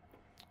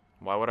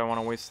 why would I want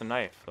to waste the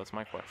knife? That's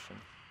my question.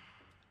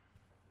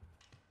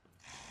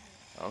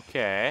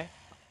 Okay.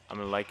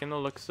 I'm liking the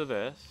looks of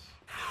this.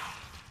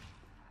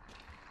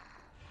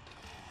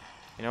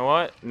 You know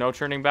what? No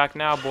turning back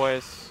now,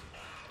 boys.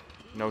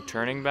 No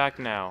turning back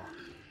now.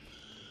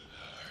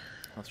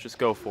 Let's just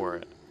go for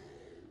it.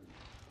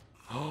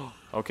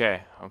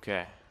 Okay,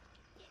 okay.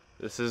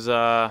 This is,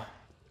 not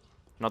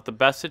the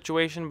best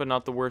situation, but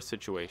not the worst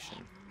situation.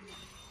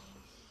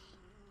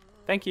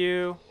 Thank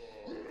you.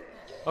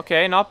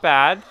 Okay, not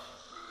bad.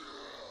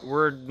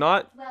 We're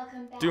not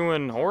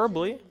doing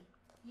horribly.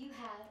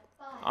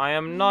 I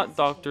am not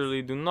Dr.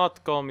 Lee. Do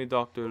not call me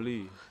Dr.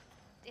 Lee.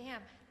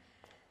 Damn.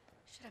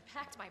 Should have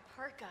packed my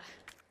parka.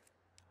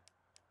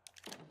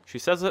 She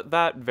says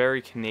that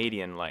very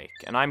Canadian-like,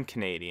 and I'm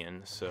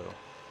Canadian, so...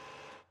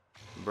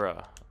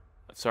 Bruh.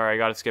 Sorry, I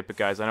gotta skip it,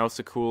 guys. I know it's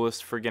the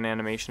coolest friggin'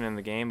 animation in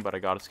the game, but I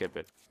gotta skip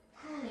it.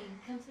 Cooling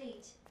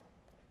complete.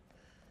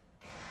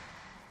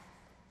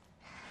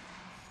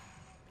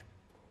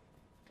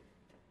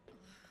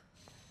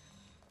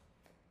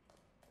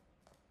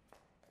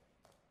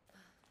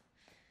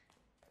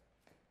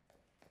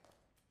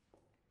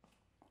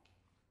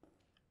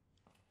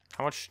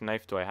 How much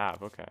knife do I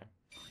have? Okay.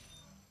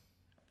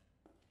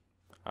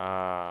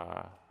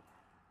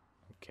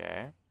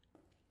 Okay.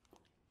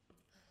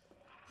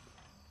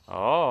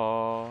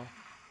 Oh.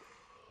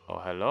 Oh,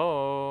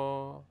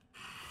 hello.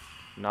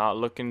 Not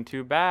looking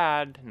too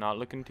bad. Not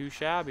looking too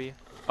shabby.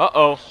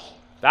 Uh-oh.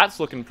 That's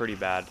looking pretty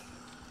bad.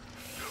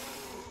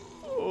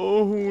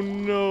 Oh,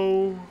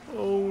 no.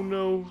 Oh,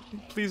 no.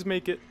 Please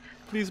make it.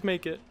 Please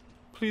make it.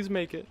 Please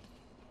make it.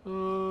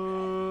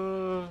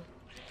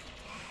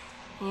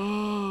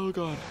 Oh,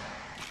 God.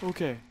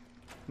 Okay.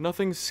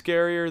 Nothing's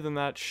scarier than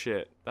that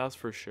shit. That's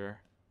for sure.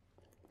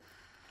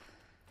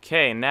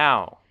 Okay,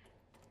 now.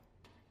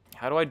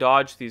 How do I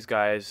dodge these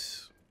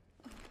guys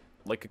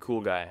like a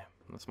cool guy?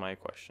 That's my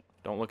question.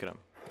 Don't look at him.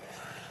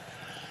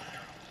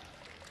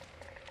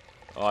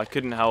 Oh, I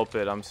couldn't help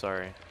it. I'm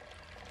sorry.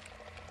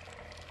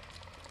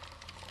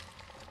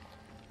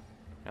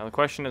 Now the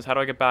question is, how do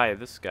I get by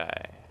this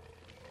guy?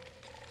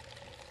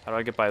 How do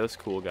I get by this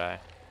cool guy?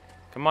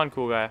 Come on,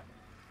 cool guy.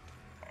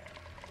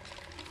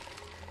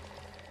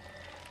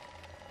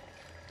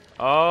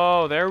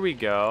 Oh, there we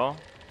go.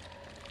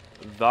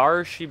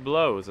 Thar she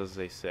blows, as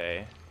they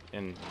say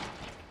in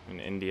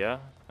India.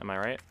 Am I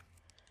right?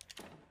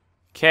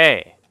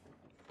 Okay.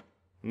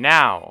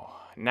 Now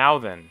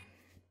then.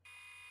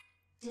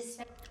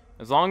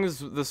 As long as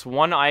this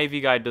one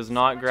Ivy guy does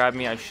not grab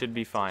me, I should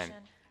be fine.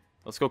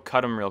 Let's go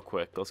cut him real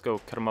quick. Let's go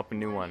cut him up a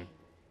new one.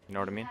 You know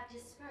what I mean?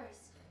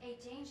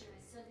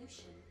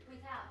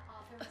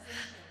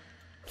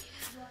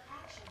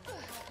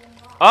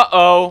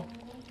 Uh-oh.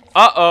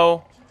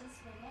 Uh-oh.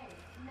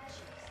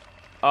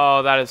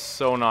 Oh, that is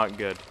so not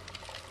good.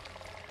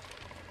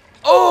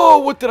 Oh,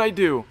 what did I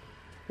do?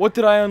 What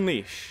did I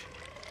unleash?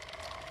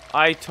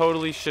 I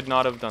totally should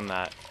not have done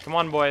that. Come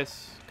on,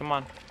 boys. Come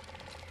on.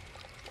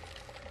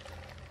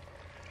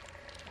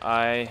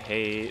 I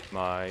hate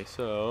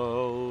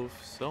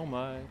myself so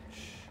much.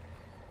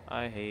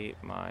 I hate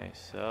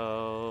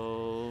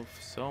myself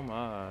so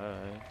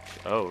much.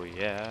 Oh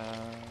yeah.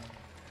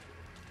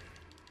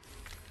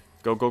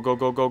 Go, go, go,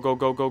 go, go, go,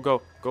 go, go,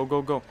 go. Go,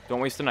 go, go. Don't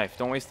waste the knife.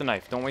 Don't waste the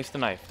knife. Don't waste the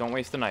knife. Don't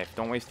waste the knife.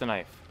 Don't waste the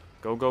knife.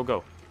 Go, go,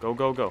 go. Go,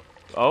 go, go.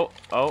 Oh,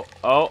 oh,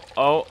 oh,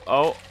 oh,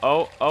 oh,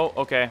 oh, oh.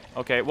 Okay,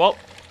 okay. Well,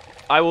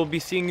 I will be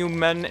seeing you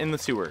men in the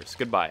sewers.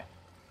 Goodbye.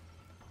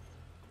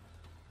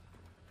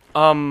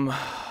 Yeah,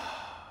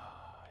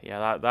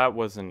 that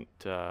wasn't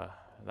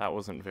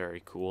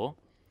very cool.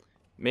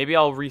 Maybe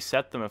I'll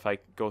reset them if I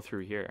go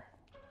through here.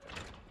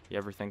 You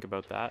ever think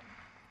about that?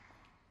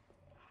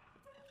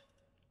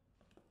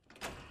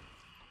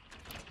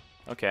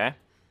 Okay.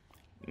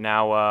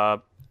 Now, I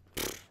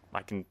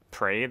can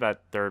pray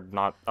that they're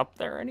not up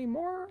there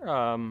anymore.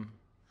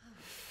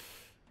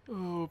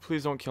 Oh,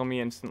 please don't kill me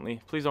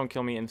instantly. Please don't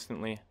kill me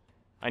instantly.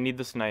 I need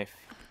this knife.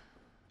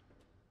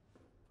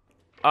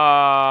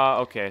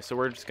 Okay, so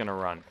we're just gonna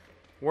run.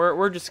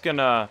 We're just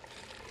gonna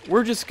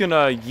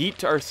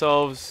yeet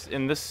ourselves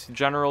in this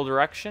general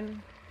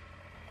direction.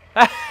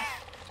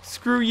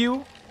 Screw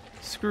you.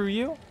 Screw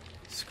you.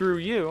 Screw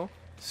you.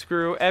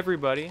 Screw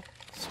everybody.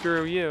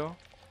 Screw you.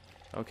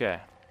 Okay.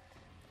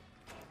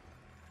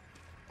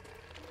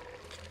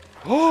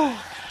 Oh,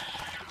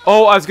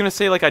 I was gonna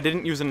say like I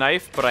didn't use a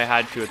knife, but I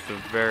had to at the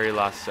very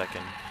last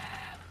second.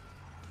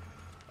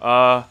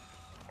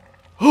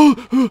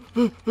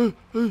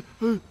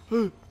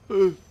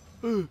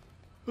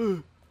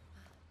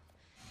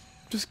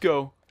 Just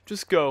go.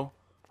 Just go.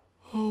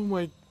 Oh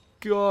my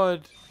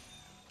god.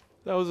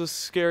 That was the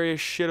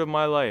scariest shit of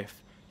my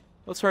life.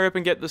 Let's hurry up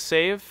and get the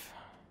save.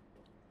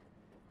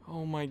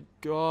 Oh my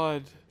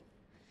god.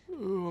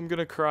 Ooh, I'm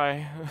gonna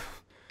cry.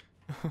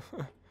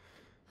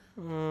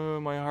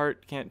 My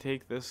heart can't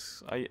take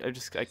this. I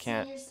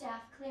can't. Senior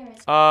staff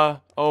clearance.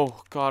 Oh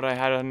god, I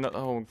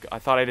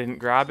thought I didn't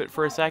grab it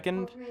for a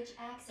second. Bridge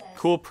access.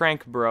 Cool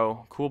prank,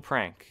 bro. Cool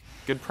prank.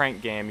 Good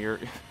prank game. You're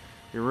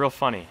real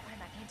funny.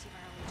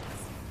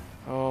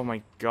 Oh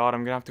my god,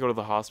 I'm gonna have to go to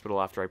the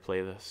hospital after I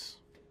play this.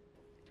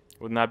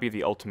 Wouldn't that be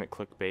the ultimate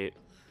clickbait?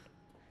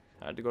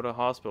 I had to go to the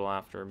hospital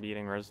after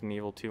beating Resident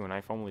Evil 2 and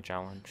knife-only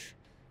challenge.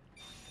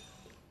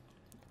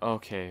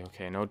 Okay,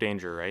 okay, no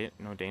danger, right?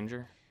 No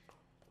danger?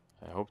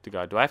 I hope to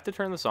god. Do I have to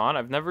turn this on?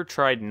 I've never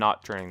tried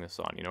not turning this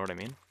on, you know what I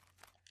mean?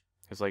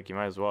 It's like, you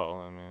might as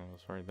well. I mean,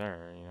 it's right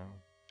there, you know?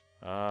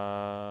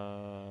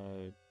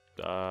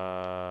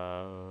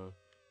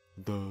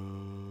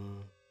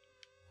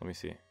 Let me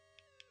see.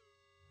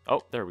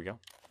 Oh, there we go.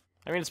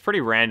 I mean, it's pretty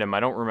random. I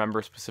don't remember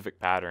a specific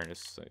pattern.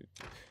 It's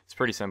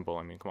pretty simple.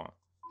 I mean, come on.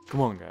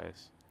 Come on,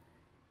 guys.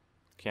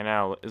 Okay,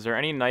 now, is there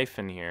any knife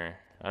in here?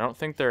 I don't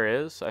think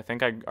there is. I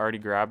think I already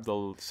grabbed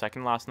the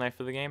second last knife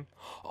of the game.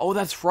 Oh,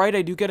 that's right.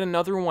 I do get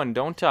another one,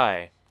 don't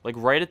I? Like,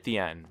 right at the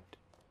end.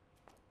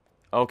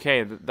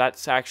 Okay,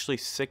 that's actually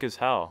sick as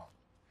hell.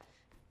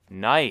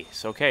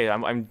 Nice. Okay,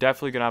 I'm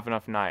definitely gonna have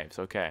enough knives.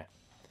 Okay.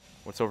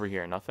 What's over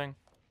here? Nothing?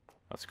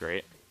 That's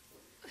great.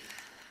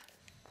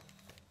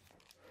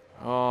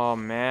 Oh,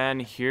 man.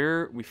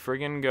 Here we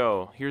friggin'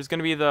 go. Here's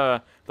gonna be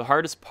the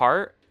hardest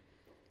part.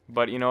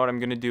 But you know what? I'm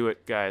gonna do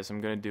it, guys.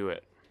 I'm gonna do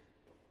it.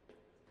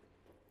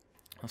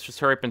 Let's just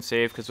hurry up and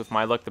save, because with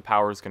my luck, the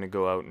power is going to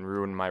go out and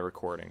ruin my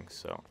recording.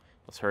 So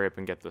let's hurry up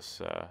and get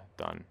this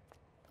done.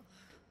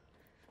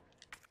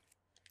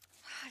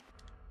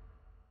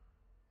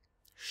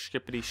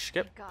 Skippity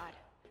skip. God.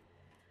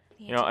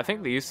 You know, I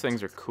think these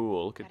things are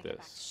cool. Look at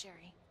this.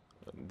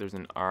 There's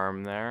an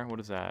arm there. What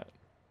is that?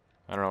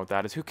 I don't know what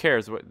that is. Who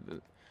cares?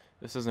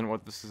 This isn't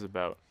what this is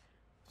about.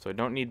 So I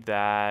don't need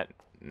that.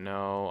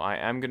 No, I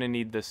am going to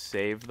need this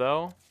save,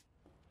 though.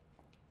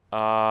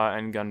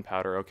 And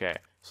gunpowder. Okay.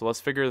 So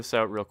let's figure this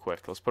out real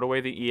quick. Let's put away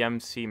the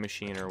EMC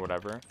machine or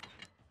whatever.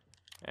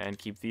 And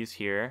keep these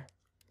here.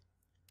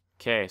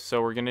 Okay,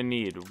 so we're going to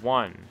need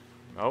 1.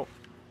 Oh.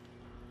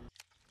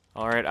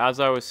 Alright, as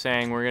I was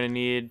saying, we're going to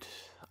need,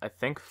 I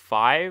think,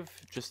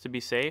 5, just to be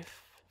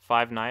safe.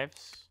 5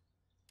 knives.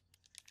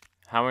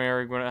 How many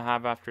are we going to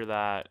have after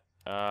that?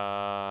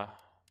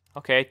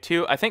 Okay,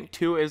 2. I think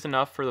 2 is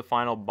enough for the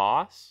final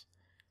boss.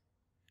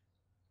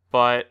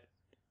 But...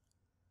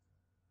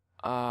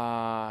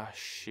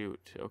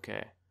 shoot.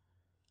 Okay.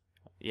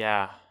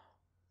 Yeah.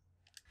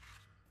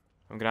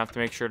 I'm gonna have to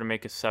make sure to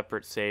make a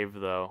separate save,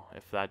 though,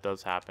 if that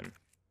does happen.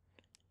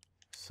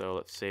 So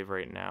let's save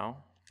right now.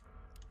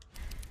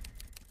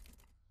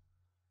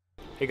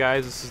 Hey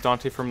guys, this is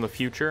Dante from the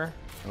future.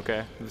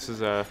 Okay, this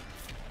is I'm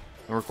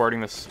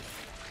recording this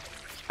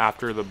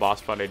after the boss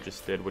fight I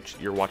just did, which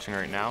you're watching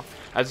right now.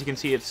 As you can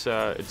see, it's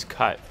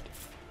cut.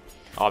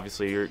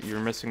 Obviously, you're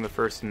missing the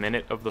first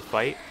minute of the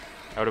fight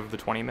out of the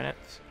 20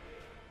 minutes.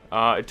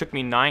 It took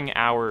me 9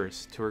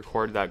 hours to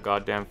record that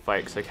goddamn fight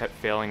because I kept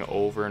failing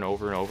over and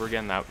over and over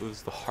again. That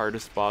was the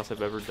hardest boss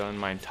I've ever done in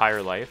my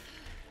entire life.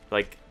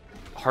 Like,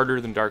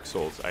 harder than Dark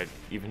Souls, I'd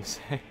even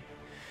say.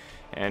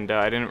 And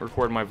I didn't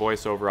record my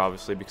voiceover,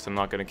 obviously, because I'm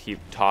not going to keep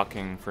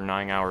talking for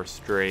 9 hours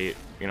straight,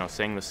 you know,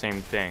 saying the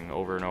same thing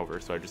over and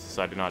over. So I just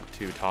decided not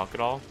to talk at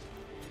all.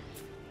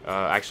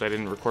 Actually, I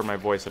didn't record my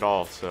voice at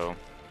all, so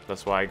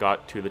That's why I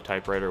got to the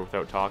typewriter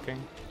without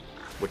talking,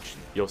 which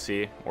you'll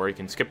see, or you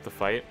can skip the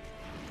fight.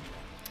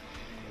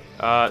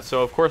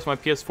 So of course my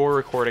PS4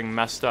 recording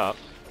messed up,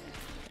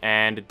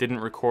 and it didn't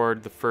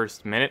record the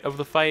first minute of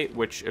the fight,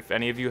 which if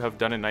any of you have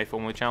done a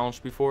knife-only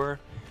challenge before,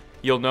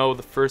 you'll know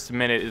the first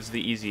minute is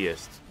the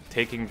easiest.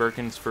 Taking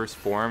Birkin's first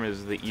form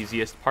is the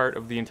easiest part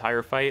of the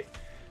entire fight,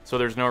 so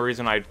there's no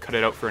reason I'd cut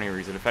it out for any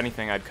reason. If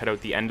anything, I'd cut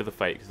out the end of the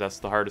fight, because that's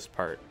the hardest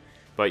part.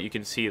 But you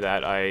can see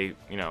that I,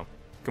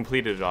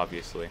 completed it,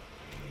 obviously.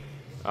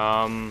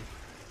 What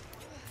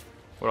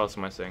else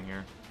am I saying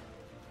here?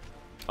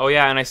 Oh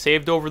yeah, and I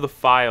saved over the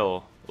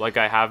file, like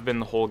I have been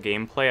the whole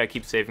gameplay. I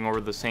keep saving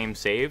over the same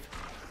save.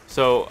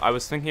 So I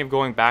was thinking of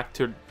going back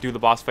to do the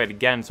boss fight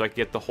again so I could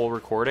get the whole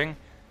recording,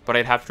 but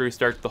I'd have to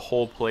restart the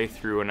whole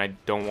playthrough, and I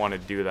don't want to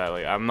do that.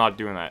 Like, I'm not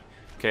doing that.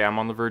 Okay, I'm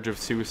on the verge of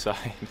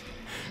suicide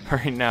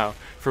right now.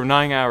 For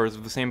 9 hours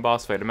of the same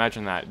boss fight,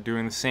 imagine that,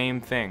 doing the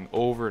same thing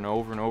over and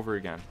over and over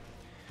again.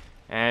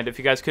 And if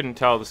you guys couldn't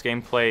tell, this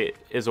gameplay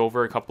is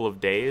over a couple of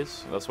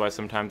days. That's why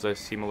sometimes I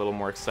seem a little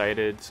more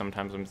excited.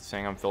 Sometimes I'm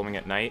saying I'm filming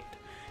at night,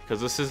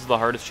 because this is the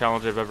hardest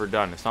challenge I've ever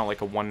done. It's not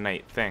like a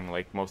one-night thing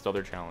like most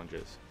other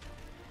challenges.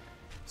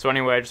 So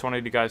anyway, I just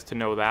wanted you guys to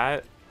know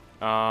that.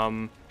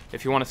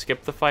 If you want to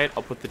skip the fight,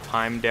 I'll put the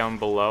time down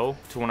below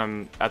to when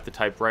I'm at the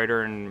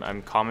typewriter and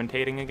I'm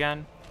commentating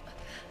again.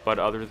 But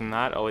other than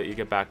that, I'll let you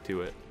get back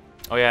to it.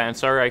 Oh yeah, and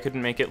sorry I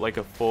couldn't make it like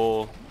a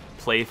full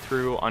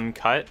playthrough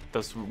uncut.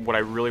 That's what I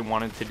really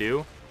wanted to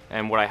do,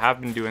 and what I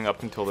have been doing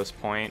up until this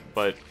point,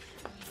 but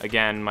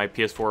again, my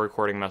PS4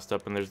 recording messed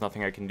up and there's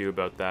nothing I can do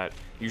about that.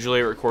 Usually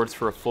it records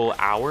for a full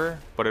hour,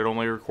 but it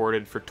only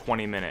recorded for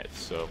 20 minutes,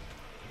 so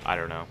I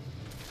don't know.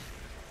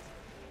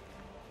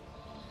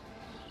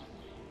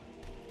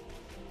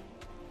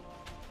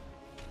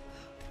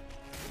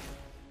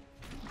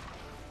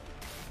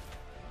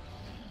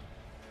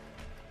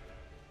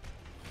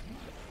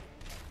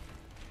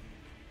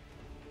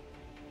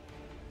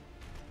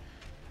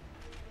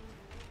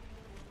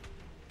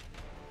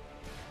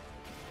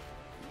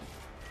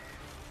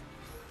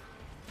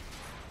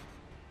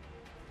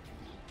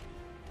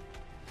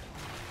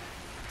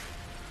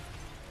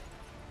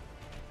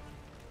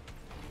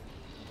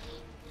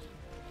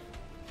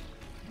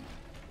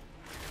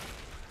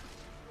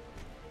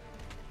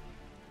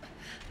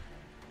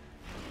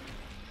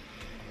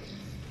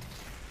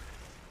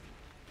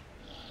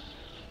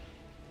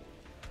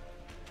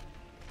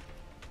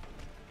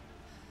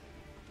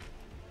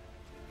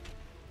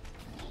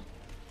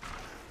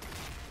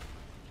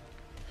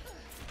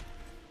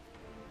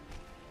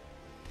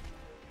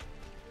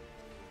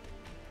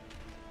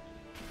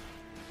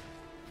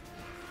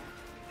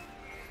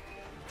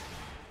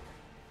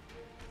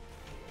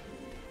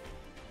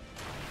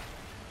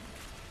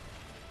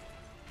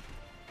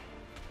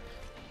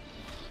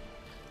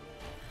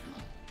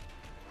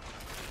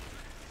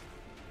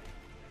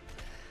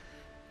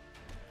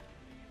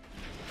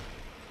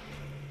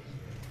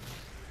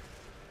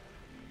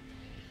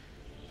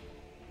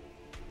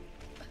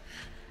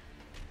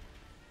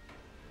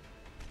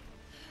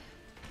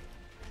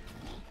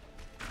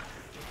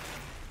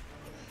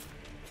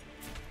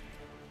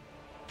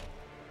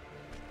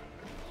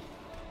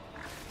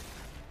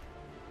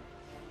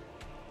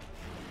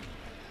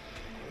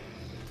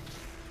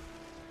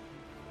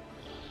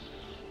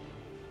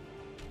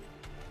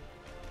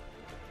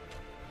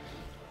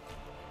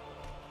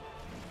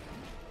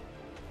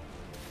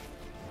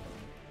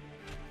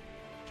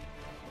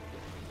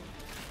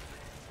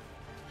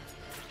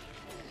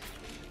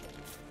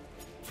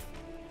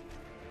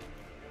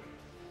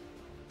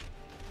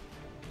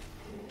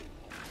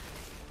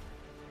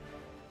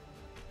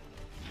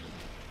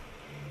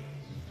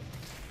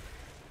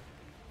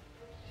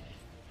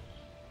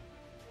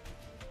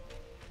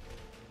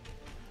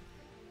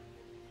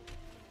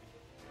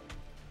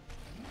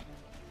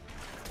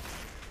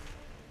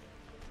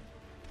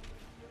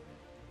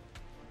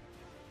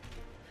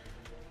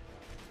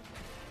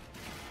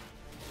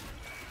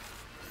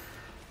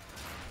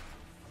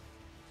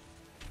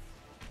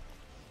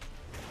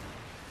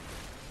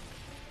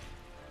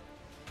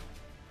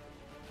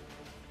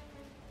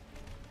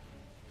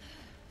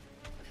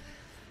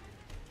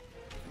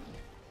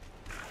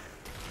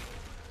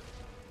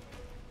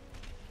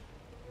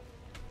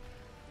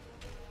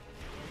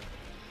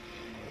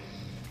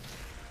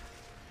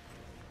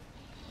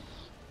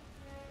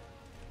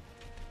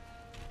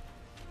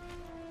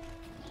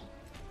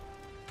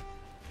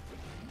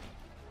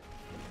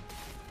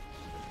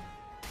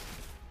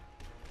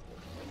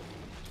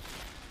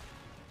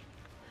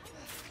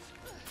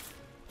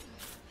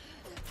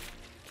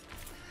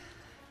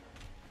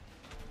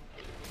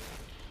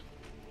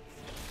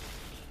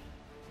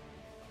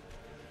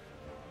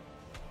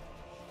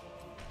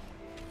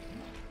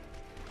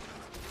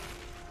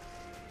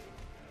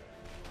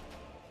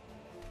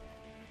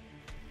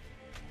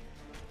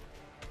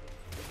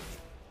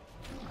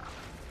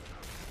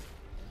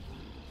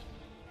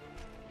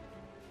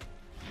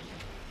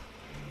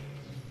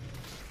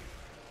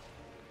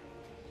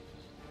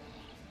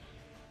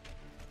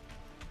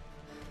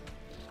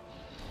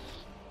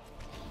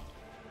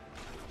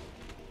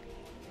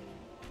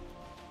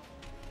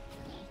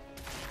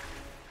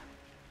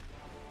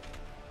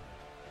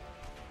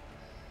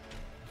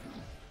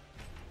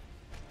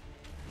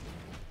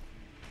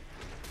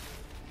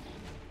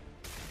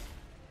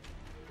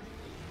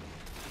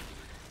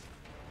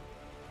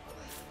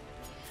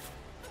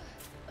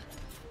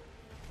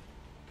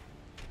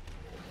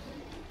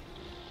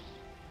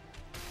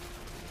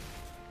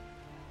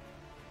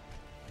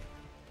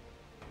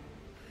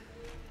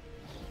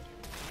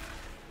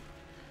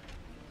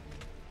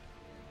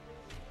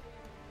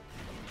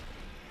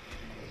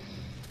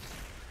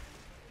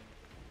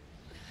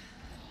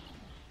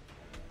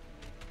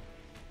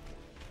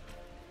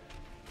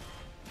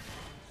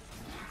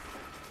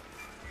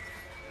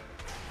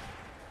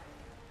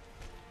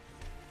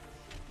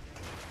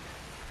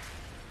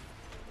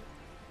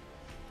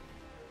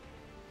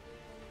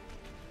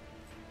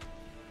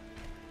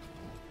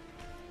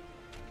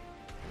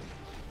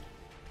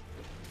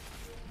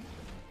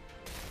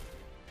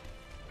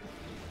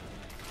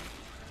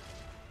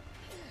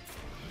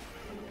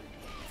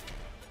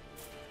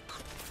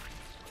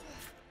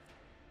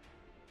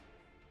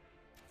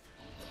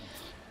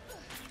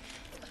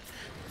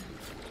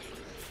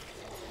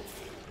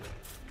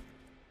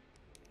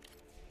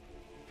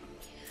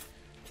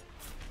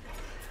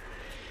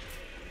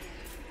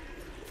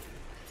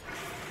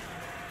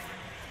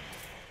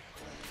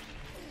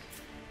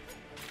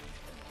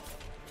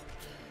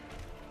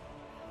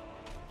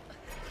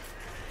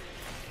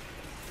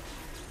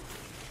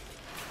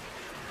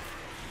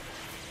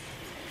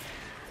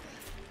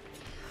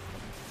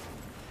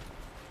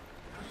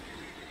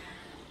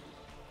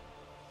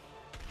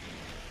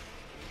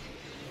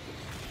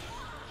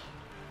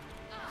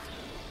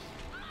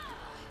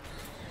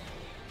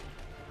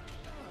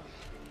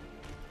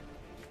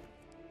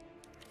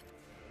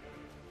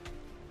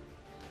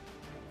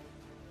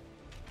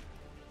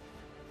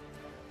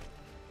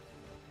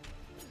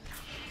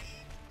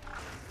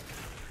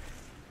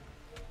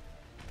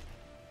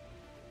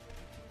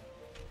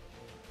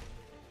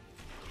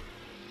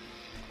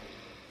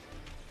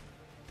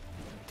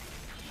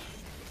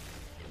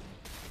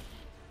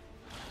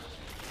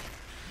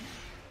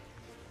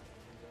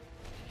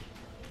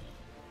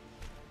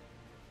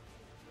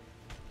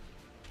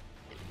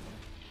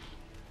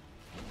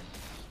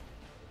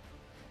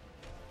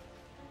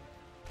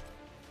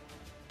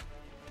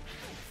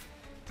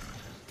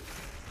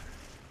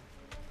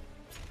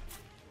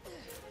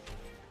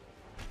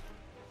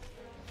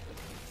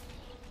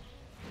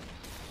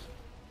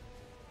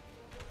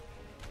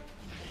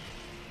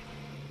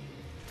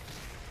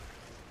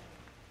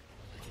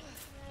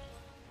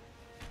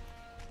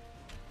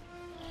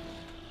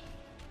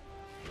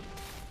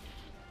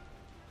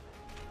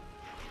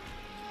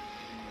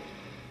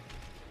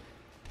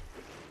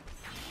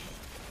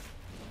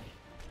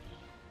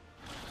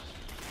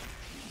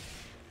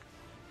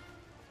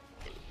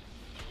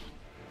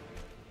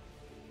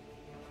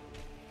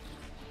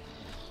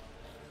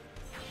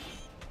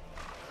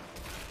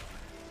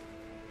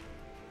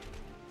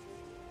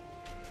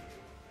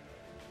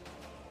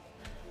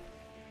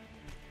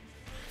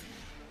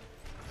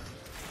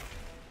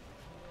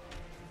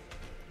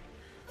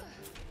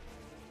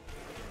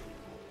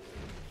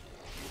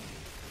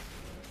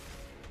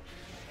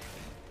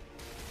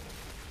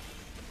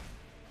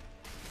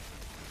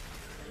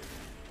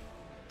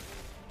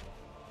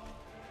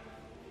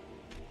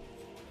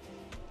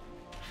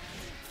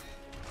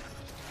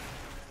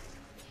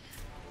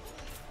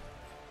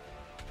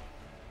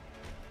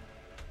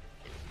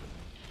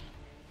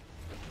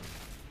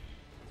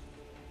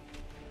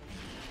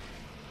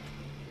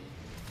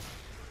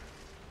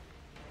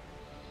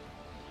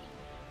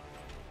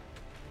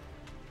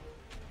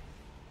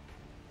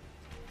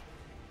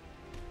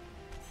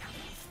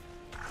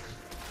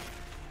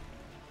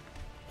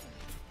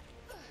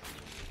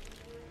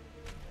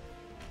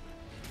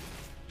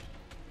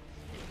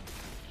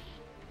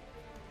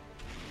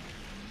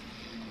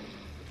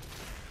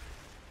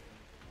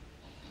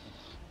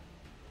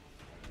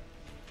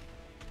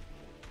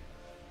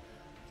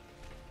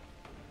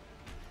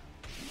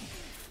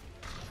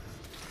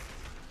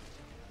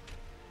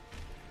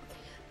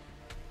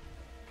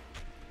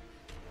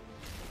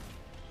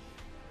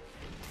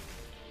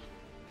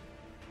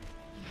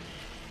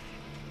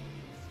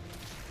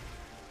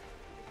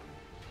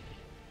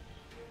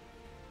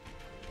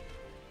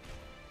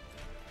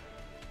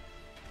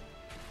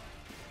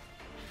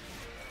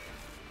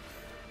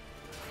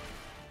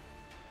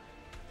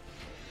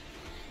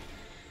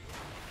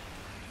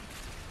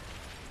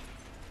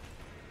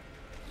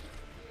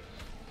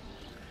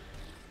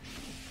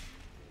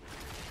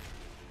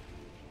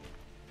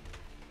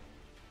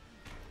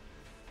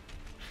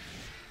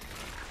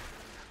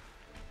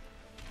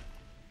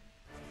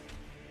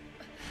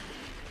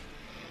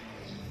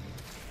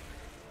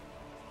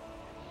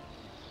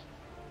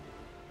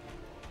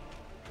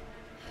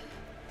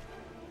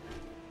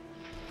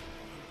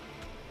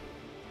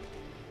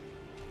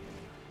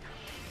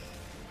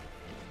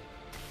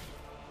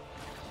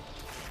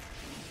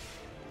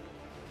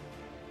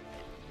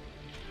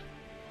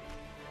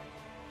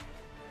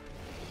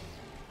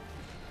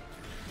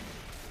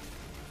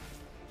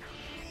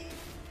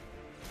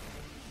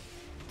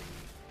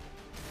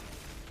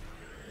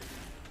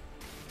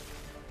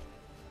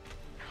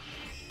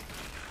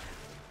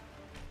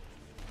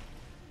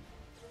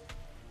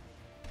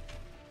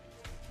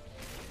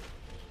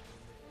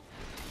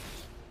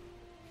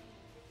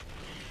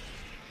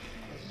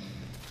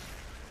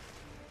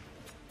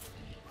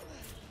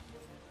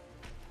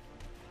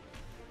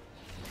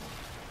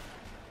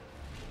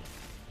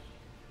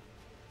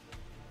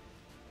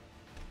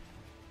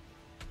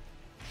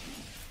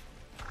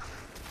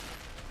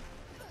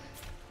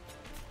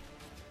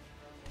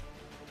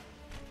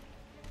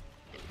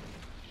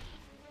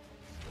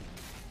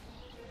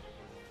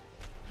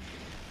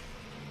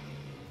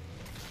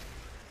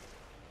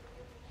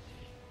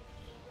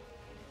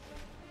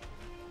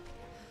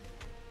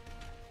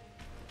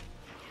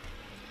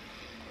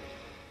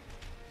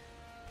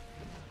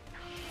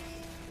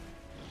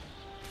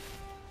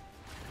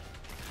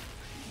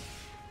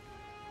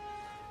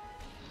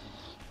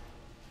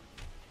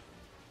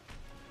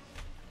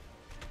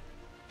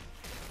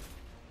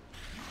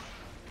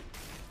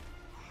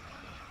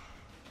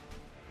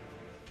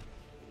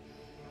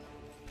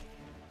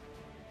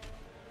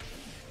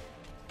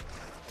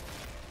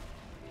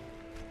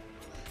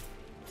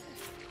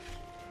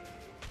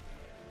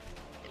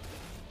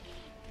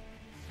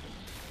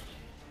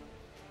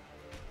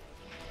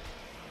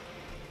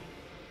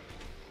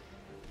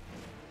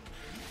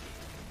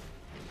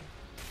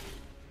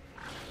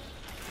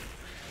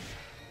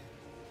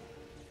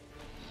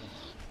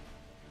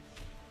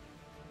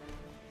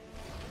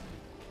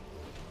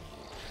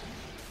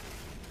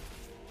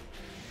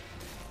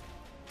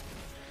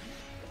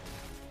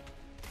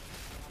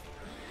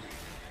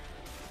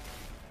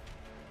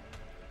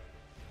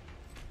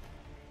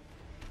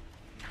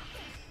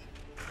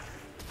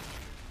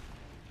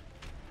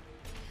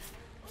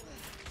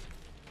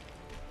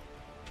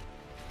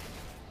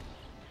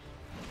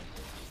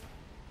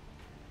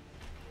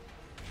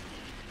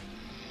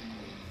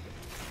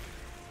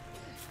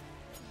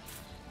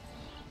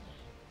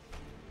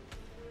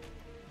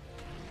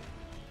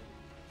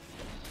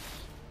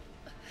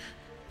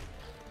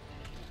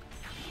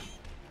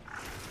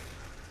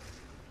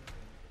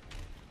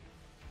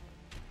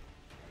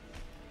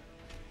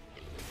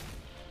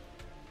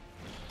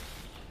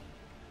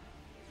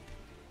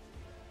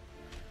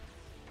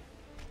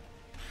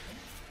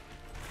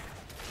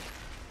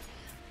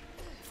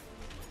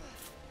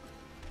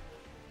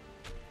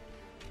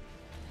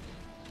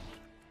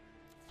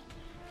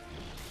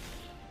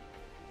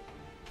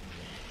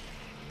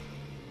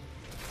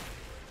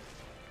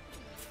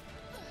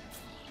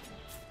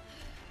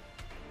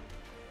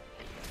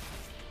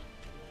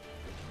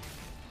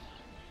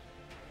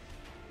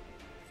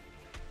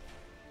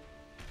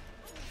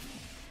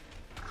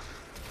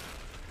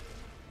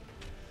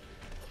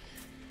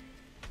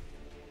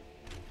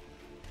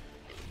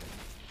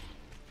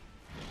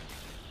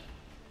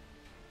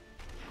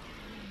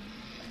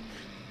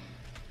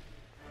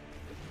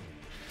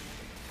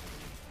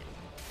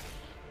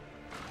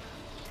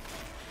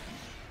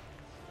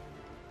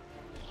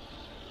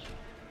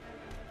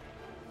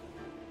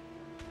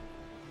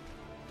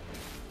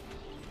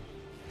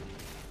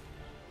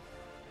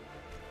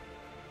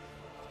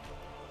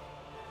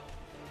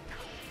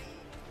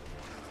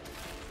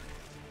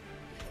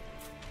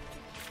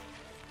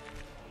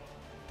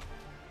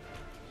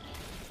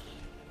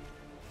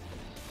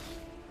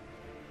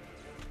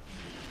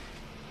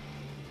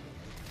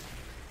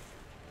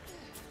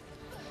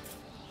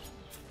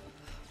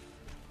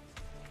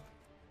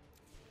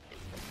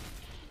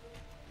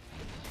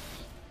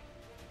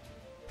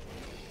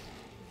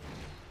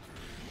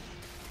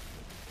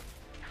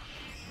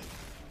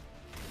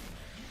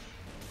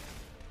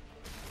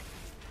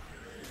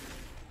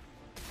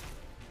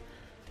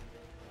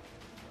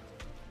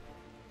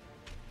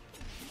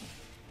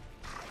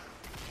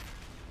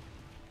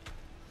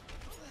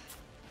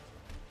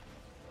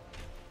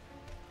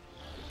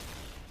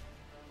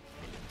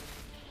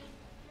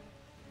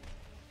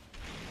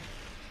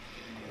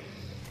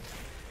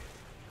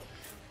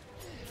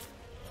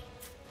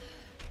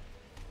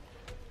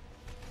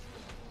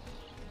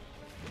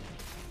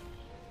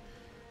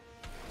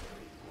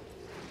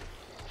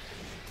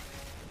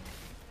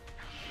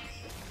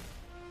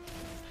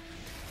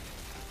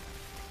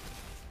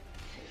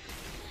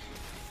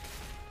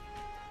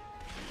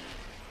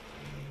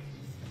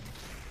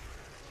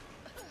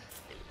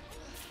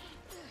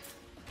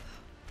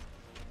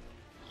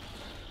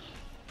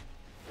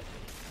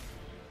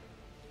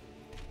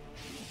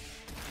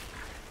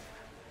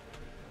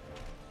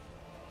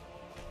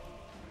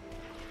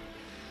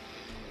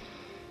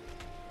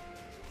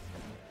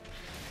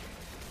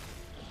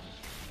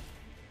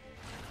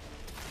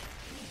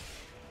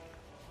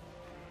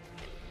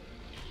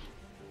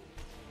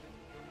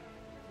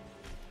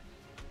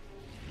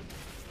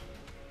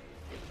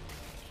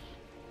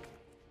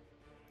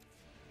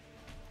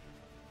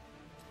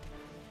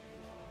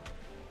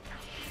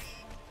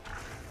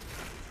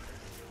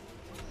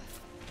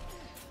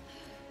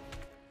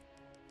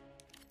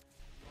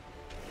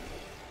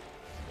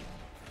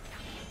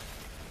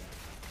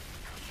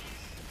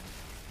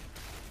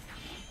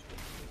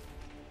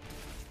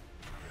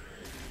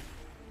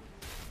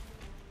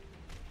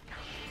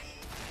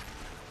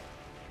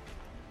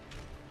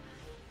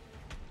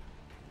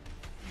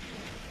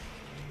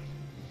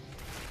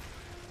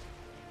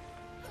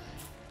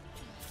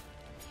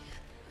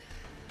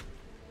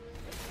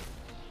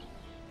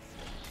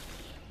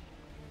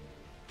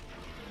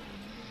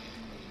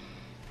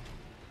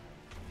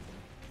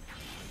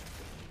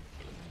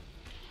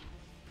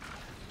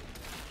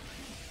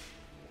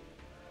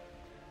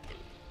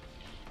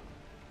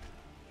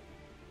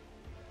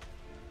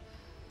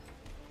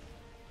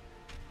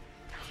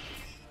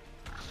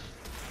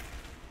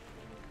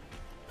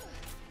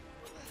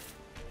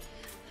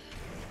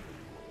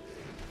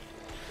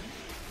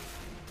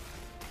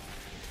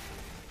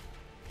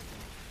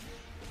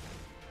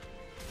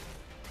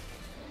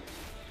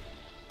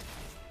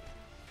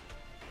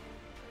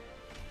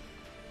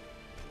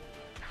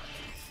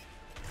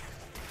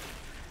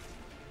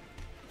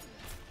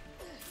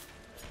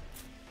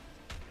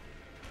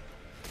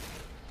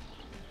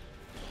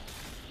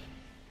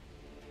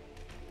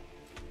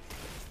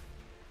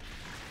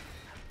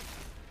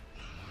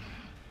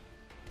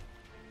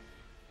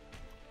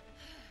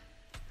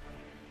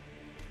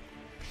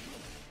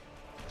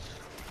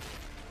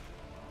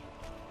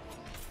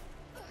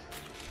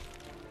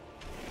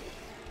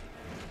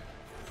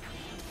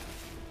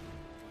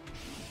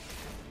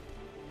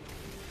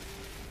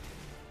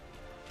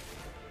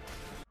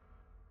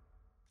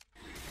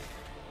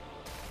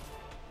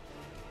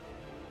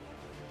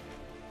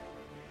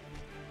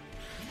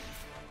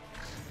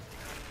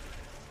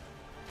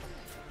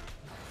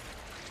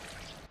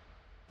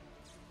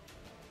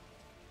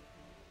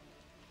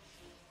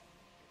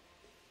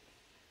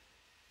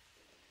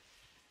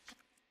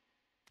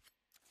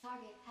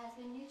 has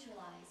been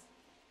neutralized.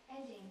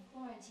 Ending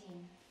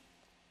quarantine.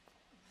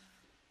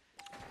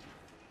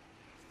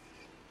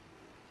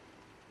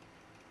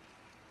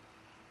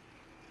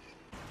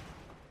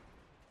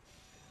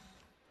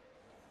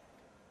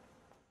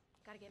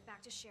 Gotta get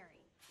back to Sherry.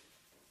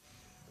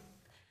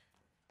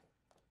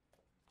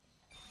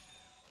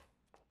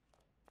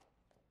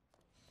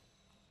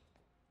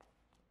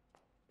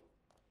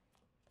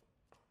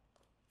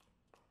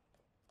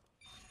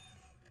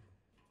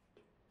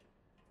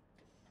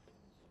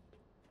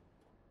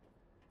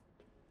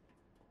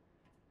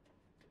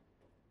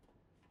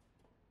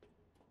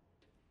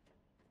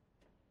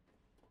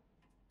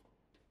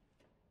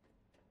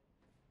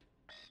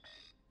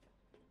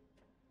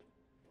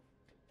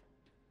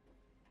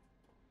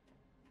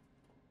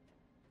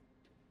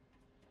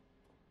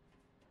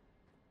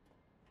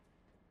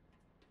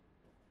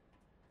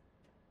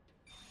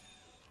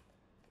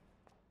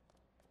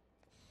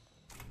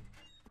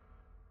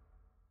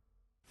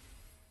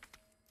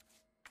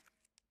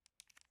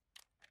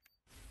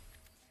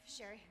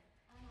 Sherry,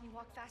 can you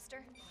walk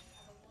faster?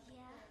 Yeah.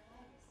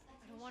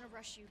 I don't want to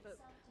rush you, but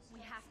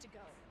we have to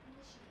go.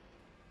 Initiated.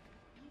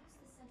 Use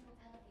the central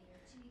elevator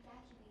to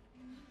evacuate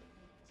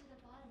immediately to the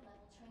bottom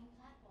level train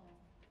platform.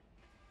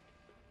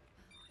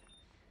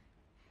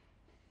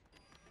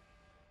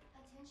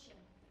 Attention.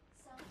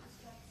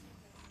 Self-destruct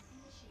sequence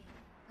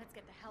initiated. Let's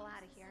get the hell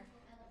out of here.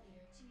 Central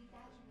elevator to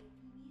evacuate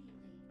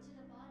immediately to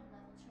the bottom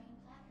level train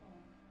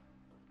platform.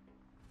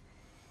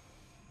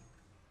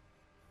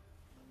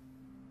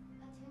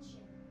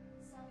 Attention.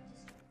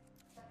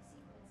 Self-destruct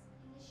sequence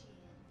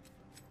initiated.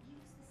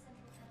 Use the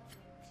central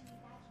elevator to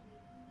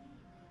evacuate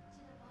immediately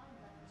to the bottom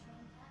level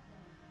train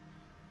platform.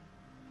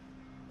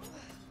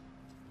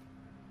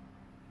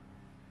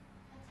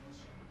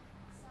 Attention.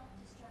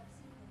 Self-destruct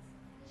sequence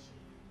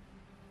initiated.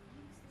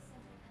 Use the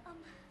central elevator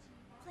to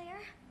evacuate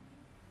Claire,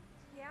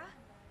 Yeah? the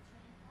bottom level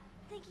train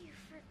platform. thank you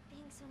for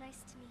being so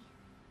nice to me.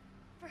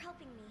 For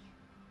helping me.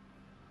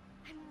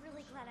 I'm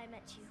really glad I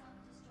met you.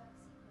 Self-destruct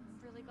sequence. I'm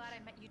really glad I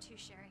met you too,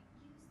 Sherry.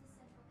 Use the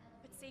central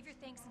elevator But save your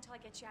thanks until I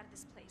get you out of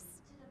this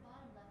place. to the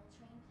bottom level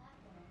train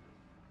platform.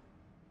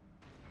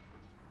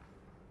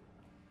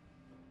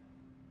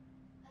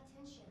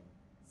 Attention.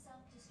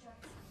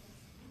 Self-destruct sequence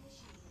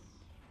initiated.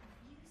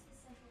 Use the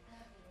central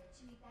elevator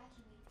to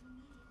evacuate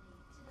immediately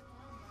to the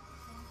bottom level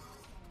train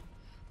platform.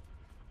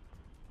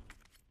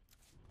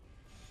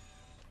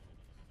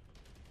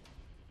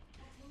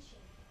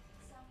 Attention.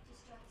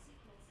 Self-destruct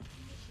sequence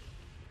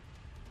initiated.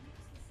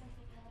 Use the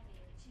central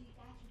elevator to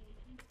evacuate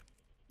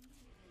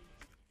immediately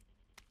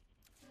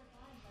to the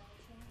bottom level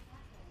train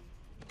platform.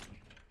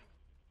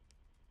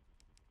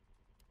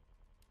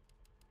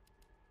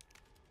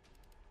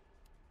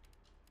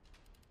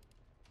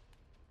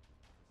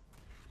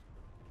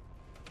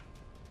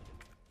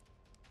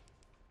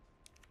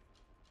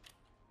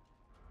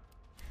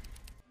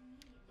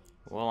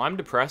 Well, I'm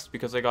depressed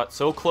because I got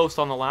so close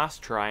on the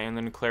last try and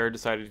then Claire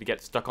decided to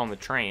get stuck on the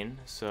train,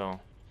 so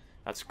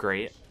that's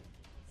great.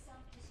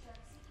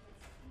 Self-destruct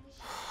sequence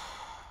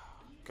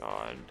initiated.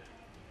 God.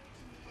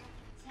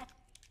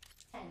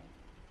 10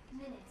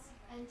 minutes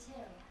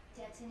until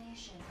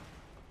detonation.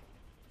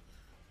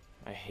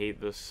 I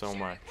hate this so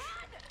much.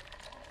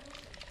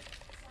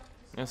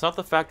 And it's not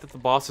the fact that the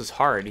boss is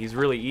hard, he's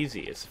really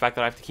easy. It's the fact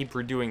that I have to keep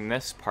redoing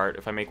this part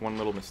if I make one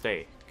little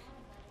mistake.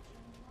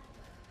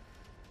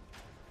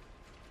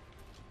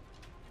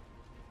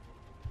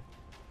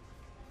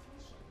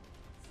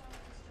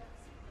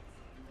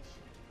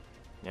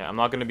 Yeah, I'm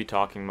not going to be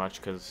talking much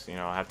because, you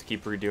know, I have to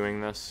keep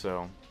redoing this,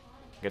 so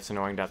it gets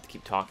annoying to have to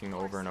keep talking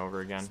over and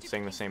over again,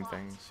 saying the same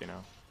things, you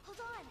know. Hold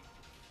on.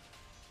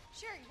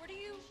 Sherry, where do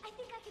you... I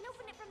think I can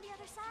open it from the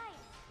other side.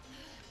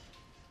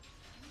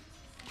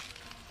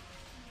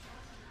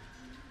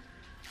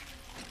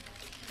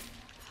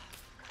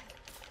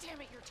 Damn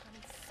it, your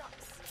timing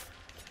sucks.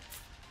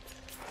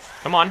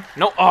 Come on.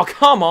 No. Oh,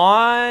 come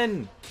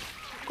on.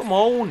 Come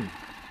on.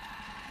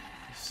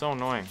 It's so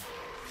annoying.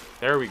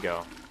 There we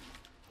go.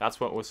 That's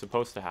what was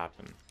supposed to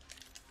happen.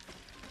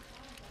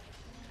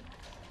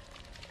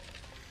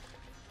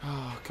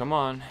 Oh, come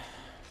on.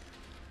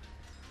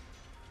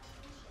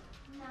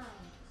 9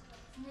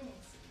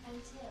 minutes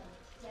until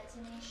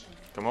detonation.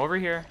 Come over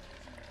here.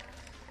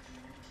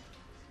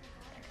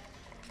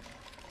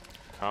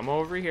 Come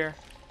over here.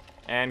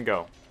 And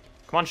go.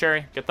 Come on,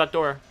 Sherry. Get that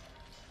door.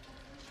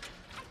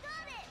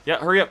 Yeah,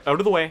 hurry up. Out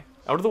of the way.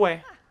 Out of the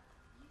way.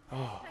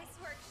 Oh. Nice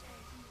work, Sherry.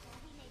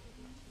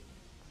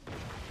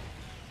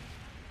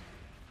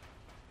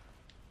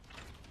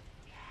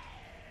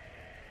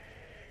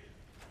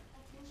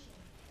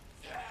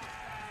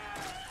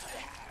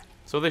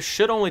 So this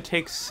should only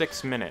take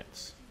 6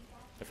 minutes.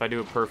 If I do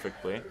it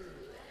perfectly.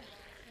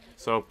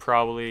 So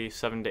probably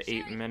 7 to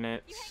 8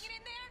 minutes. You hanging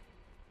in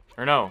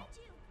there? Or no.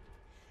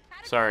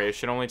 How'd it Sorry, go? it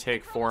should only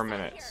take 4 Almost out of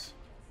minutes.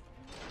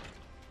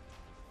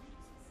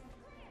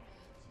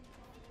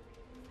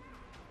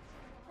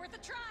 here. Worth a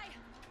try.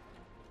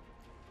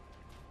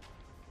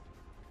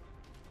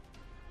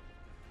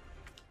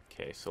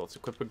 Okay, so let's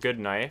equip a good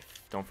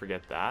knife. Don't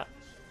forget that.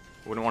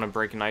 Wouldn't want to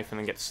break a knife and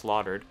then get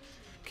slaughtered.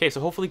 Okay, so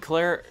hopefully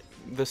Claire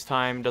this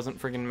time doesn't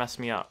friggin' mess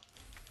me up.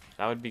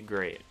 That would be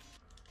great.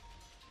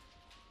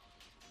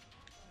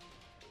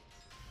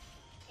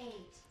 8.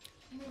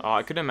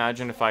 I could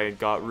imagine if I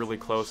got really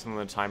close and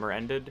then the timer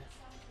ended.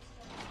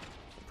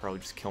 I'd probably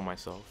just kill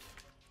myself.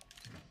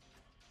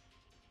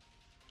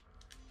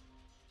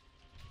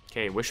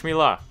 Okay, wish me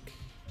luck.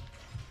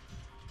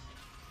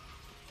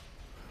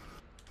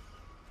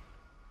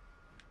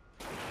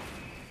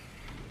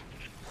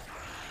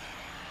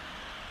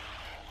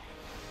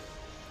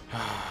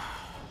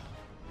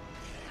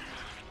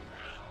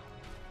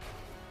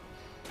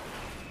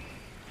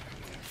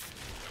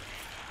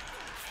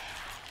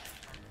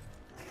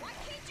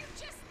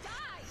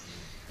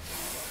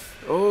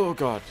 Oh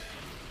god.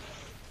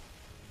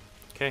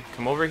 Okay,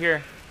 come over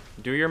here.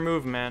 Do your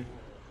move, man.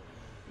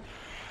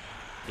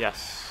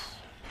 Yes.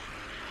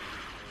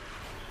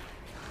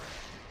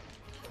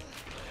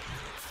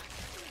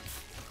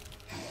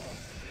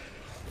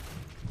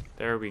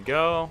 There we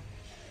go.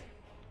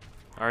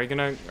 Are you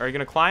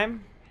gonna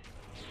climb?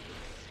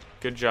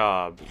 Good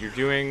job. You're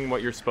doing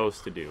what you're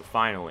supposed to do.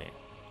 Finally.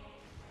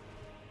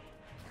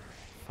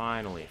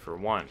 Finally, for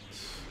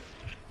once.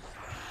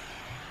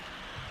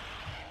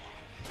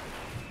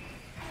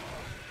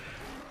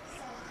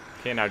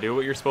 Okay, now do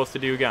what you're supposed to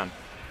do again.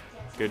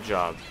 Good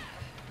job.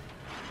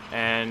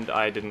 And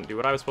I didn't do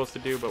what I was supposed to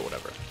do, but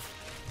whatever.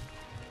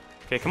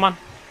 Okay, come on.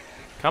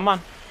 Come on.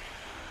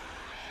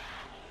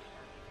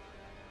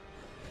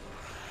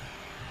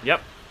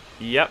 Yep.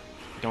 Yep.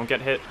 Don't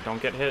get hit.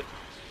 Don't get hit.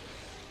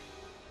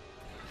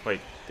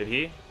 Wait, did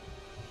he?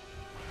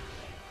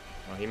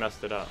 Oh, he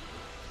messed it up.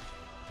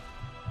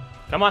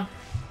 Come on.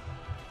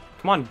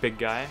 Come on, big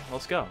guy.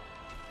 Let's go.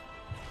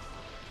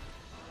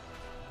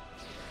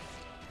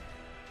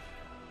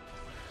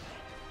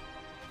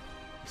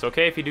 It's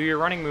okay if you do your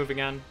running move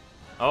again.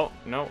 Oh,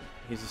 no.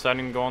 He's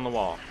deciding to go on the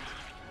wall.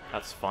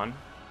 That's fun.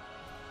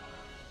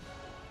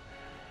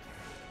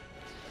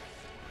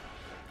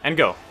 And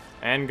go.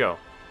 And go.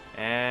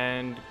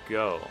 And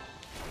go.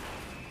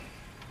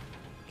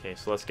 Okay,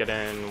 so let's get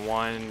in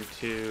 1,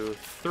 2,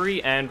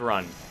 3, and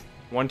run.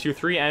 1, 2,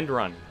 3, and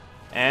run.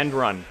 And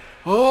run.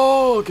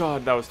 Oh,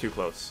 God, that was too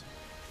close.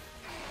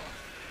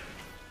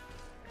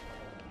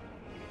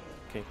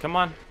 Okay, come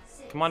on.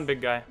 Come on, big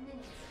guy.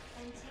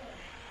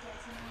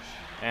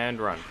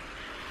 And run.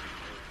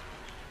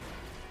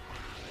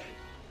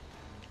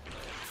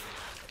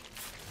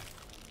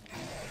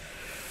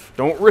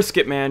 Don't risk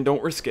it, man.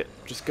 Don't risk it.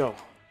 Just go.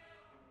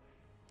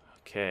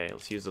 Okay,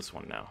 let's use this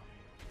one now.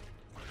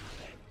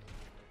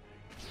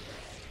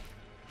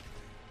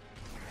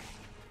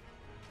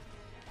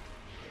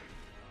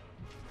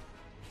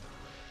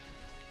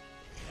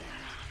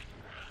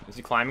 Is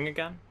he climbing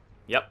again?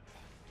 Yep.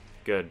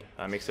 Good.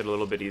 That makes it a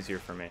little bit easier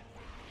for me.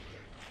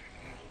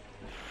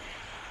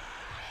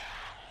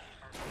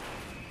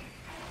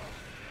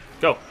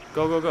 Go.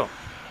 Go, go, go.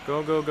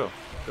 Go, go, go.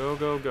 Go,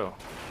 go, go.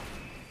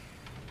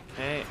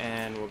 Okay,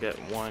 and we'll get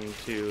 1,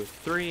 2,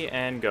 3,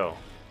 and go.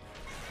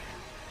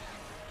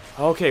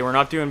 Okay, we're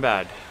not doing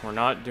bad. We're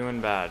not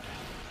doing bad.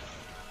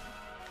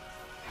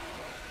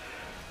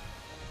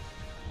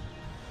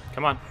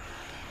 Come on.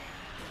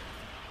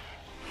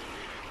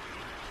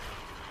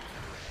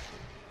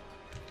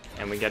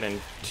 And we get in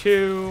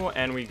 2,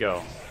 and we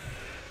go.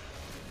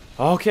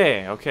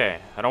 Okay, okay.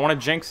 I don't want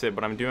to jinx it,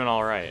 but I'm doing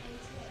all right.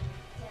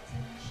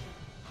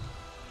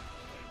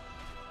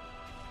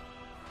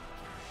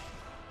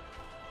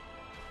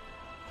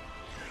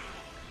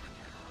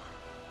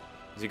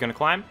 Is he gonna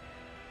climb?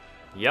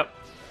 Yep.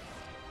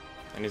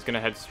 And he's gonna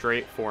head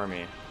straight for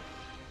me.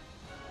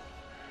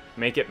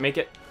 Make it, make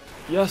it.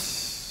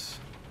 Yes!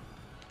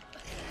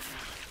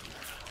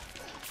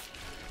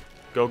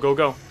 Go, go,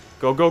 go.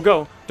 Go, go,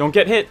 go. Don't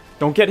get hit.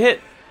 Don't get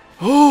hit.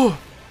 Oh!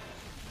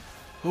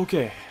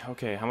 Okay,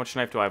 okay. How much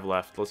knife do I have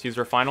left? Let's use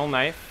our final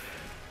knife.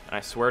 And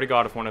I swear to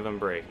God if one of them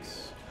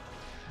breaks.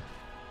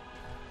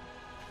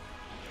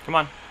 Come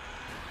on.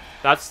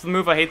 That's the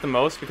move I hate the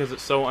most because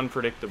it's so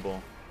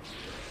unpredictable.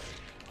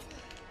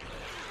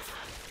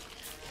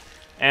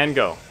 And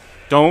go.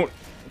 Don't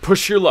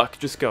push your luck.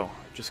 Just go.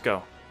 Just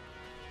go.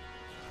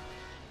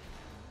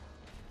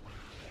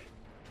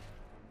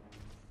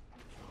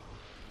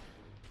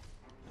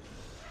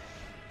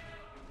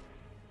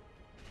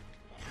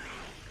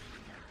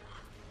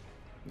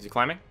 Is he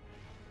climbing?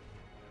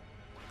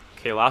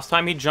 Okay, last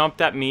time he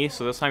jumped at me,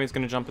 so this time he's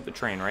going to jump at the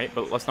train, right?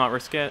 But let's not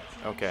risk it.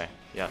 Okay,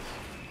 yes.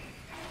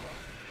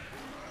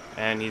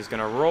 And he's going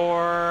to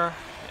roar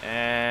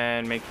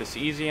and make this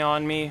easy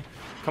on me.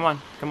 Come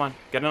on, come on.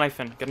 Get a knife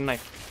in. Get a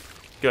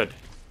knife. Good.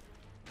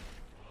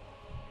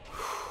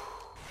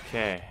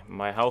 Okay,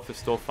 my health is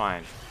still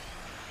fine.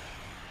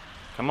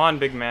 Come on,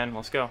 big man.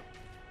 Let's go.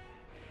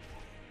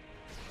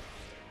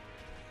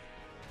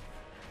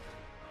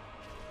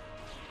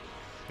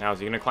 Now, is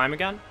he going to climb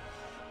again?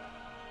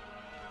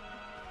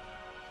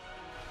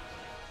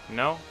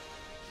 No?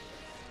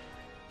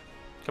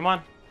 Come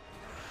on.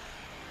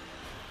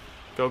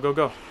 Go, go,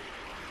 go.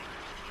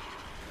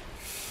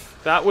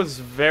 That was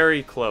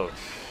very close.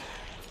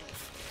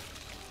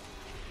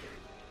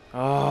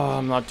 Oh,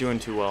 I'm not doing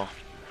too well.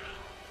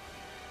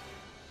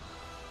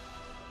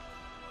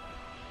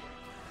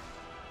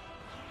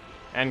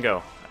 And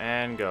go,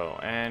 and go,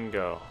 and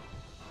go.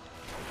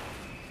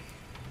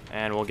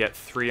 And we'll get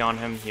 3 on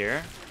him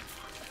here.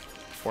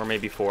 Or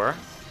maybe 4.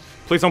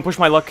 Please don't push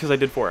my luck because I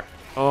did 4.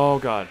 Oh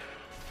god.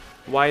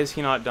 Why is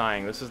he not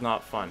dying? This is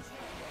not fun.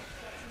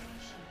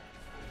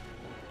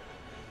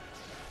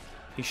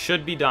 He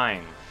should be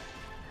dying.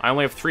 I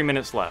only have 3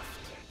 minutes left.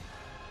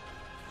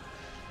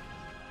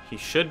 He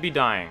should be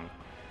dying.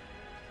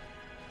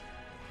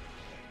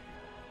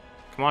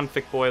 Come on,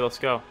 thick boy, let's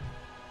go.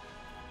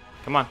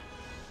 Come on.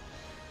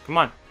 Come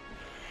on.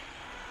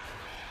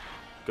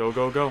 Go,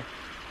 go, go.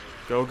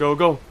 Go, go,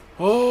 go.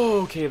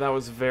 Oh, okay, that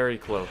was very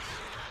close.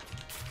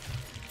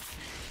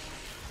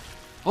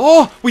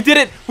 Oh, we did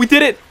it! We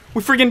did it!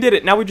 We friggin' did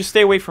it! Now we just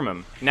stay away from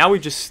him. Now we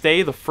just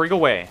stay the frig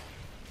away.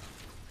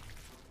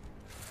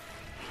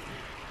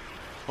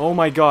 Oh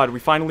my god, we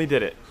finally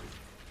did it.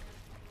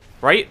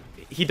 Right?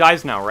 He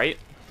dies now, right?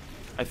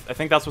 I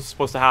think that's what's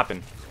supposed to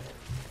happen.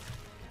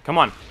 Come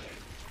on.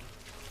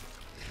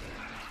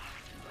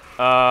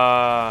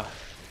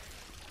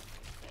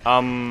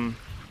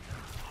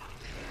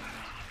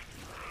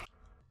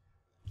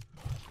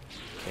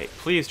 Okay,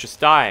 please, just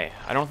die.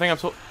 I don't think I'm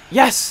so...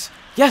 Yes!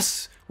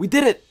 Yes! We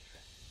did it!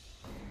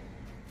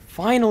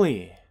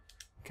 Finally!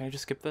 Can I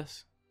just skip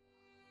this?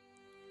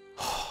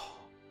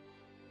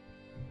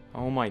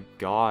 Oh my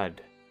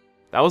god.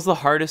 That was the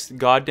hardest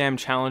goddamn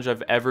challenge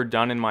I've ever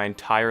done in my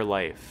entire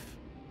life.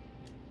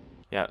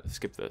 Yeah,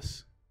 skip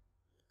this.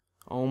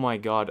 Oh my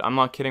god. I'm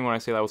not kidding when I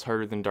say that was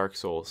harder than Dark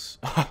Souls.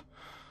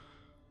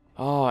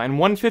 Oh, and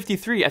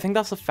 153. I think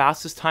that's the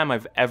fastest time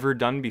I've ever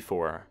done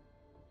before.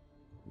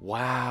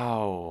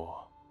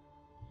 Wow.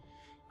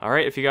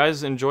 Alright, if you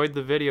guys enjoyed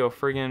the video,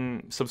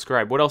 friggin'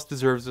 subscribe. What else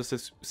deserves a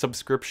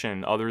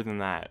subscription other than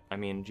that? I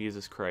mean,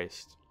 Jesus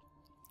Christ.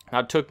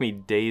 That took me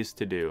days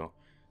to do.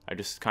 I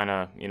just kind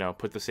of, you know,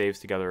 put the saves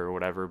together or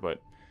whatever, but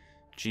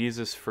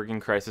Jesus friggin'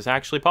 Christ, it's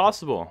actually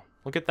possible.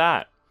 Look at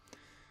that.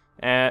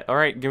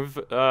 Alright, give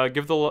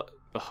the...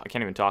 Ugh, I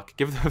can't even talk.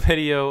 Give the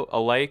video a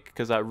like,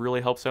 because that really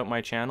helps out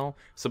my channel.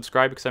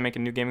 Subscribe, because I make a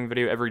new gaming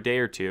video every day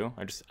or two.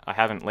 I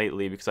haven't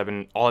lately, because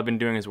all I've been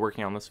doing is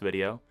working on this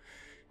video.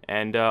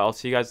 And I'll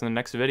see you guys in the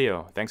next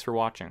video. Thanks for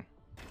watching.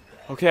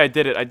 Okay, I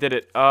did it. I did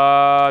it. Do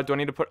I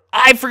need to put...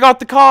 I forgot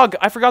the cog!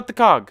 I forgot the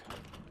cog!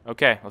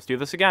 Okay, let's do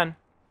this again.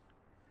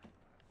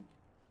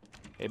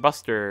 Hey,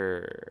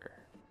 Buster.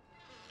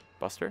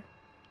 Buster?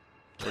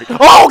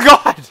 Oh,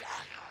 God!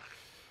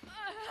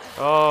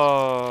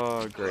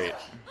 Oh, great.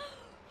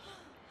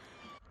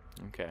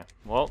 Okay,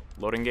 well,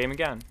 loading game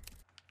again.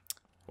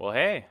 Well,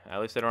 hey,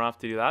 at least I don't have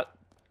to do that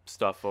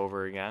stuff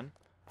over again.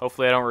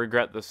 Hopefully I don't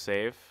regret this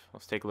save.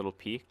 Let's take a little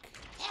peek.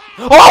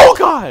 Oh,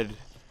 God!